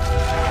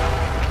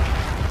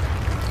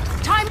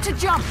 Time to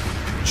jump!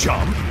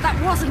 Jump? That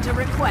wasn't a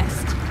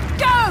request.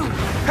 Go!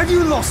 Have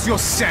you lost your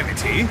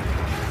sanity?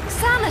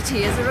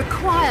 Sanity is a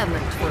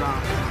requirement for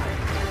our kind.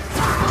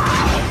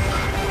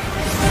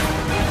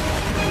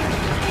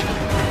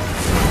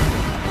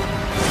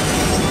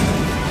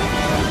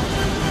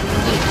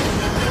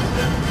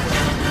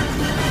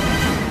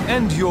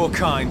 And your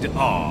kind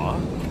are?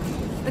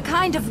 The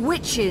kind of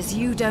witches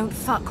you don't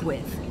fuck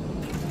with.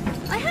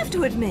 I have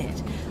to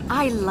admit,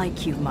 I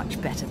like you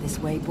much better this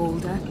way,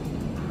 Baldur.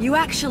 You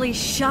actually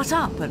shut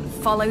up and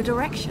follow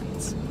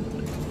directions.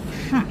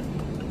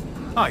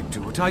 I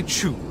do what I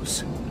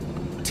choose.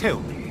 Tell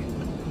me,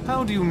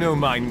 how do you know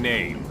my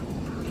name?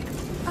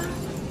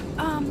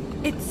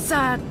 It's,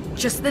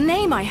 just the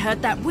name I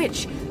heard that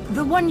witch,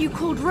 the one you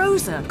called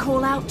Rosa,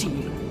 call out to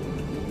you.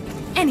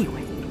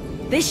 Anyway,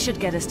 this should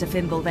get us to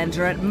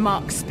Fimbulventr at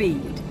Mach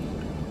speed.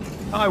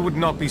 I would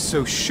not be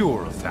so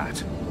sure of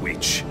that,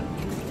 witch.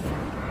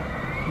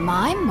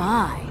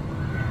 My.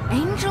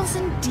 Angels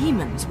and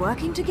demons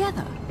working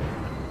together.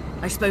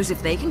 I suppose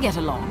if they can get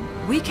along,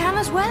 we can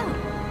as well.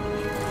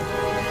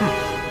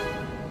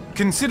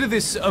 Consider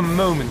this a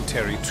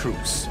momentary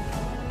truce.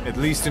 At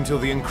least until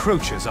the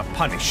encroachers are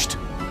punished.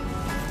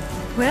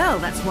 Well,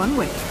 that's one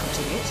way of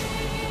putting it.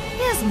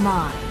 Here's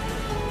mine.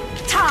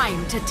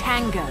 Time to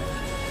tango.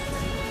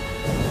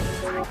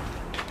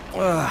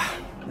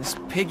 This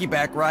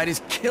piggyback ride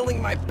is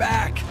killing my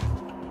back.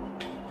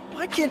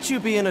 Why can't you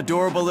be an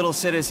adorable little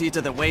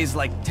Cerecita that weighs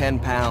like 10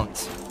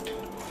 pounds?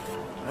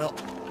 Well,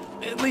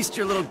 at least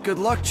your little good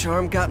luck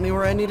charm got me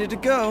where I needed to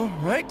go,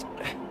 right?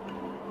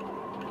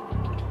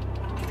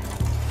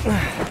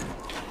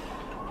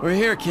 We're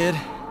here, kid.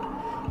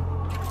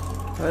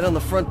 Right on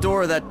the front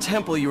door of that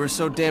temple you were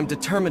so damn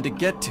determined to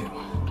get to.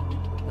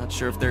 Not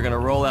sure if they're gonna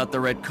roll out the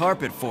red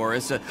carpet for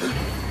us.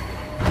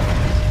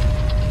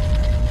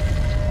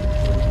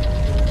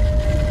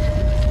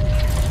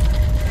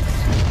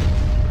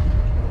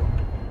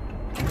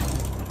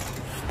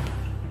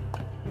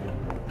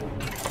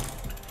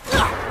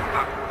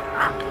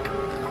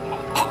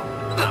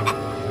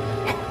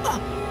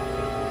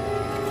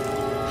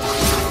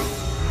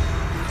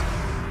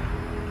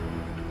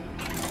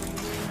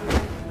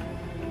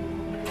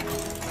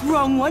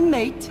 Wrong one,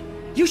 mate.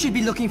 You should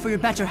be looking for your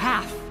better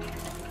half.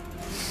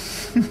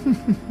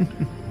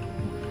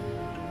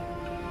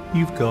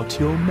 You've got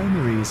your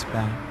memories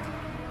back.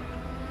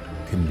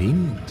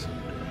 Convenient.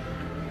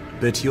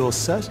 But you're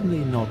certainly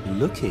not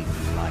looking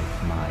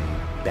like my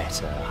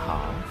better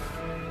half.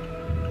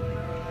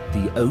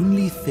 The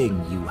only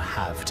thing you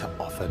have to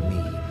offer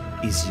me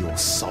is your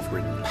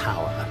sovereign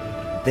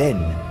power. Then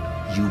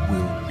you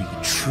will be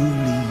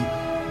truly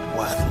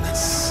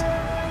worthless.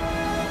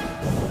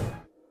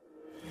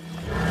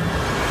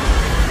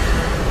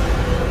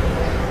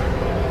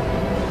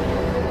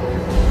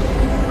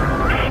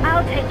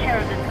 I'll take care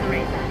of this,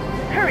 Cereza.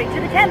 Hurry to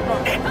the temple!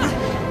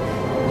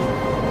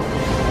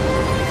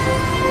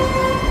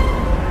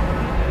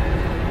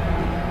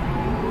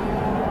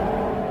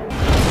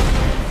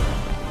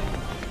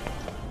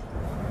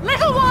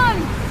 Little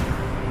one!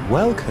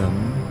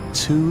 Welcome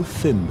to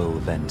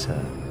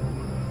Fimbulventr.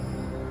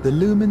 The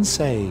Lumen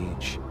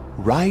Sage,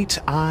 right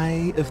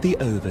eye of the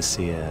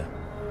Overseer.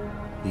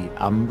 The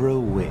Umbra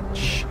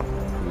Witch,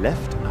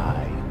 left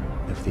eye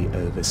of the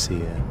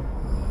Overseer.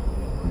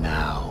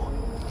 Now,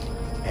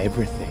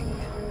 everything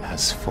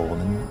has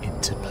fallen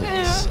into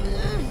place.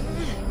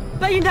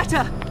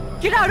 Bayonetta!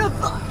 Get out of...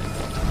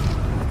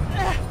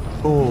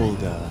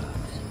 Order.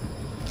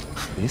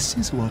 This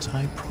is what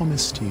I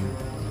promised you.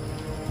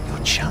 Your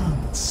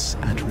chance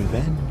at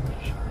revenge.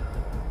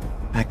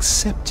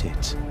 Accept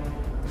it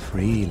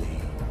freely.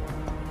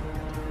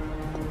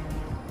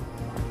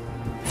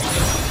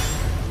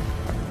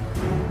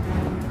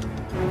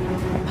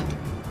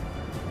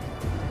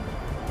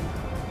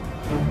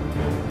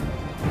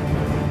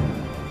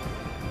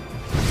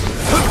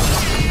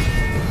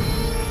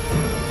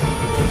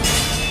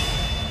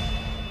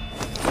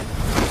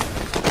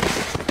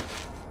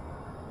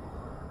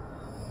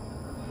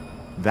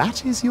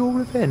 That is your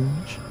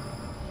revenge?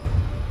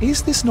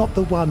 Is this not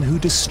the one who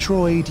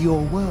destroyed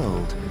your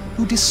world,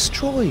 who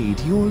destroyed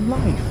your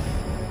life?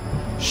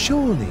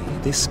 Surely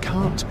this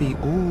can't be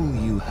all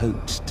you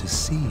hoped to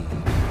see.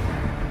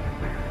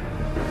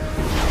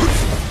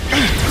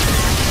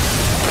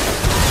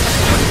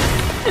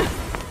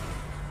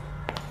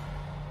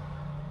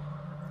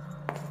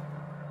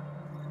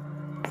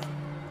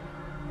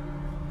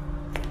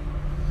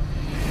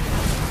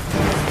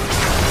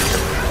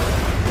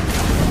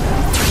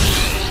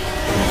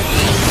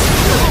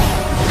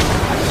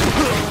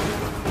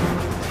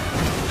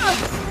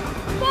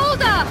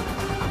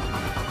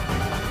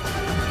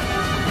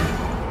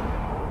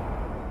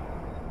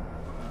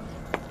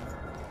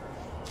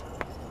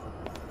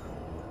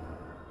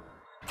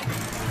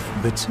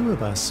 The two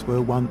of us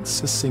were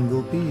once a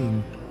single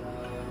being.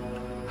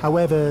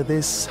 However,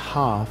 this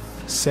half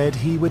said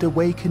he would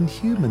awaken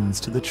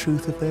humans to the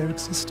truth of their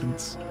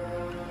existence.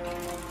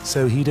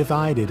 So he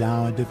divided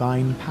our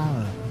divine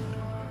power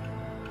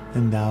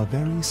and our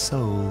very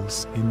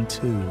souls in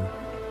two.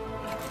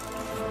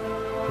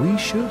 We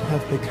should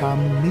have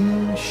become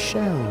mere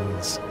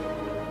shells.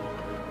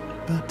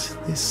 But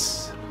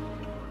this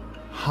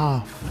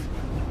half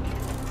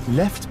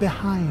left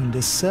behind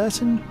a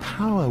certain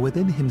power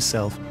within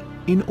himself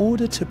in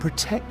order to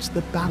protect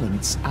the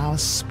balance our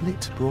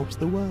split brought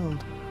the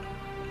world.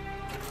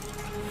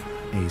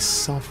 A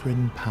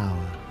sovereign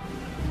power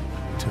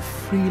to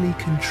freely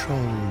control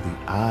the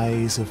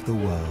eyes of the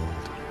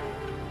world.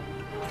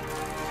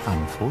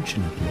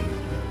 Unfortunately,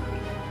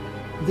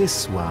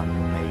 this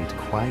one made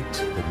quite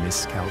the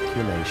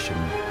miscalculation.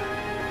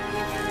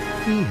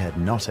 He had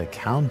not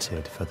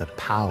accounted for the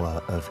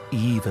power of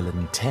evil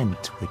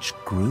intent which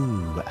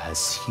grew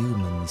as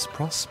humans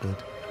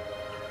prospered.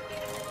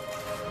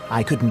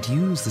 I couldn't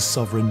use the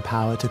sovereign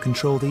power to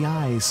control the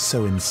eyes,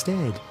 so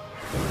instead,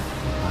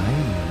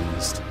 I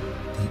used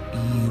the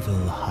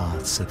evil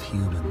hearts of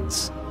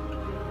humans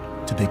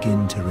to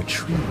begin to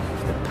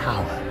retrieve the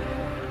power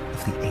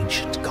of the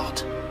ancient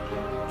god.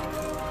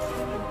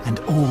 And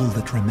all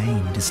that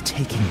remained is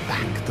taking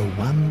back the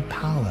one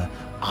power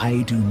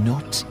I do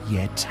not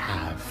yet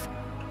have.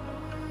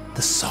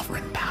 The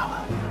sovereign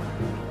power.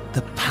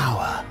 The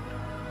power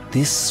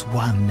this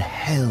one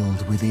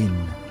held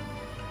within.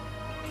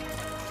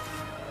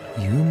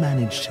 You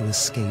managed to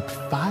escape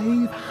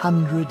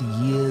 500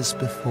 years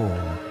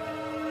before,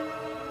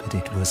 but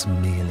it was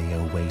merely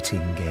a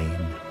waiting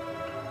game.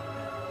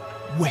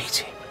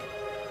 Waiting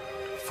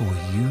for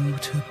you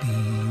to be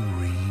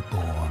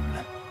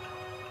reborn.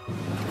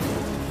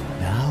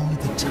 Now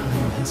the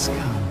time has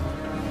come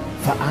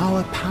for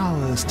our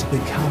powers to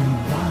become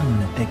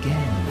one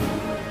again,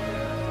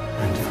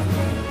 and for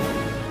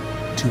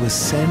me to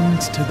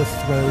ascend to the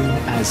throne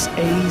as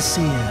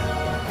Aesir,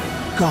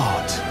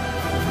 God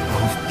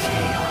of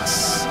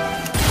Chaos.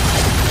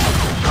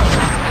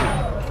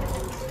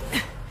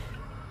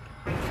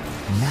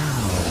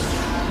 Now,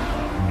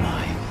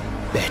 my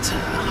better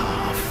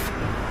half,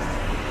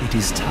 it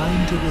is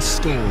time to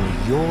restore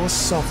your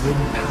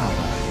sovereign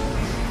power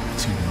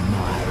to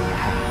my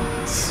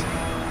hands.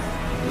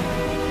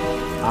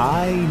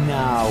 I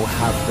now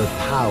have the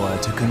power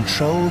to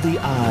control the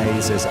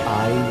eyes as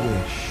I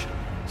wish.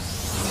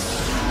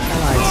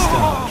 Shall I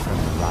start from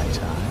the right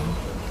eye?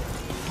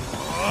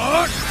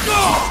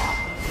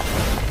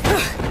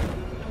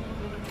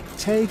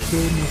 Take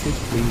him if it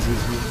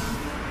pleases you.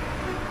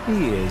 He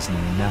is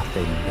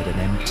nothing but an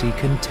empty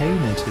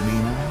container to me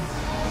now.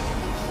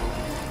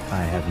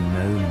 I have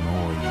no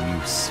more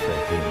use for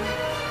him.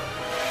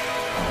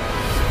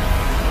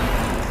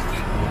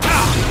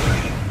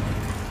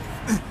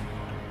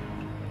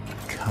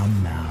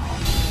 Come now.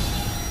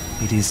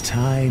 It is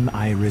time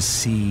I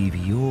receive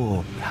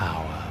your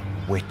power,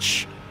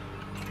 witch.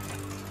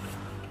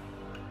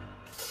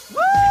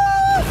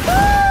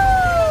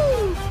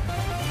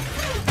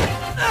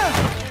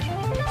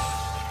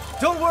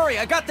 Don't worry,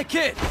 I got the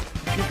kid.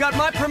 You've got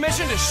my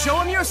permission to show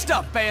him your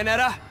stuff,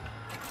 Bayonetta.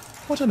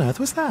 What on earth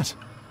was that?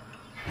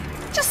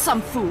 Just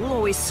some fool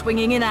always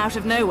swinging in out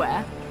of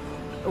nowhere.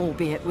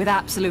 Albeit with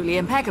absolutely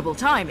impeccable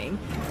timing.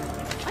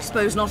 I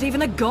suppose not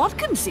even a god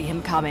can see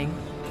him coming.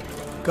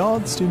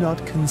 Gods do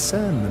not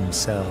concern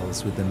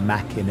themselves with the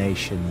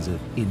machinations of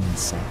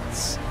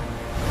insects.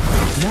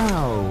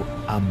 Now,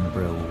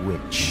 Umbra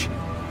Witch,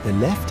 the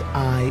left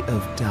eye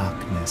of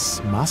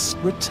darkness must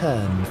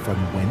return from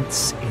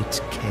whence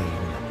it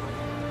came.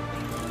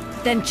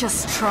 Then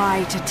just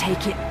try to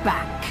take it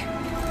back.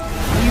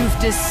 You've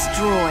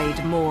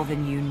destroyed more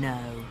than you know.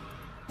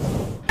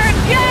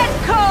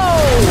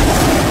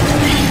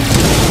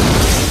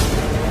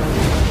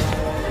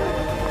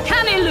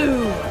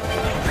 Camilu!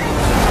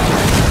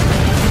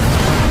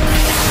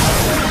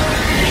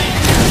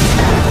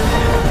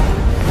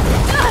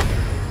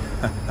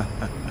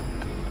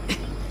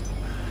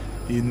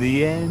 In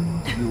the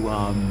end, you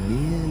are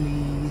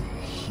merely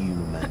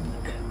human.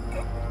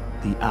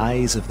 The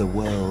eyes of the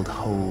world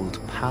hold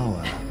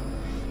power,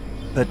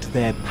 but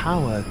their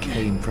power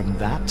came from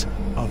that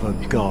of a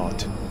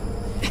god.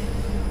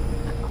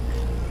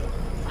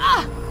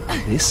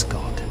 This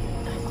god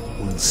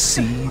will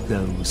see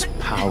those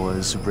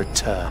powers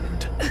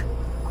returned.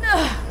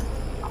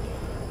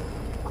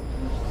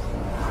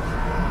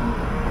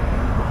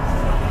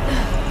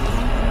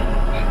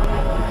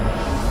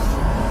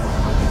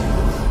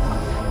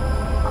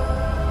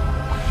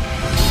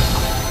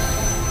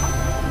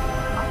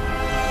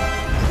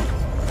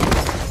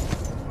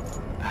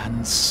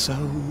 And so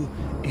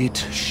it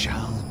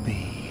shall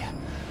be.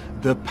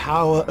 The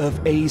power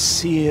of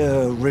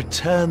Aesir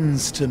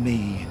returns to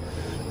me,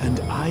 and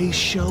I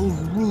shall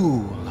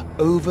rule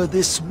over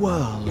this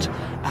world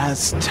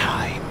as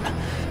time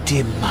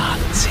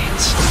demands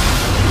it.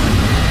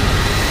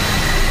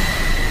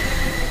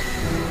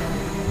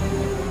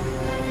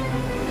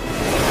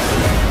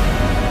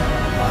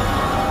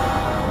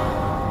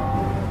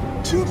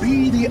 To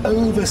be the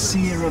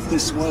overseer of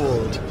this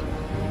world,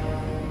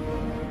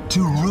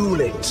 to rule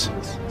it.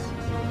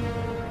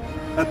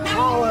 A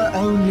power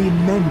only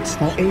meant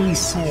for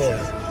Aesir.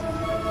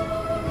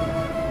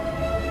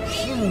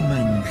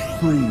 Human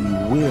free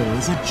will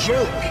is a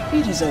joke.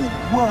 It is a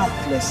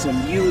worthless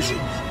illusion.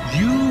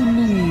 You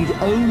need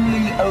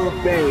only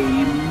obey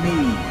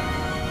me.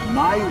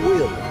 My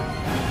will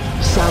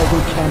shall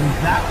become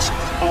that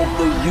of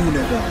the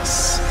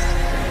universe.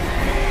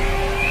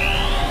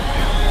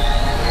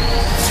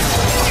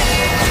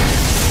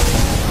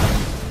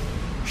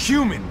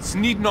 Humans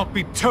need not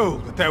be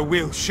told what their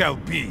will shall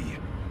be.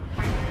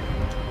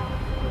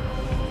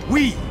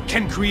 We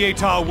can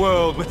create our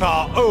world with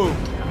our own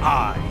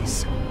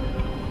eyes.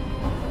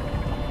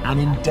 An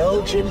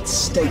indulgent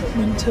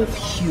statement of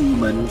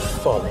human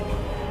folly.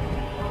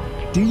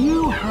 Do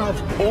you have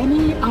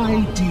any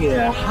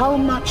idea how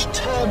much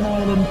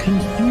turmoil and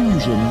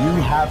confusion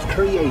you have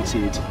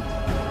created?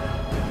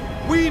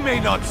 We may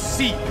not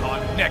see our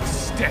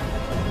next step.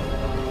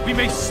 We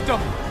may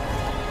stumble.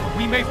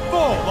 We may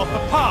fall off the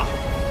path.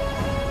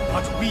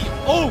 But we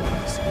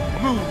always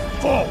move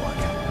forward.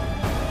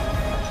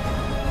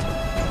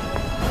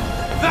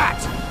 That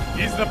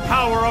is the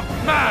power of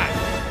man!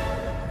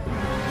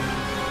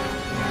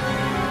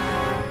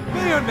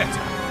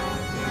 Bayonetta,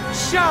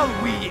 shall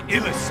we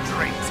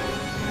illustrate?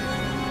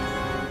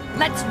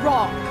 Let's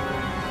rock!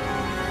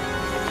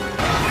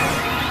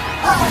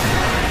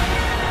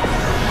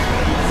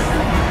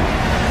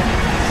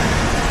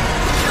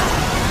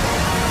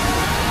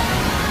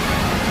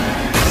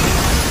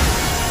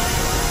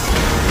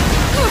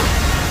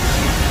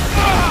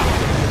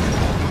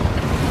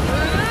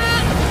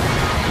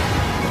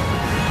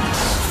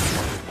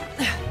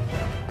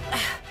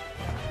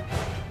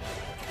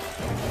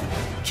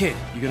 Kid,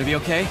 you gonna be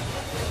okay?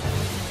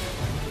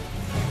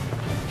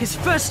 His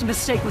first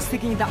mistake was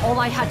thinking that all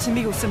I had to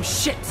me was some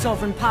shit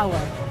sovereign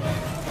power.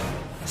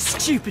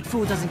 Stupid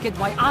fool doesn't get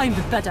why I'm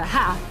the better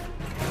half.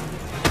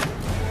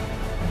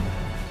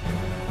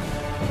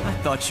 I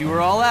thought you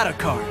were all out of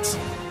cards.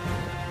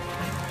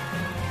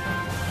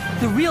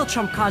 The real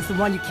trump card's the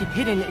one you keep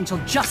hidden until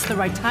just the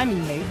right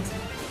timing, mate.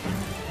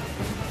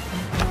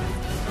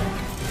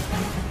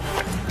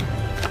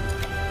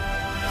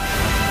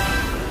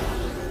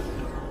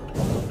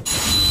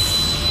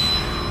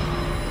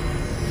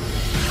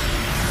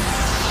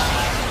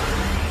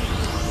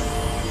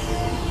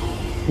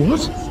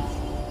 What?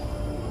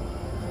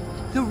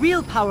 The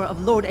real power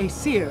of Lord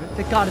Aesir,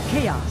 the god of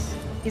chaos,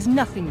 is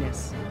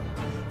nothingness.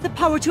 The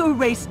power to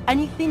erase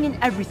anything and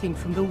everything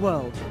from the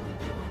world.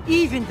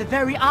 Even the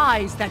very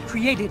eyes that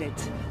created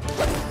it.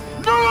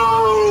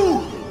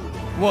 No!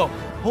 Whoa,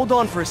 hold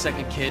on for a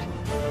second, kid.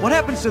 What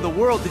happens to the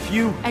world if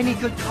you... Any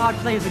good card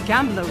player is a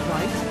gambler,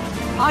 right?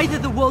 Either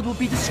the world will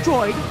be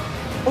destroyed,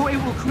 or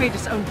it will create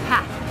its own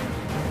path.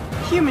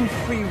 Human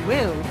free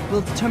will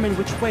determine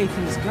which way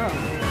things go.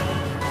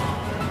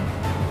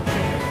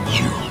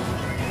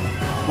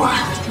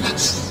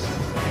 Worthless.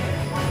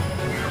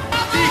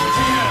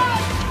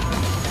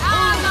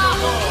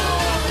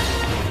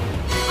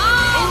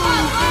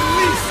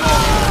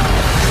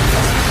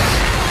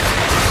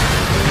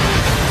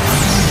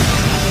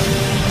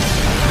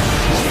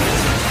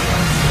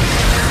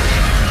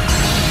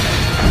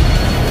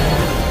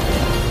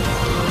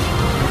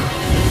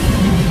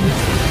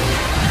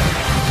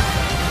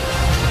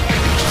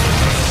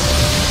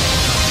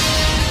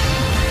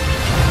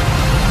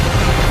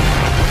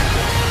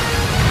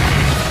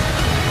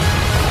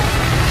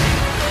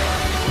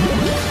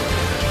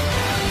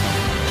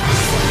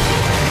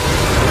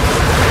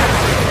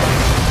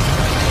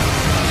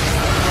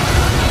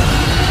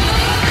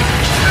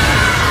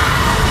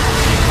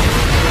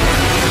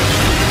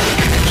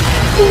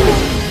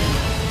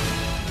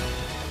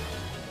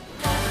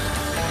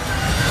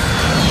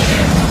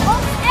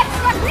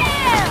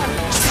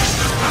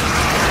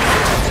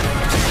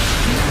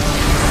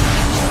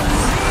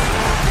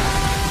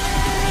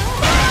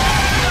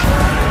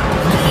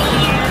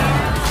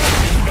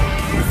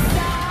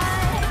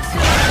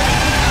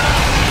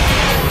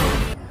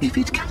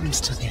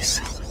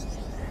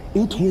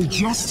 It will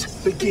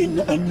just begin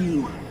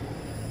anew.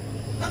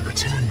 A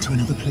return to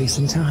another place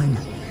and time.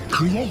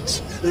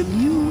 Create a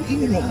new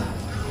era.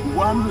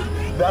 One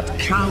that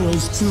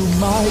cowers to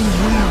my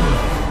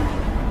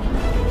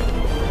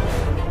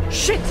will.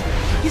 Shit!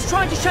 He's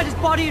trying to shed his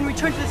body and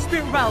return to the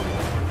spirit realm.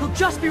 He'll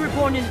just be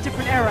reborn in a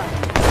different era.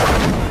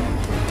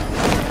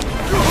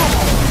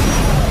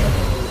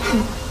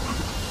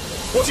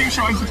 What are you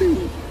trying to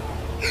do?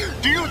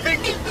 Do you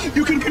think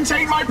you can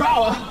contain my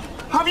power?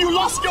 Have you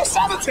lost your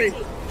sanity?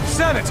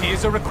 Sanity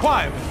is a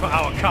requirement for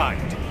our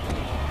kind.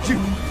 You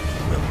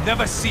will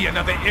never see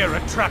another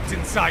era trapped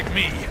inside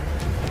me.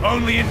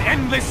 Only an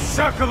endless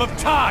circle of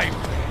time!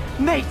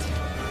 Mate,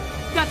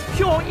 that's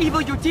pure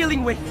evil you're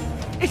dealing with.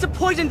 It's a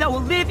poison that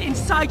will live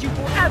inside you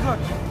forever.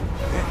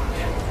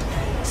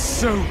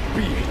 So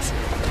be it.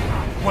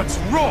 What's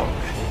wrong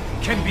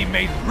can be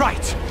made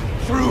right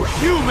through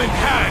human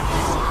hands!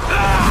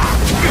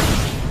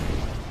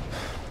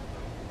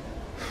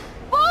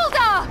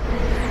 Baldur!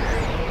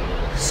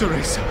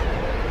 Cereza,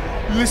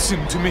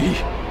 listen to me.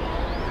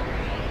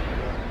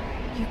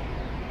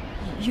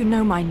 You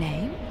know my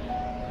name?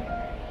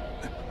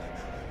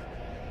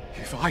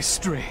 If I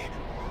stray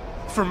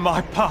from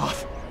my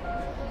path,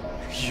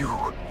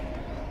 you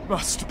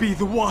must be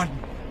the one.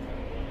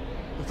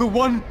 The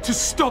one to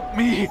stop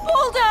me.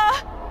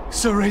 Baldur!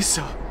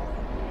 Cereza,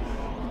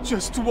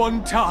 just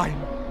one time.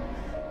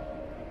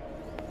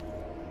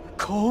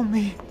 Call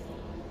me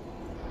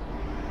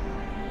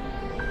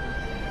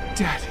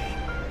Daddy.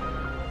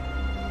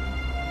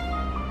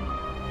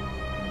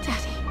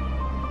 Daddy.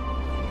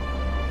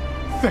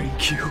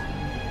 Thank you,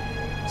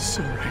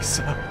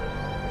 Cereza.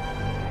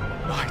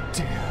 My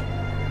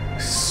dear,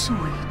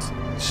 sweet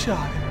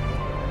child.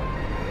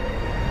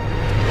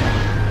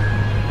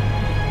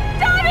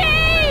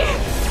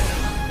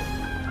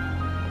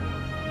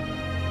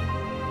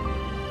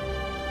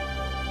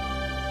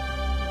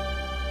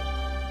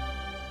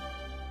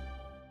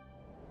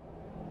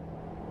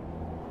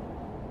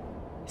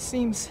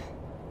 Seems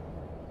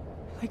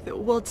like the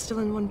world's still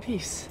in one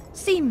piece.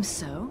 Seems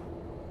so.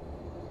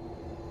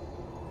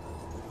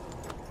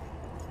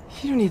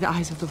 You don't need the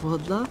eyes of the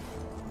world, love.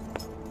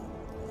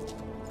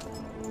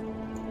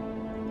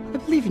 I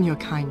believe in your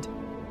kind.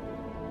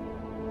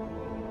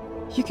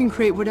 You can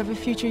create whatever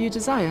future you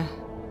desire.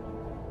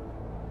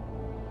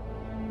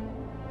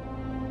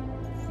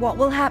 What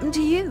will happen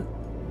to you?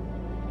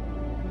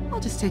 I'll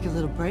just take a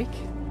little break.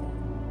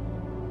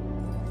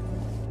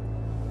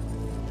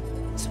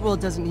 This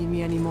world doesn't need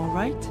me anymore,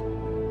 right?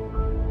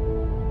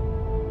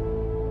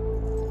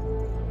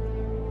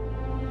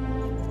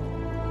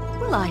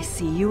 Will I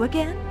see you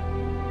again?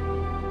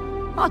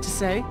 Hard to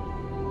say.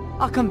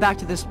 I'll come back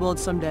to this world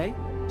someday.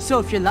 So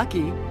if you're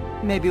lucky,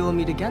 maybe we'll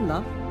meet again,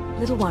 love.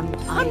 Little one,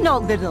 I'm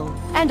not little,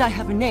 and I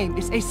have a name.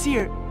 It's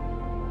Aesir.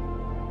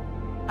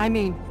 I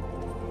mean,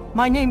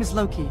 my name is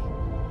Loki.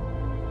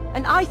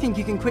 And I think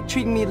you can quit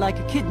treating me like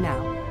a kid now.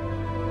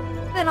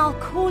 Then I'll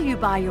call you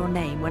by your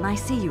name when I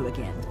see you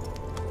again.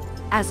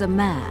 As a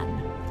man.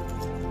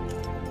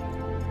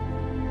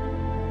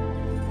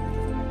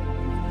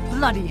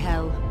 Bloody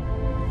hell.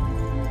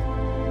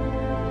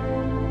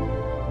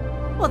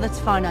 Well, that's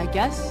fine, I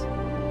guess.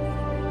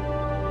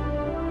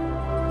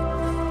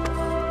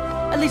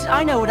 At least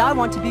I know what I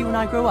want to be when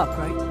I grow up,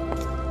 right?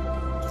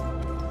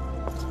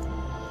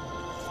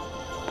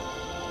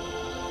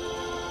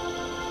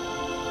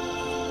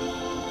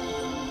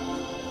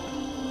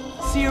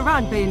 See you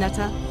around,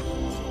 Bayonetta.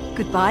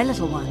 Goodbye,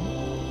 little one.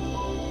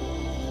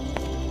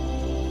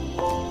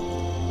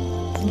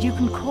 And you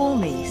can call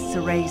me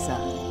Cereza.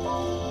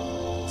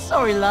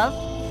 Sorry, love.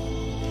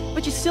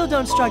 But you still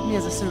don't strike me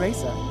as a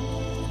Cereza.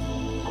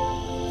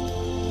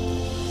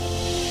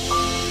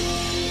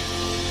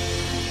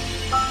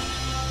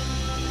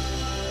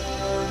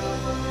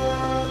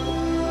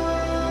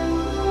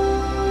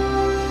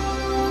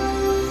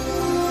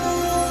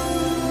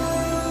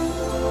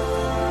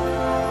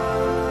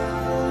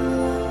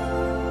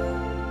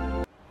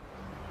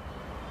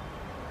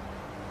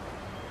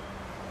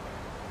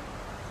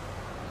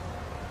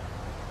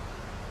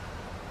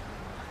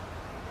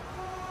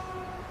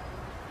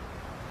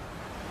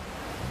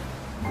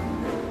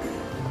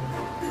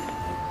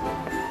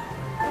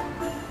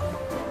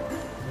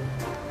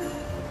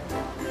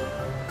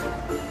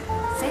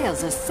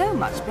 Sales are so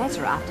much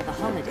better after the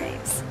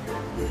holidays.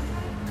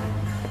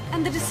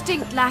 And the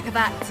distinct lack of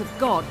acts of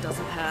God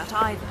doesn't hurt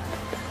either.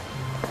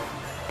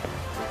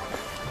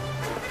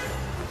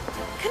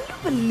 Can you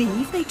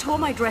believe they tore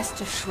my dress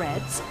to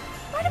shreds?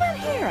 Right about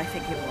here, I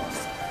think it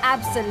was.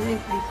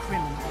 Absolutely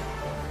criminal.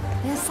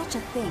 There's such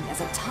a thing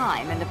as a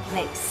time and a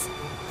place.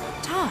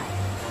 Time?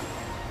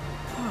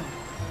 Oh.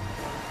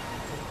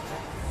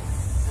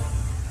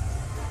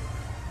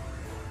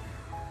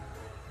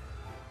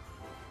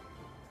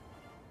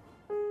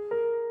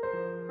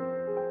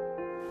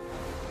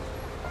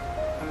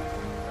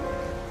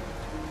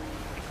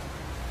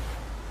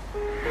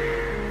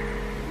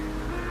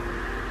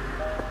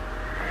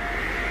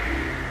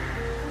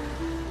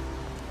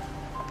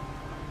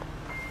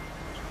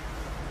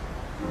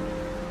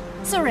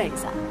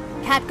 Cereza,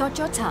 cat got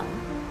your tongue?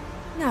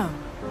 No.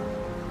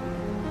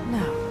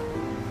 No.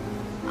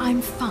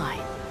 I'm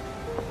fine.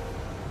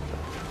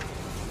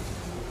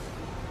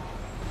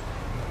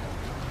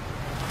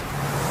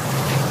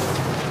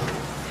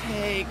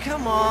 Hey,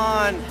 come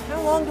on.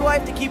 How long do I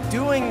have to keep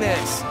doing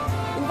this?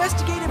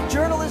 Investigative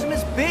journalism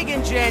is big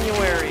in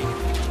January.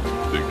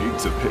 The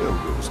gates of hell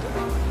goes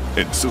down,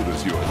 and so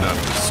does your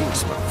anonymous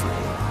source, my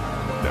friend.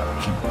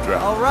 Now keep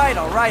driving.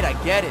 All right, I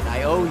get it.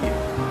 I owe you.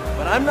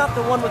 But I'm not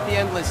the one with the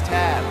endless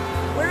tab.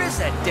 Where is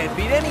that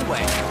deadbeat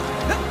anyway?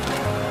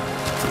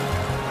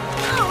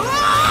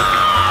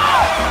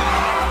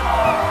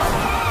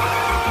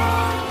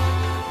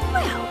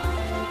 Well,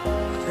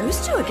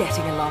 those two are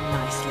getting along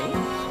nicely.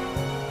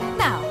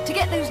 Now, to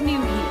get those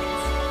new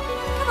healers.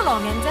 Come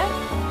along, Enzo.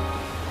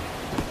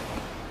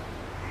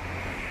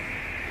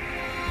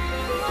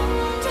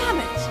 Damn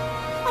it!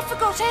 I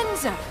forgot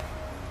Enzo.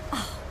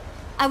 Oh,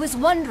 I was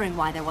wondering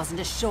why there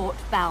wasn't a short,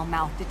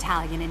 foul-mouthed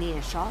Italian in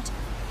earshot.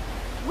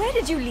 Where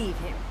did you leave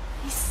him?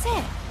 He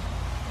said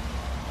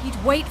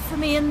he'd wait for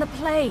me in the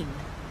plane.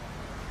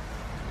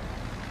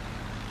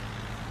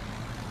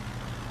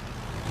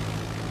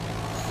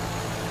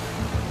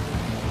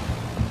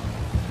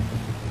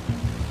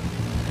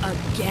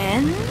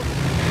 Again?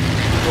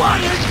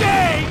 What a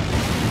day!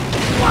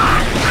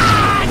 What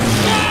a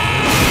day!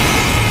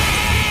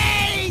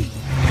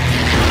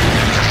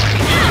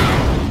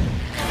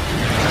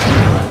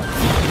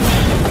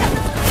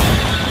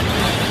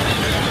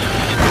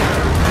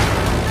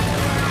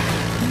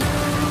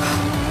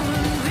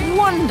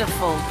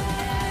 Wonderful.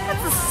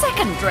 That's the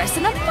second dress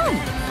in a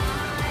month.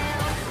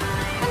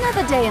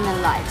 Another day in the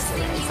life,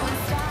 Cereza.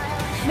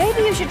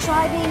 Maybe you should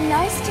try being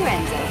nice to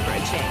Enzo for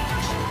a change.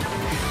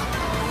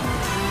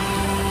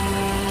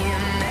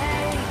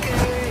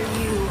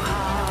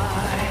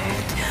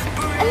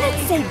 And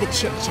let's save the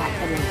chit-chat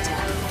for later.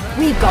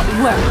 We've got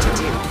work to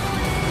do.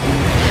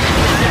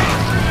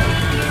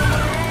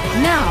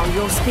 Now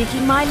you're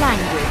speaking my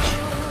language.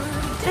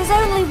 There's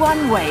only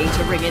one way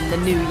to ring in the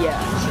new year.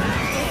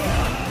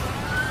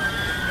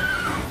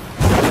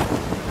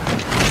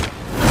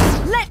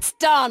 Let's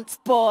dance,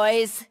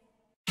 boys!